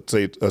will go,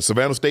 say,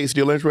 Savannah State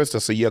still interested? I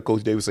said, yeah,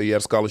 Coach Davis said, yeah,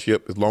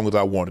 scholarship as long as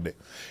I wanted it.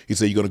 He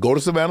said, you're going to go to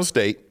Savannah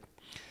State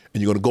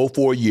and you're going to go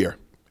for a year.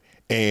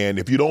 And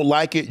if you don't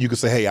like it, you can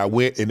say, hey, I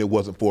went and it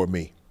wasn't for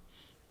me.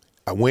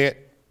 I went.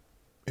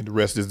 And the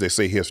rest is, they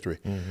say, history.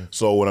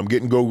 So when I'm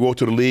getting go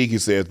to the league, he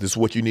says, this is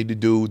what you need to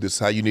do. This is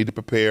how you need to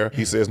prepare.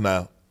 He says,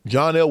 now,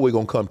 John Elway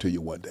going to come to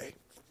you one day.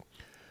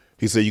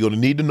 He said, you're going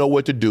to need to know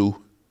what to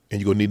do, and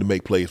you're going to need to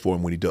make plays for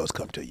him when he does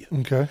come to you.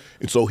 Okay.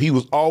 And so he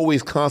was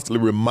always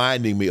constantly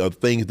reminding me of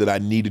things that I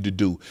needed to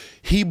do.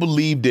 He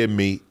believed in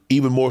me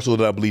even more so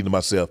than I believed in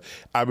myself.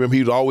 I remember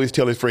he would always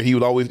tell his friend,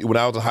 when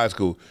I was in high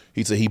school,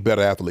 he said, he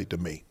better athlete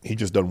than me. He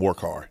just doesn't work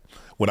hard.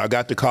 When I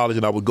got to college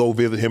and I would go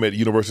visit him at the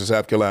University of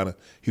South Carolina,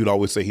 he would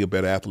always say he's a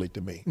better athlete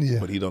than me,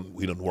 but he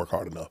doesn't work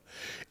hard enough.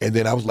 And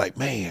then I was like,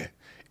 man,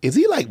 is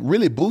he like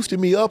really boosting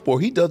me up, or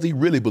does he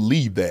really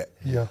believe that?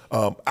 Yeah.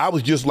 I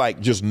was just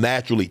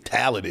naturally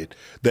talented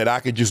that I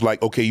could just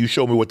like, okay, you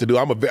show me what to do.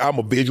 I'm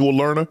a visual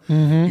learner.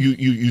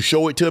 You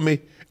show it to me.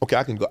 Okay,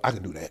 I can do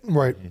that.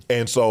 Right.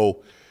 And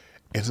so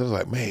I was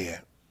like, man,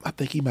 I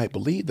think he might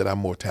believe that I'm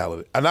more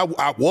talented. And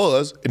I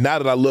was, and now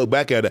that I look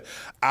back at it,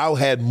 I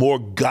had more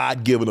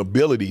God-given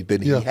ability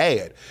than he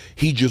had.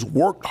 He just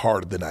worked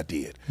harder than I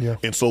did. Yeah.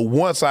 And so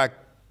once I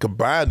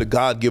combined the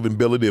God-given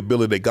ability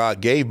that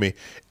God gave me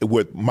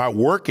with my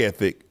work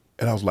ethic,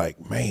 and I was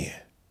like, man,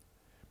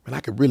 I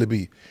could really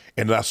be.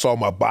 And then I saw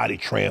my body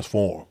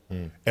transform.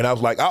 And I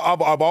was like, I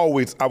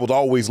was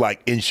always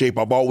like in shape.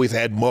 I've always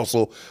had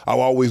muscle. I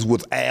always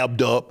was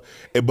abbed up.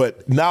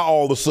 But now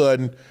all of a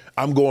sudden,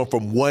 I'm going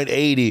from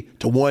 180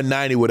 to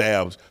 190 with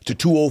abs, to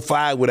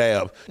 205 with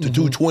abs, to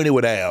 220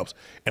 with abs.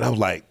 And I was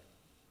like,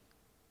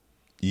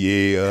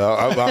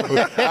 yeah,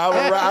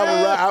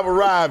 I've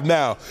arrived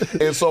now.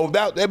 And so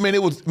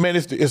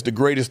it's the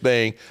greatest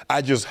thing.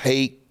 I just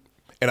hate,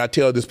 and I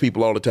tell this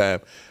people all the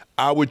time,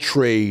 I would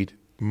trade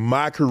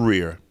my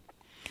career,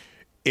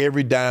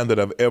 every dime that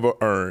I've ever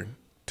earned,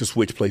 to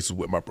switch places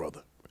with my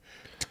brother.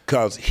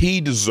 Because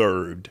he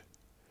deserved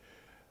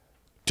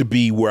to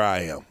be where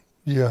I am.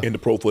 In the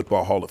Pro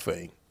Football Hall of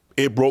Fame.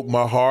 It broke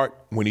my heart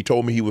when he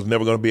told me he was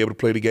never going to be able to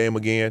play the game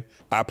again.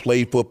 I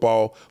played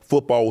football.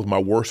 Football was my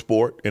worst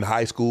sport in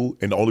high school,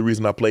 and the only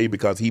reason I played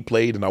because he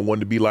played and I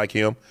wanted to be like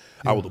him.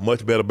 I was a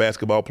much better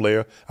basketball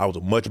player. I was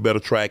a much better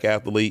track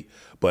athlete,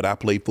 but I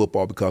played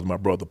football because my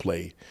brother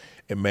played.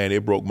 And, man,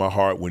 it broke my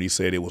heart when he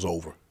said it was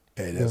over.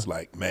 And it's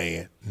like,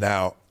 man,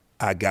 now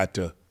I got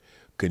to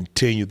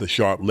continue the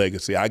Sharpe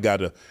legacy. I got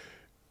to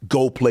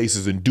go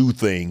places and do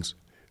things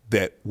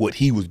that what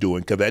he was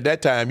doing. Because at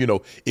that time,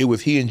 it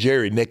was he and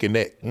Jerry neck and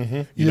neck.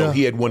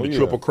 He had won the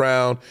Triple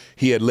Crown.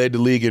 He had led the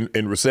league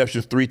in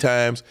receptions 3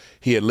 times.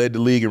 He had led the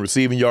league in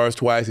receiving yards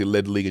twice. He had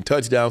led the league in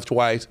touchdowns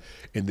twice.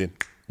 And then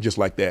just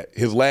like that.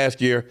 His last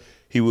year,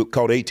 he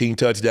caught 18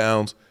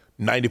 touchdowns,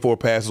 94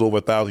 passes over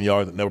 1,000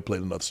 yards, and never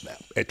played another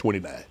snap at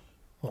 29.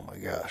 Oh, my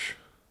gosh.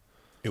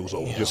 It was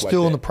over.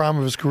 Still in the prime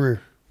of his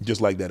career. Just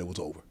like that, it was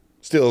over.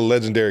 Still a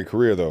legendary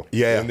career, though.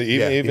 Yeah.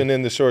 Even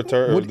in the short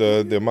term,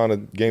 the amount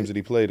of games that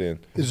he played in.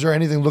 Is there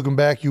anything looking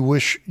back you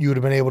wish you would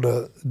have been able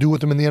to do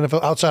with him in the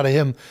NFL outside of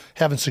him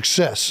having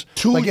success?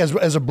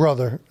 As a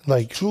brother.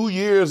 2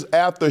 years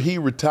after he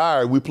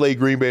retired, we played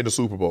Green Bay in the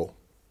Super Bowl.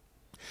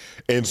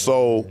 And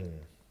so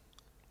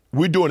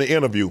we're doing an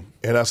interview,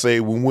 and I say,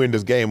 when we win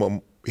this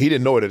game, he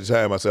didn't know it at the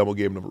time. I said, I'm going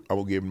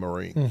to give him a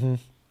ring.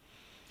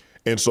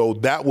 And so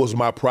that was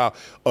my proud.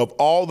 Of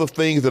all the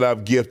things that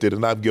I've gifted,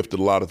 and I've gifted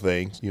a lot of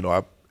things,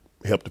 I've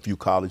helped a few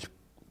college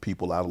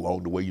people out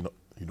along the way, you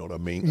know what I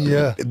mean?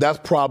 Yeah. That's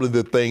probably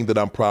the thing that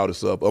I'm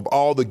proudest of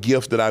all the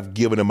gifts that I've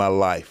given in my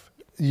life.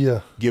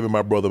 Yeah. Giving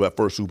my brother that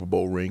first Super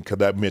Bowl ring, because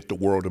that meant the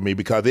world to me,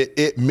 because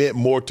it meant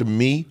more to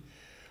me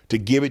to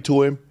give it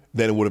to him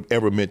than it would have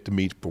ever meant to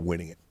me for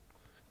winning it.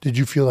 Did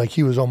you feel like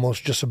he was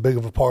almost just a big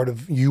of a part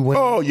of you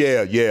winning? Oh,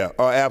 yeah.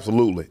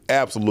 Absolutely.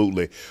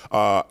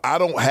 I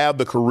don't have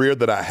the career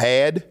that I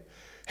had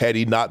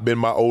he not been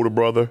my older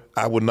brother.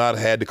 I would not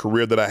have had the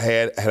career that I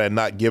had I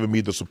not given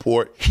me the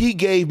support. He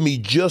gave me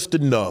just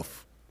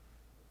enough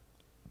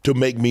to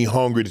make me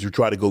hungry to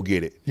try to go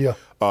get it. Yeah.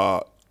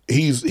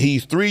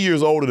 He's 3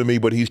 years older than me,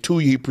 but he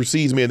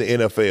precedes me in the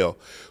NFL.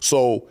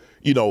 So,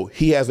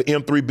 he has an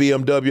M3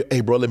 BMW.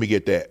 Hey, bro, let me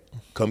get that.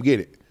 Come get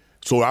it.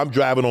 So I'm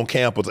driving on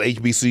campus,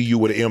 HBCU,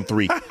 with an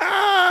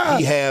M3.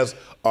 He has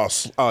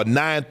a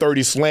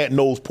 930 slant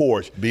nose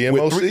Porsche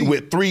BMOC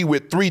with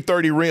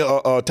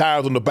 330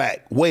 tires on the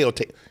back.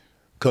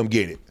 Come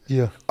get it.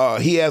 Yeah.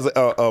 He has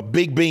a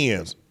big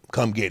Benz.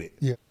 Come get it.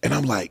 Yeah. And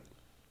I'm like,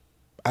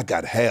 I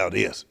gotta have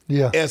this.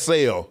 Yeah.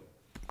 SL.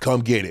 Come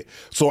get it.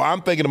 So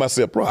I'm thinking to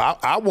myself, bro,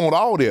 I want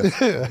all this.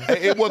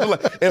 It wasn't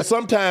like, and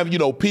sometimes,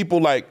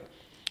 people like,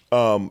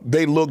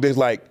 they look, they're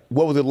like,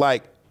 what was it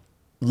like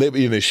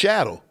living in the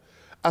shadow?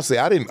 I say,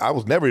 I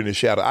was never in the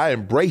shadow. I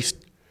embraced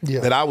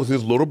that I was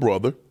his little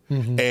brother,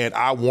 and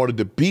I wanted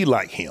to be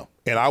like him.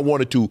 And I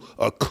wanted to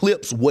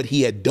eclipse what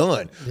he had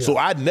done. Yeah. So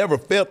I never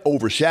felt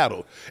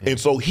overshadowed. And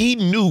so he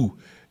knew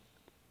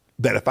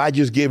that if I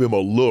just give him a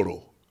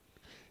little,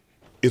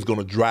 it's going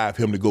to drive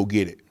him to go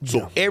get it.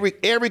 So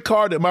every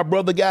car that my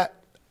brother got,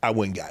 I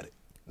went and got it.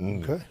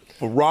 Okay.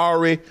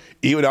 Ferrari,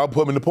 even I'll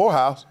put him in the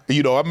poorhouse.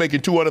 I'm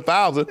making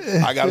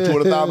 $200,000. I got a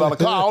 $200,000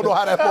 car. I don't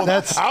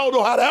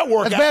know how that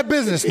works. That's bad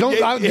business. We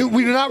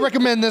do not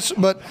recommend this.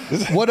 But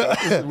what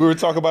we were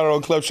talking about it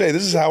on Club Shay.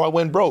 This is how I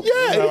went broke.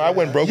 Yeah, I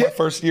went broke my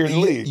first year in the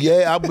league.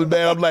 Yeah,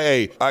 I'm like,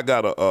 hey, I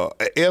got a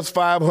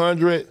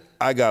S500.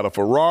 I got a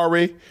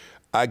Ferrari.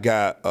 I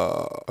got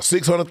a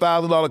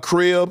 $600,000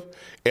 crib,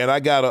 and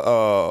I got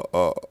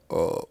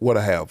what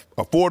I have,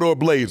 a 4-door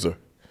Blazer,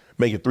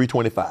 making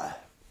 $325.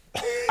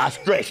 I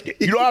stretched it.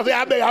 You know what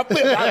I'm saying? I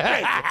flipped it.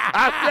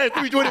 I stretched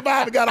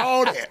 325 and got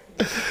all that.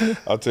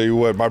 I'll tell you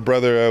what, my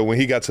brother, when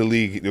he got to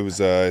league, it was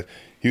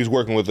he was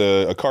working with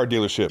a car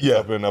dealership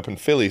up in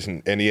Phillies,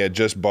 and he had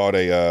just bought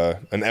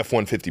an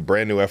F-150,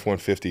 brand new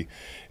F-150.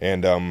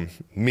 And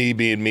me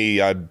being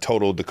me, I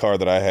totaled the car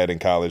that I had in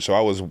college. So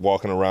I was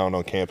walking around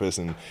on campus,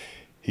 and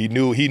he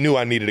knew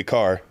I needed a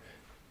car.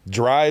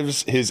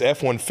 Drives his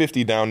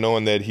F-150 down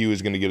knowing that he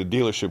was going to get a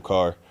dealership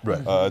car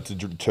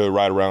to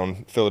ride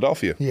around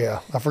Philadelphia.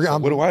 Yeah, I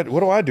forgot. So what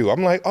do I do?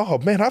 I'm like, oh,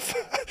 man,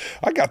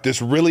 I got this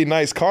really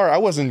nice car. I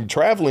wasn't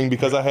traveling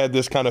because I had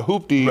this kind of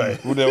hoopty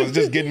that was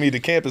just getting me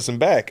to campus and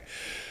back.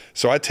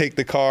 So I take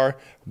the car.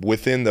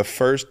 Within the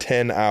first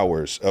 10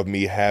 hours of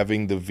me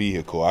having the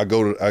vehicle, I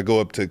go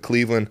up to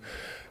Cleveland,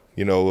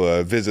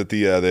 visit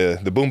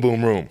the Boom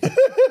Boom Room.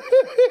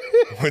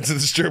 Went to the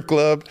strip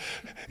club.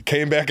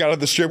 Came back out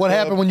of the strip club. What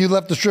happened when you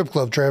left the strip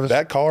club, Travis?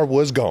 That car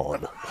was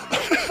gone.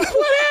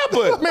 What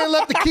happened? Man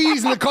left the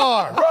keys in the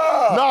car.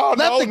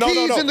 Left the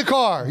keys in the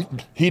car.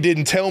 He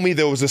didn't tell me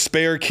there was a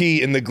spare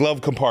key in the glove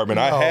compartment.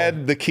 I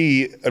had the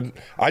key.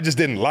 I just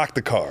didn't lock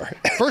the car.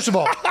 First of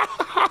all,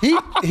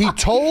 he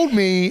told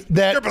me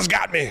that. Strippers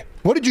got me.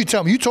 What did you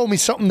tell me? You told me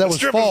something that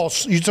was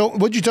false.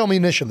 What'd you tell me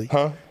initially?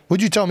 Huh?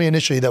 What'd you tell me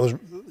initially that was,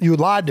 you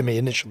lied to me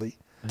initially?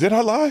 Did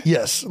I lie?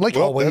 Yes,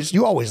 always.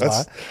 You always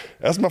lie.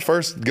 That's my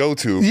first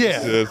go-to.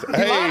 Yeah. He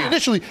lied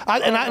initially.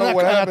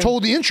 I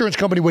told the insurance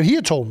company what he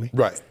had told me.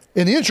 Right.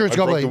 And the insurance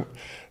company,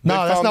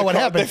 no, that's not what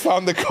happened. They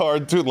found the car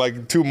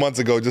 2 months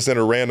ago just in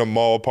a random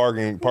mall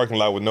parking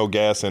lot with no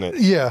gas in it.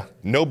 Yeah.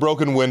 No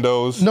broken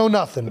windows. No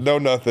nothing. No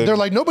nothing. They're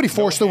like, nobody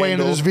forced their way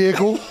into this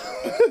vehicle.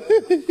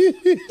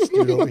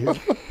 Over here.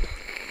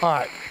 All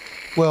right.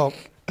 Well,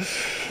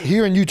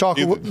 hearing you talk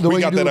the way you do about.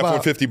 We got that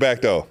F-150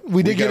 back, though.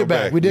 We did get it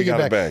back. We did get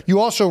it back.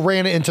 You also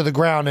ran it into the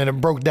ground, and it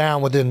broke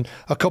down within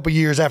a couple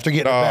years after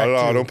getting it back.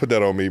 No, don't put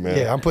that on me, man.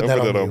 Yeah, I'm putting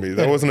that on me.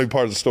 That wasn't a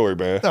part of the story,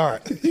 man. All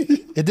right.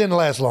 It didn't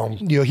last long.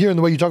 Hearing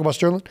the way you talk about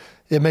Sterling,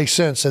 it makes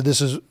sense that this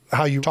is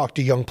how you talk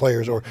to young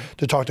players or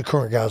to talk to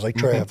current guys like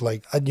Trav.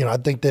 Mm-hmm. I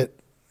think that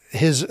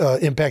his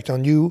impact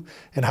on you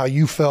and how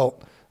you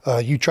felt,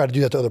 you try to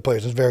do that to other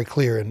players is very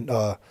clear. And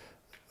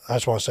I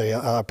just want to say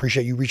I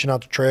appreciate you reaching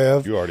out to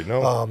Trev. You already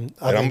know. And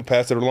I'm going to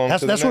pass it along to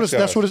the next guy.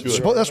 That's what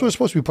it's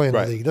supposed to be playing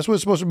in the league. That's what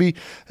it's supposed to be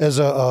as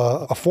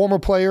a former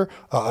player,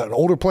 an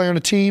older player in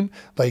the team.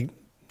 Like,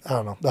 I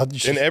don't know.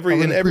 In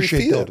every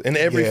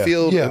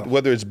field,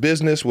 whether it's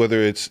business, whether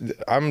it's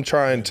 – I'm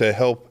trying to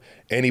help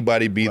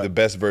anybody be the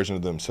best version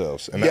of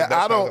themselves. And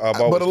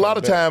but a lot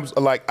of times,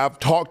 like, I've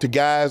talked to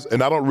guys,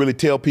 and I don't really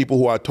tell people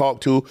who I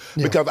talk to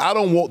because I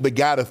don't want the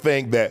guy to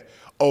think that –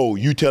 oh,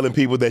 you telling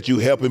people that you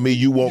helping me,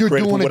 you want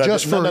credit for what I do.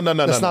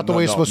 No. That's not the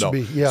way it's supposed to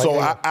be. Yeah, so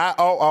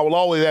I will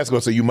always ask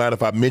them, say, you mind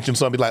if I mention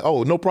something? Like,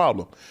 oh, no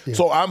problem. Yeah.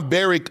 So I'm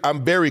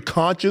very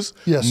conscious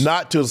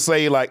not to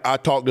say, like, I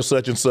talk to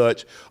such and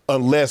such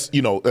unless,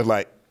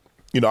 I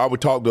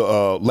would talk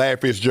to Larry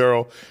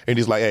Fitzgerald, and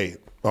he's like, hey,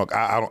 look,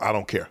 I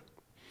don't care.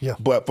 Yeah.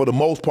 But for the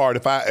most part,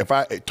 if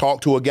I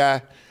talk to a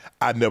guy,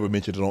 I never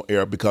mention it on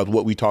air because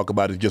what we talk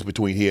about is just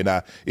between he and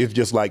I. It's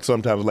just like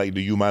sometimes like, do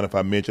you mind if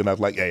I mention? I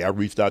was like, hey, I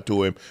reached out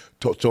to him,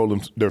 told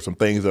him there's some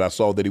things that I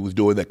saw that he was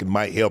doing that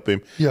might help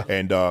him. Yeah.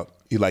 And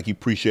he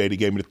appreciated it,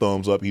 gave me the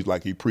thumbs up. He's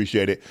like, he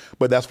appreciated it.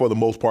 But that's for the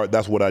most part,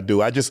 that's what I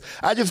do. I just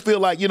feel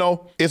like,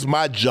 it's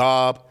my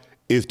job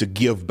is to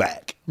give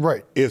back.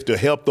 Right. Is to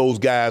help those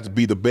guys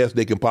be the best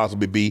they can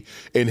possibly be.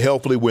 And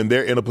hopefully when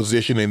they're in a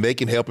position and they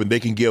can help and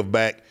they can give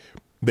back,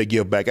 they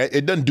give back.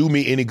 It doesn't do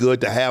me any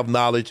good to have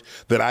knowledge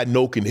that I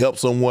know can help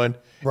someone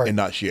and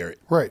not share it.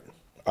 Right.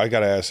 I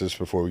got to ask this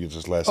before we get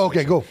this last.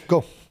 Okay, go.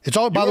 It's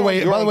all, by the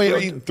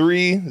way,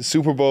 three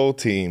Super Bowl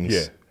teams.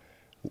 Yeah.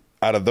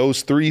 Out of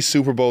those 3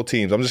 Super Bowl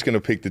teams, I'm just going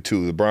to pick the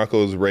 2, the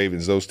Broncos,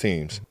 Ravens, those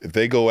teams. If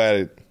they go at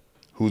it,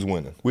 who's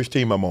winning? Which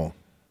team I'm on?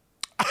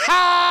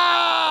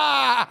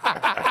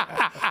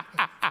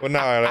 Well, no,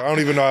 I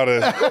don't even know how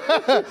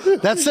to.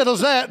 That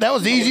settles that. That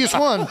was the easiest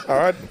one. All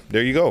right,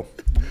 there you go.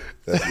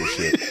 That's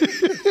good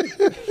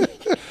shit.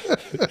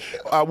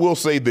 I will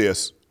say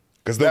this.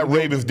 Because that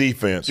Ravens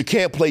defense, you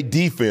can't play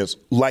defense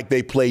like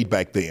they played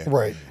back then.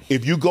 Right.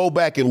 If you go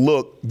back and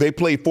look, they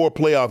played 4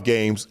 playoff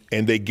games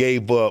and they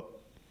gave up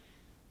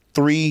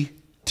 3,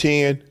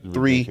 10,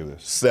 3,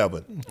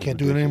 7. Can't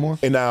do it anymore.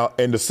 And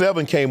the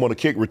 7 came on a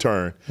kick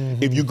return.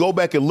 Mm-hmm. If you go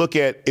back and look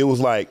at it, was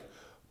like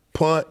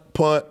punt,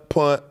 punt,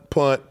 punt,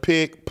 punt,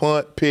 pick,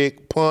 punt,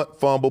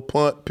 fumble,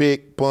 punt,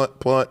 pick,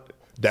 punt,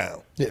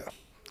 down. Yeah.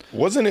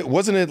 Wasn't it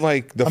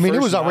like the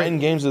first 9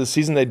 games of the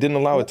season they didn't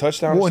allow a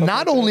touchdown? Well,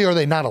 not only are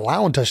they not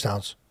allowing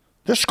touchdowns,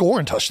 they're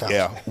scoring touchdowns.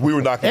 Yeah, we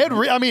were not. It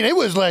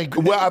was like.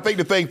 Well, I think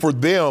the thing for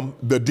them,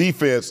 the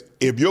defense,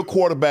 if your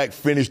quarterback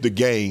finished the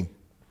game,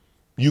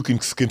 you can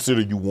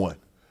consider you won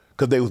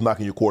because they was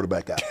knocking your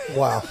quarterback out.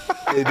 Wow.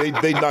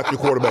 They knocked your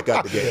quarterback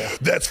out the game. Yeah.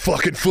 That's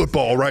fucking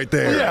football right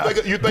there.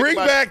 Yeah. Bring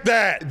back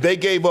that. They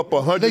gave up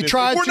 100. They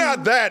tried. If we're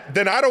not that,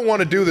 then I don't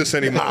want to do this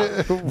anymore.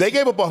 They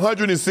gave up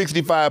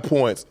 165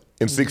 points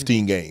in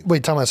 16 games.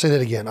 Wait, Tom, I say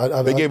that again.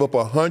 They gave up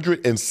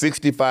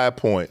 165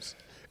 points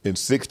in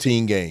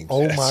 16 games.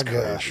 Oh, my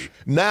gosh.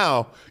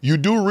 Now, you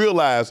do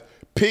realize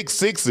pick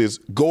sixes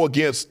go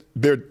against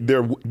their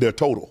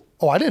total.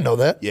 Oh, I didn't know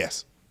that.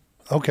 Yes.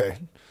 Okay.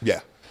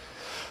 Yeah.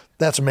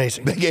 That's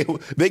amazing. They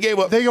gave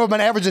up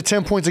an average of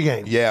 10 points a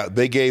game. Yeah,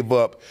 they gave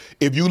up.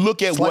 If you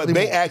look at what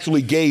they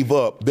actually gave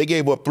up, they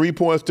gave up 3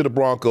 points to the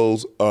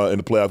Broncos in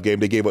the playoff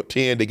game. They gave up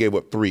 10. They gave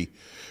up 3.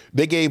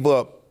 They gave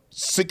up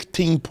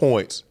 16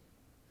 points,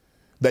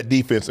 that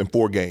defense, in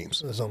 4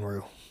 games. That's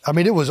unreal. I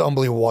mean, it was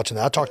unbelievable watching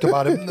that. I talked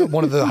about it.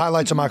 One of the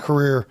highlights of my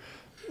career,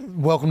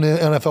 welcome to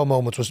NFL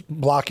moments, was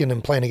blocking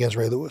and playing against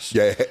Ray Lewis.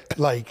 Yeah.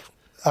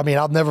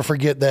 I'll never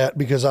forget that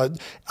because I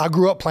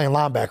grew up playing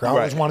linebacker. I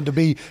always wanted to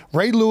be.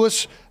 Ray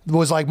Lewis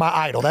was like my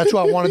idol. That's who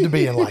I wanted to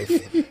be in life.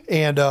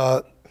 And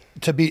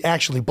to be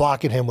actually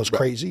blocking him was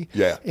crazy.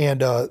 Yeah.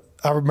 And I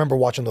remember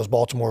watching those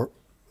Baltimore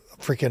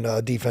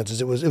freaking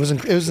defenses. It was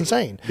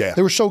insane. Yeah.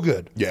 They were so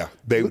good. Yeah.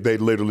 They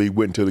literally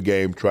went into the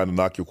game trying to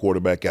knock your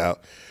quarterback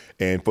out.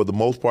 And for the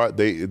most part,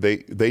 they did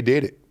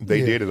it.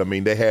 They did it. I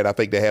mean, I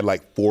think they had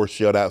like 4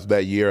 shutouts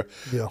that year.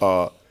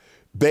 Yeah.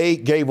 They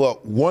gave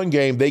up one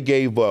game. They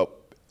gave up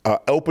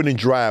opening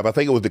drive. I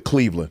think it was the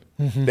Cleveland.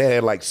 Mm-hmm. They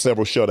had like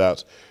several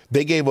shutouts.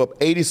 They gave up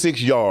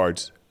 86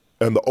 yards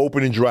on the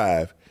opening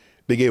drive.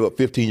 They gave up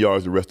 15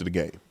 yards the rest of the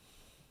game.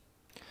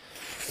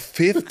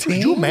 15? Could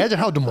you imagine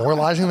how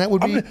demoralizing that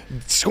would be?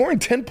 Scoring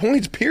 10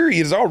 points, period,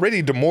 is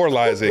already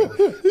demoralizing.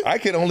 I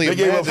can only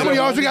imagine. How many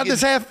yards we got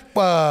this half?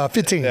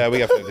 15. Yeah, we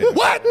got 15.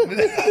 What?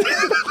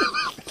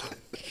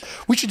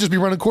 We should just be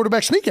running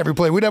quarterback sneak every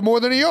play. We'd have more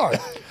than a yard.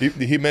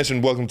 He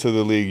mentioned welcome to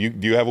the league.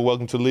 Do you have a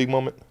welcome to the league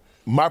moment?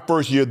 My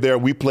first year there,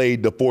 we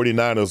played the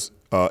 49ers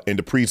in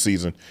the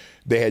preseason.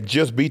 They had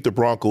just beat the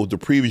Broncos the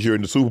previous year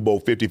in the Super Bowl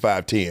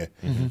 55-10.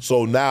 Mm-hmm.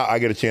 So now I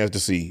get a chance to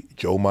see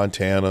Joe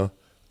Montana.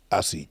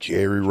 I see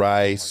Jerry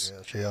Rice. Oh,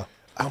 yes, yeah.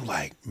 I'm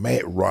like,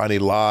 man, Ronnie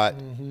Lott.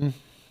 Mm-hmm.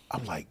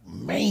 I'm like,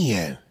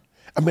 man.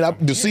 I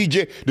mean, to see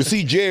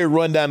Jerry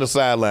run down the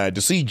sideline,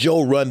 to see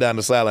Joe run down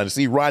the sideline, to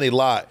see Ronnie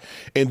Lott.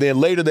 And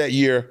then later that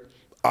year,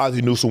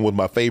 Ozzie Newsome was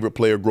my favorite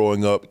player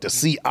growing up. To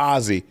see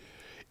Ozzie,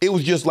 it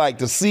was just like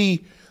to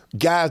see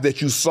guys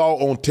that you saw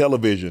on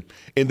television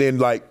and then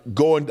like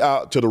going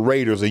out to the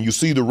Raiders and you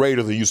see the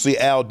Raiders and you see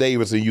Al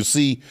Davis and you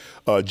see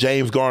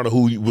James Garner,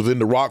 who was in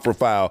the Rockford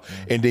file,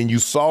 and then you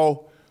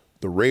saw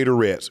the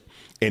Raiderettes.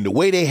 And the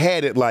way they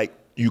had it, like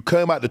you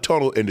come out the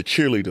tunnel and the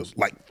cheerleaders,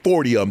 like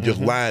 40 of them just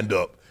lined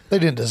up. They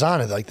didn't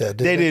design it like that,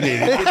 did they? They didn't.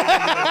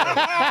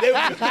 They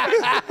were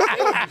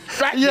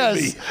distracting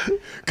me.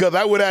 Because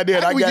I went out there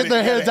and I got get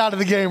their heads out of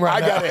the game right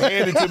now. I got it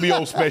handed to me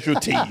on special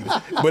teams,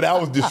 but I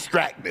was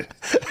distracted.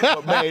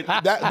 But man,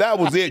 that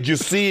was it.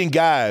 Just seeing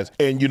guys,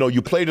 and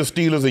you play the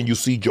Steelers and you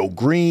see Joe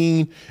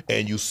Green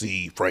and you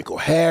see Franco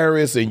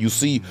Harris and you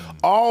see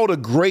all the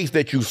greats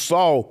that you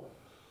saw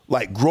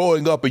like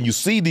growing up, and you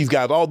see these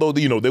guys, although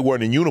they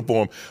weren't in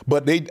uniform,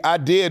 but I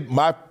did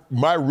my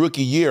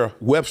rookie year,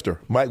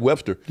 Mike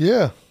Webster,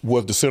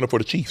 was the center for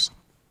the Chiefs.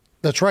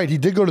 That's right. He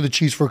did go to the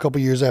Chiefs for a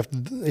couple years after.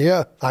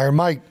 Iron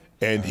Mike.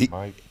 And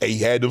he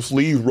had them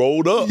sleeves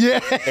rolled up. Yeah.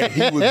 And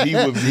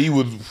he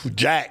was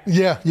jacked.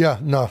 Yeah.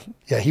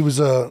 He was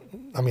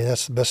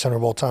that's the best center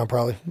of all time,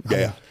 probably.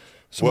 Yeah.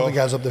 Some other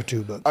guys up there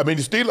too, but the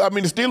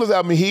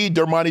Steelers. He,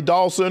 Dermontti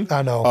Dawson.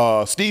 I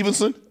know.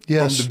 Stevenson.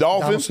 Yes. From the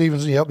Dolphins.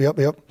 Stevenson.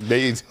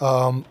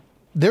 Yep.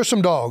 There's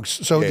some dogs,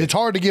 so it's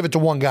hard to give it to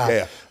one guy.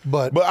 Yeah.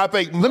 But I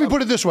think, let me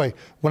put it this way: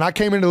 when I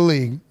came into the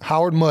league,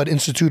 Howard Mudd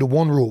instituted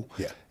one rule.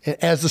 Yeah.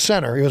 As the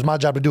center, it was my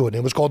job to do it. And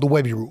it was called the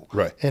Webby rule.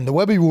 Right. And the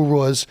Webby rule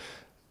was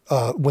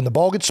when the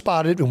ball gets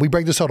spotted and we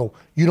break this huddle,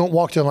 you don't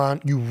walk to the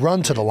line, you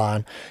run to the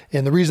line.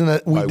 And the reason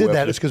that we did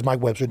that is because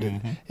Mike Webster did.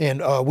 Mm-hmm.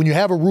 And when you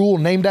have a rule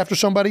named after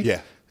somebody,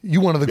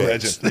 you're one of the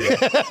greats.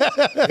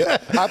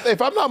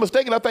 If I'm not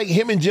mistaken, I think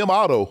him and Jim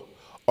Otto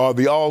are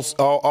the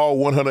all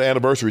 100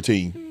 anniversary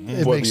team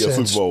for the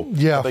Super Bowl.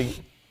 Yeah.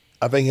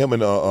 I think him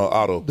and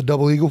Otto. The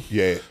double eagle?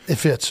 Yeah. It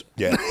fits.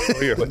 Yeah.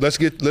 Here, let's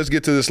get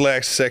to this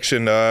last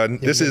section.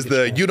 This is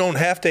you don't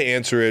have to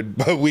answer it,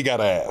 but we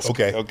gotta ask.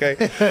 Okay.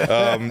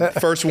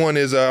 First one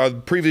is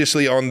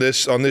previously on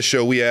this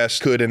show we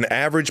asked, could an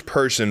average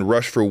person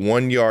rush for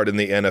 1 yard in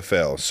the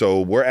NFL? So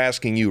we're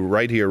asking you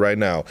right here, right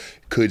now,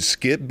 could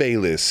Skip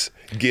Bayless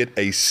get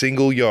a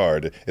single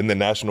yard in the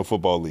National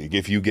Football League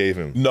if you gave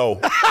him? No.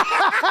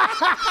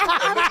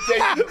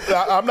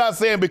 I'm not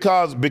saying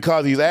because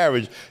he's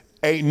average.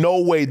 Ain't no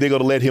way they're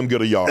gonna let him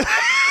get a yard. Ain't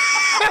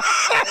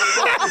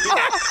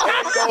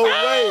no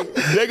way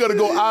they're gonna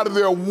go out of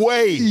their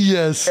way.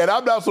 Yes. And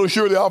I'm not so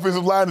sure the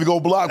offensive line is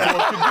gonna block for him to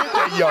get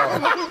that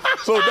yard.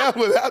 So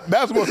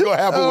that's what's gonna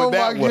happen with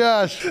that one. Oh my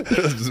gosh.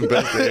 That's the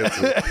best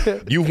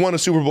answer. You've won a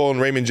Super Bowl in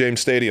Raymond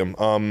James Stadium.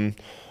 How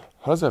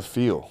does that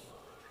feel?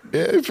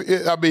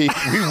 I mean,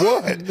 we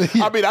won.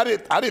 I mean, I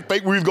didn't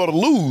think we was gonna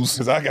lose.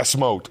 Because I got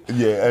smoked.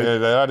 Yeah,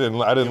 I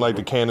didn't like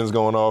the cannons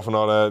going off and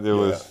all that.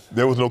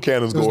 There was no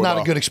cannons going off. It was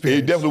not a good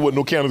experience. It definitely wasn't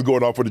no cannons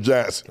going off for the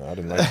Giants. I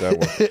didn't like that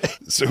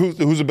one. So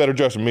who's a better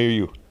dresser, me or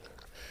you?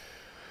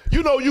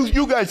 You know,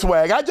 you got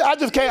swag. I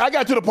just can't. I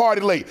got to the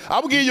party late.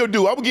 I'm gonna give you your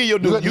due.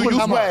 You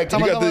swag.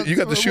 You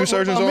got the shoe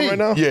surgeons on right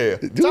now? Yeah.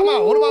 Time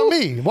out. What about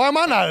me? Why am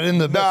I not in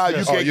the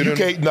best dress?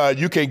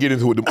 You can't get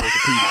into it with the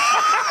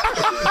orthopedics.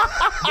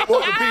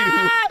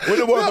 With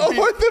the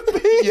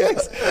orthopedics.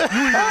 Yes.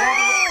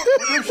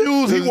 With them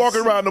shoes, he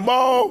walking around the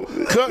mall,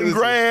 cutting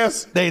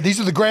grass. Hey, these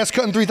are the grass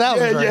cutting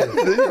 3000. Yeah.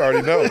 You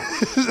already know.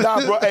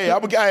 Nah, bro. Hey,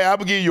 I'm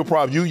gonna give you a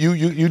problem. You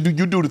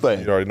do the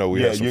thing. You already know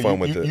we had some fun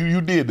with it.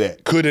 You did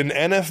that. Could an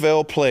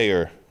NFL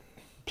player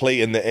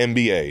play in the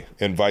NBA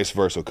and vice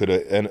versa? Could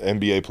an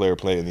NBA player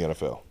play in the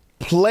NFL?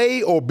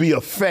 Play or be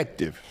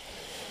effective?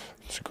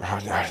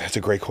 That's a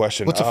great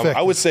question. What's effective?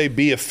 I would say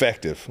be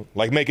effective,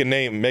 like make a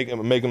name, make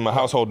him a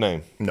household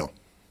name. No.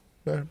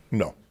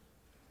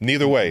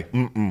 Neither way.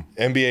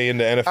 NBA in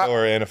the NFL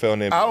or NFL in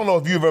the NBA. I don't know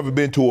if you've ever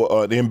been to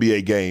an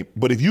NBA game,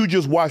 but if you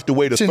just watch the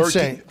way the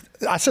 13th,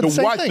 I said the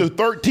same watch thing. the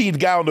 13th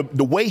guy on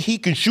the way he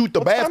can shoot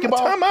the basketball.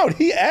 Time out.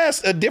 He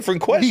asked a different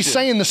question. He's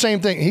saying the same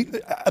thing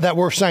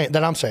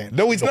that I'm saying.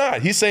 No, he's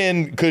not. He's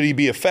saying, could he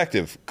be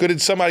effective?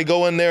 Could somebody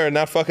go in there and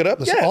not fuck it up?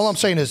 Listen, yes. all I'm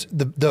saying is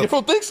You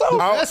don't think so?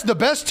 the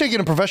best ticket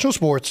in professional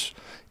sports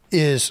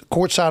is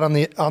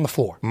courtside on the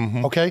floor.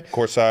 Okay,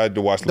 Courtside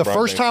to watch the LeBron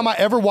first James. time I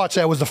ever watched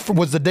that was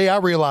the day I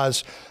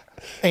realized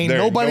ain't There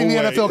ain't nobody no in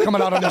the way. NFL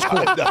coming out on this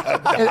court.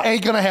 It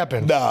ain't gonna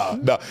happen. Nah.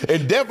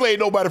 And definitely ain't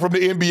nobody from the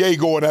NBA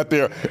going out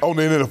there on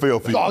the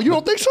NFL field. Oh, you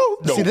don't think so?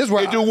 No. See, this is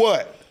where They do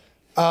what?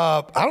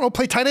 I don't know.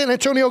 Play tight end.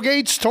 Antonio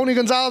Gates, Tony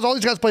Gonzalez. All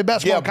these guys play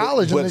basketball in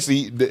college. But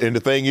see, and the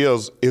thing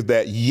is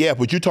that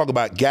but you talk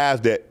about guys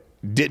that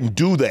didn't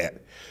do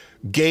that.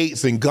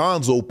 Gates and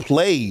Gonzo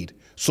played.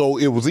 So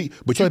it was,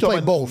 but So you they talking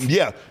played both.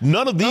 Yeah,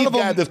 none of these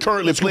guys that's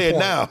currently playing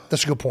now.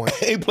 That's a good point.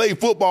 Ain't played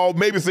football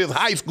maybe since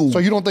high school. So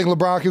you don't think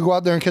LeBron could go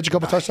out there and catch a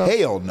couple touchdowns?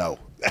 Hell no.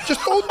 Just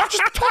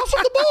toss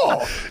him the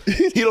ball.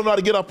 He don't know how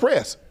to get up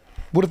press.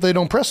 What if they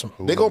don't press him?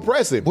 They gonna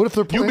press him. What if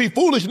they're You playing- be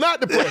foolish not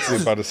to press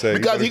him. About to say,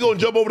 because he gonna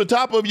jump over the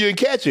top of you and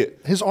catch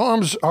it. His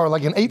arms are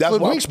like an 8-foot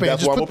wingspan.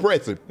 That's Just why I'm put- gonna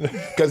press him.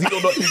 Because he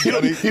don't know.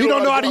 He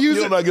don't know how to use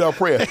He don't know how to get up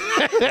press.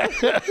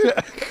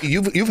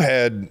 You've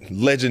had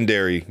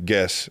legendary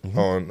guests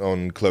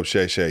on Club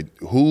Shay Shay.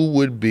 Who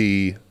would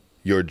be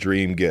your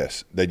dream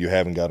guest that you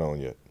haven't got on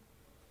yet?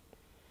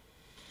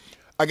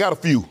 I got a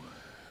few.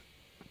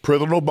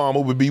 President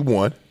Obama would be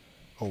one.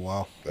 Oh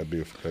wow. That'd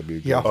be a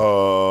good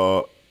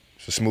Yeah.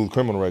 It's a smooth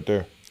criminal right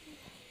there.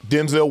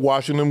 Denzel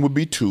Washington would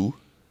be two.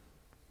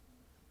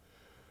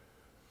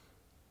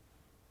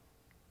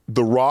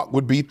 The Rock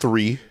would be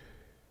three.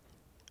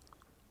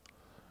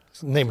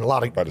 Naming a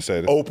lot of. About to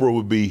say that. Oprah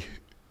would be.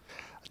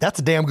 That's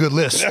a damn good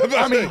list.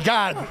 I mean,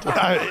 God,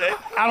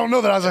 I don't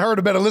know that I've heard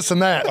a better list than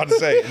that. About to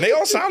say, and they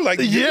all sound like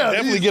you Yeah.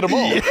 definitely get them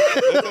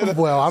on.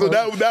 Well, I So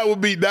don't. that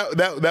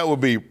would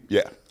be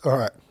yeah. All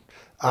right.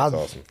 That's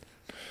awesome.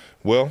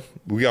 Well,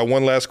 we got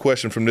one last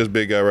question from this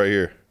big guy right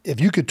here. If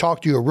you could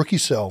talk to your rookie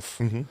self,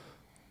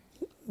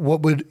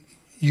 what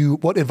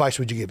advice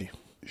would you give you?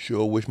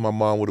 Sure wish my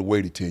mom would have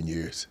waited 10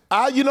 years.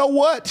 You know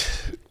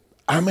what?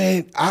 I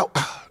mean,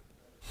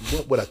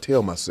 what would I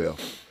tell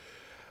myself?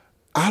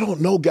 I don't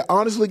know.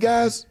 Honestly,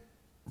 guys,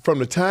 from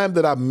the time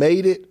that I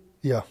made it,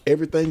 Yeah.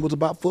 everything was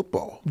about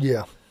football.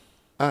 Yeah.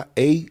 I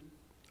ate,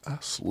 I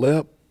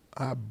slept,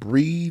 I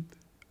breathed,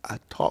 I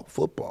talked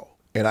football.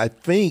 And I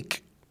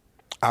think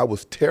I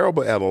was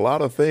terrible at a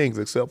lot of things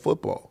except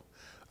football.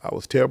 I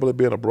was terrible at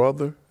being a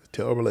brother,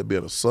 terrible at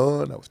being a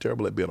son, I was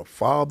terrible at being a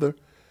father,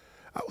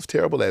 I was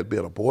terrible at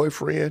being a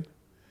boyfriend.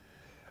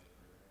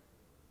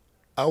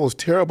 I was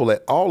terrible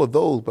at all of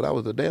those, but I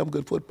was a damn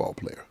good football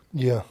player.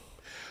 Yeah.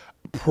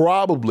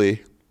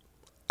 Probably,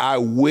 I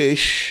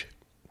wish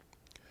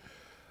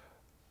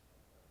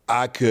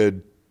I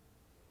could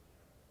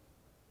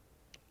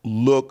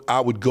I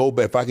would go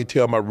back, if I could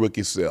tell my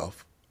rookie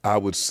self, I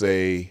would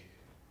say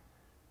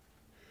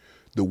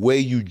the way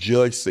you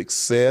judge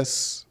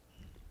success,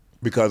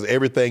 because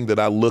everything that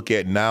I look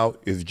at now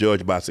is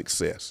judged by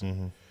success.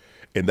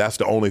 And that's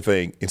the only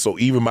thing. And so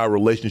even my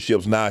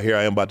relationships now, here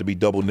I am about to be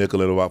double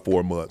nickel in about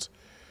 4 months,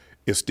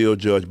 is still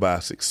judged by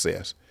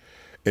success.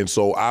 And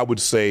so I would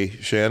say,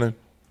 Shannon,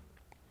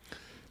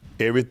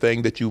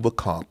 everything that you've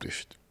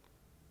accomplished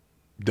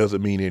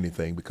doesn't mean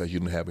anything because you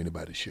don't have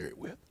anybody to share it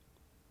with.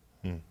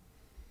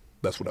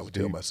 That's what I would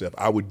tell myself.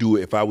 I would do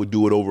it, if I would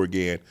do it over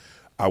again,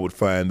 I would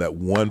find that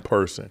one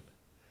person,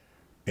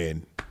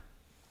 and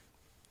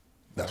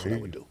that's what I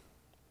would do.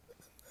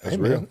 That's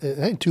real. It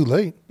ain't too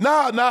late.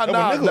 No.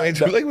 Ain't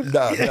too late.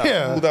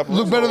 Yeah,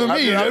 look better than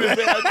me.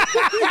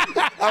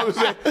 I was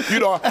saying, you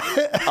know,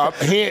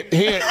 hint.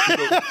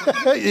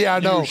 Yeah, I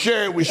know. You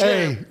share it with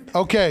Shannon. Hey,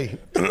 okay.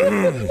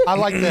 I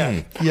like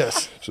that.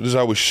 Yes. So this is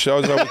how we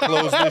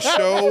close this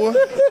show.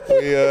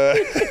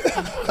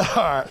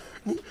 All right.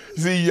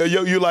 See,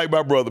 you like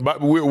my brother.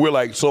 We're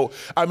like, so,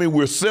 I mean,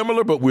 we're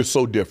similar, but we're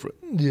so different.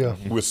 Yeah.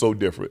 We're so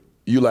different.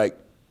 You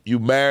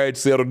married,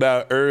 settled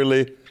down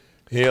early,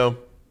 him,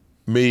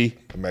 me.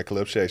 I'm at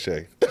Club Shay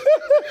Shay.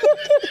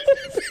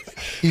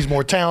 He's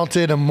more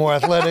talented and more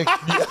athletic.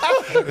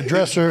 A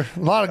dresser. A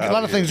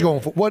lot of things going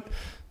for. What?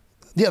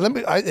 Yeah,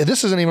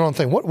 this isn't even on the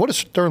thing. What is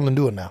Sterling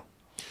doing now?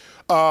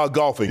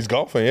 Golfing. He's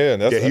golfing, yeah.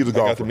 He's a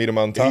golfer. I got to meet him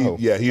on Tahoe.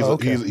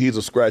 He's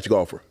a scratch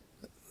golfer.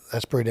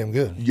 That's pretty damn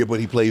good. Yeah,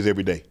 but he plays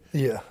every day.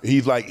 Yeah.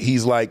 He's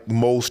like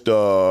most.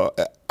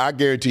 I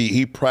guarantee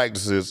he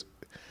practices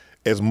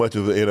as much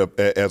as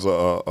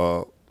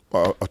a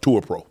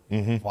tour pro.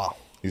 Mm-hmm. Wow.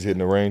 He's hitting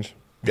the range.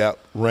 Got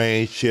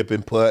range,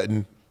 chipping,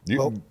 putting.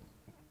 You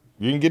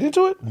can get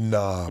into it?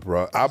 Nah,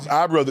 bro.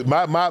 I'd rather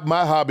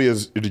my hobby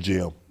is the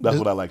gym. That's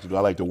what I like to do.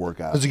 I like to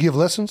work out. Does he give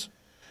lessons?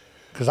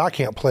 Because I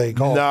can't play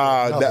golf.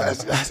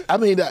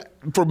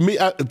 For me,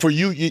 for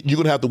you're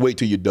gonna have to wait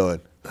till you're done.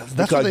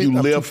 Because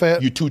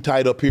you're too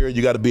tight up here.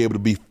 You got to be able to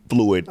be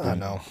fluid. I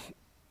know.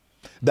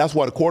 That's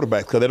why the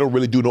quarterbacks, because they don't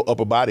really do no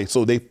upper body,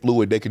 so they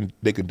fluid. They can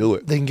do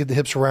it. They can get the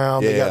hips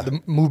around. They got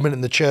the movement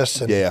in the chest.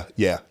 And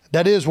yeah.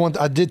 That is one.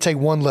 I did take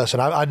one lesson.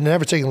 I'd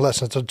never taken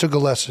lessons. I took a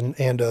lesson,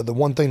 and the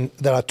one thing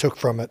that I took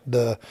from it,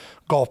 the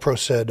golf pro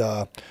said,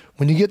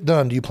 "When you get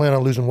done, do you plan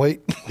on losing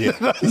weight?"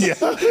 Yeah.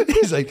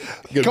 He's like,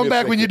 "Come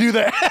back when you do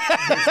that."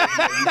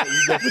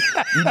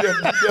 You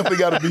definitely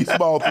got to be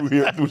small through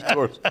the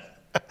course.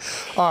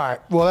 All right.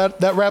 Well,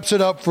 that wraps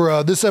it up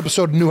for this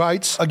episode of New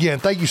Heights. Again,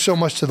 thank you so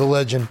much to the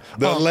legend.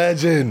 The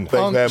legend.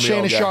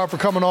 Shannon Sharpe for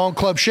coming on.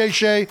 Club Shay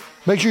Shay.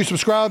 Make sure you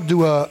subscribe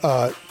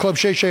to Club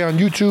Shay Shay on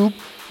YouTube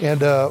and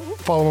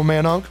follow my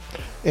man Unc.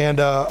 And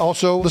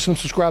also listen and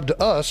subscribe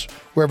to us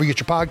wherever you get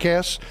your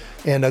podcasts.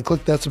 And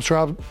click that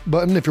subscribe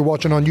button if you're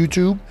watching on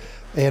YouTube.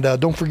 And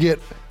don't forget,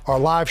 our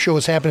live show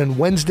is happening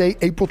Wednesday,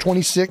 April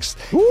 26th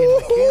in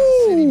the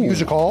Kansas City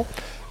Music Hall.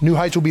 New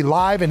Heights will be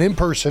live and in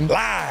person.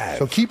 Live.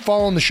 So keep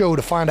following the show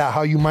to find out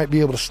how you might be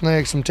able to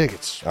snag some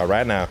tickets. All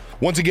right now.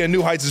 Once again,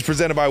 New Heights is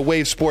presented by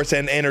Wave Sports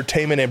and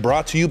Entertainment and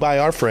brought to you by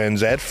our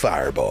friends at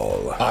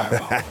Fireball.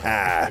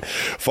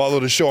 Follow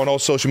the show on all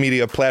social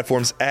media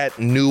platforms at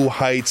New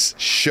Heights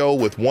Show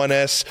with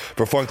 1S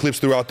for fun clips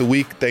throughout the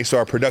week. Thanks to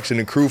our production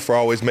and crew for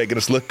always making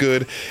us look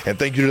good. And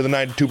thank you to the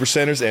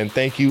 92%ers. And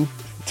thank you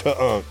to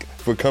Unc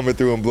for coming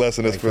through and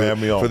blessing us for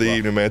the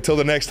evening, man. Till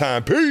the next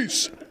time.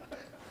 Peace.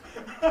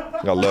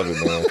 I love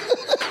it, man.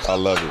 I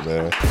love it,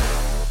 man.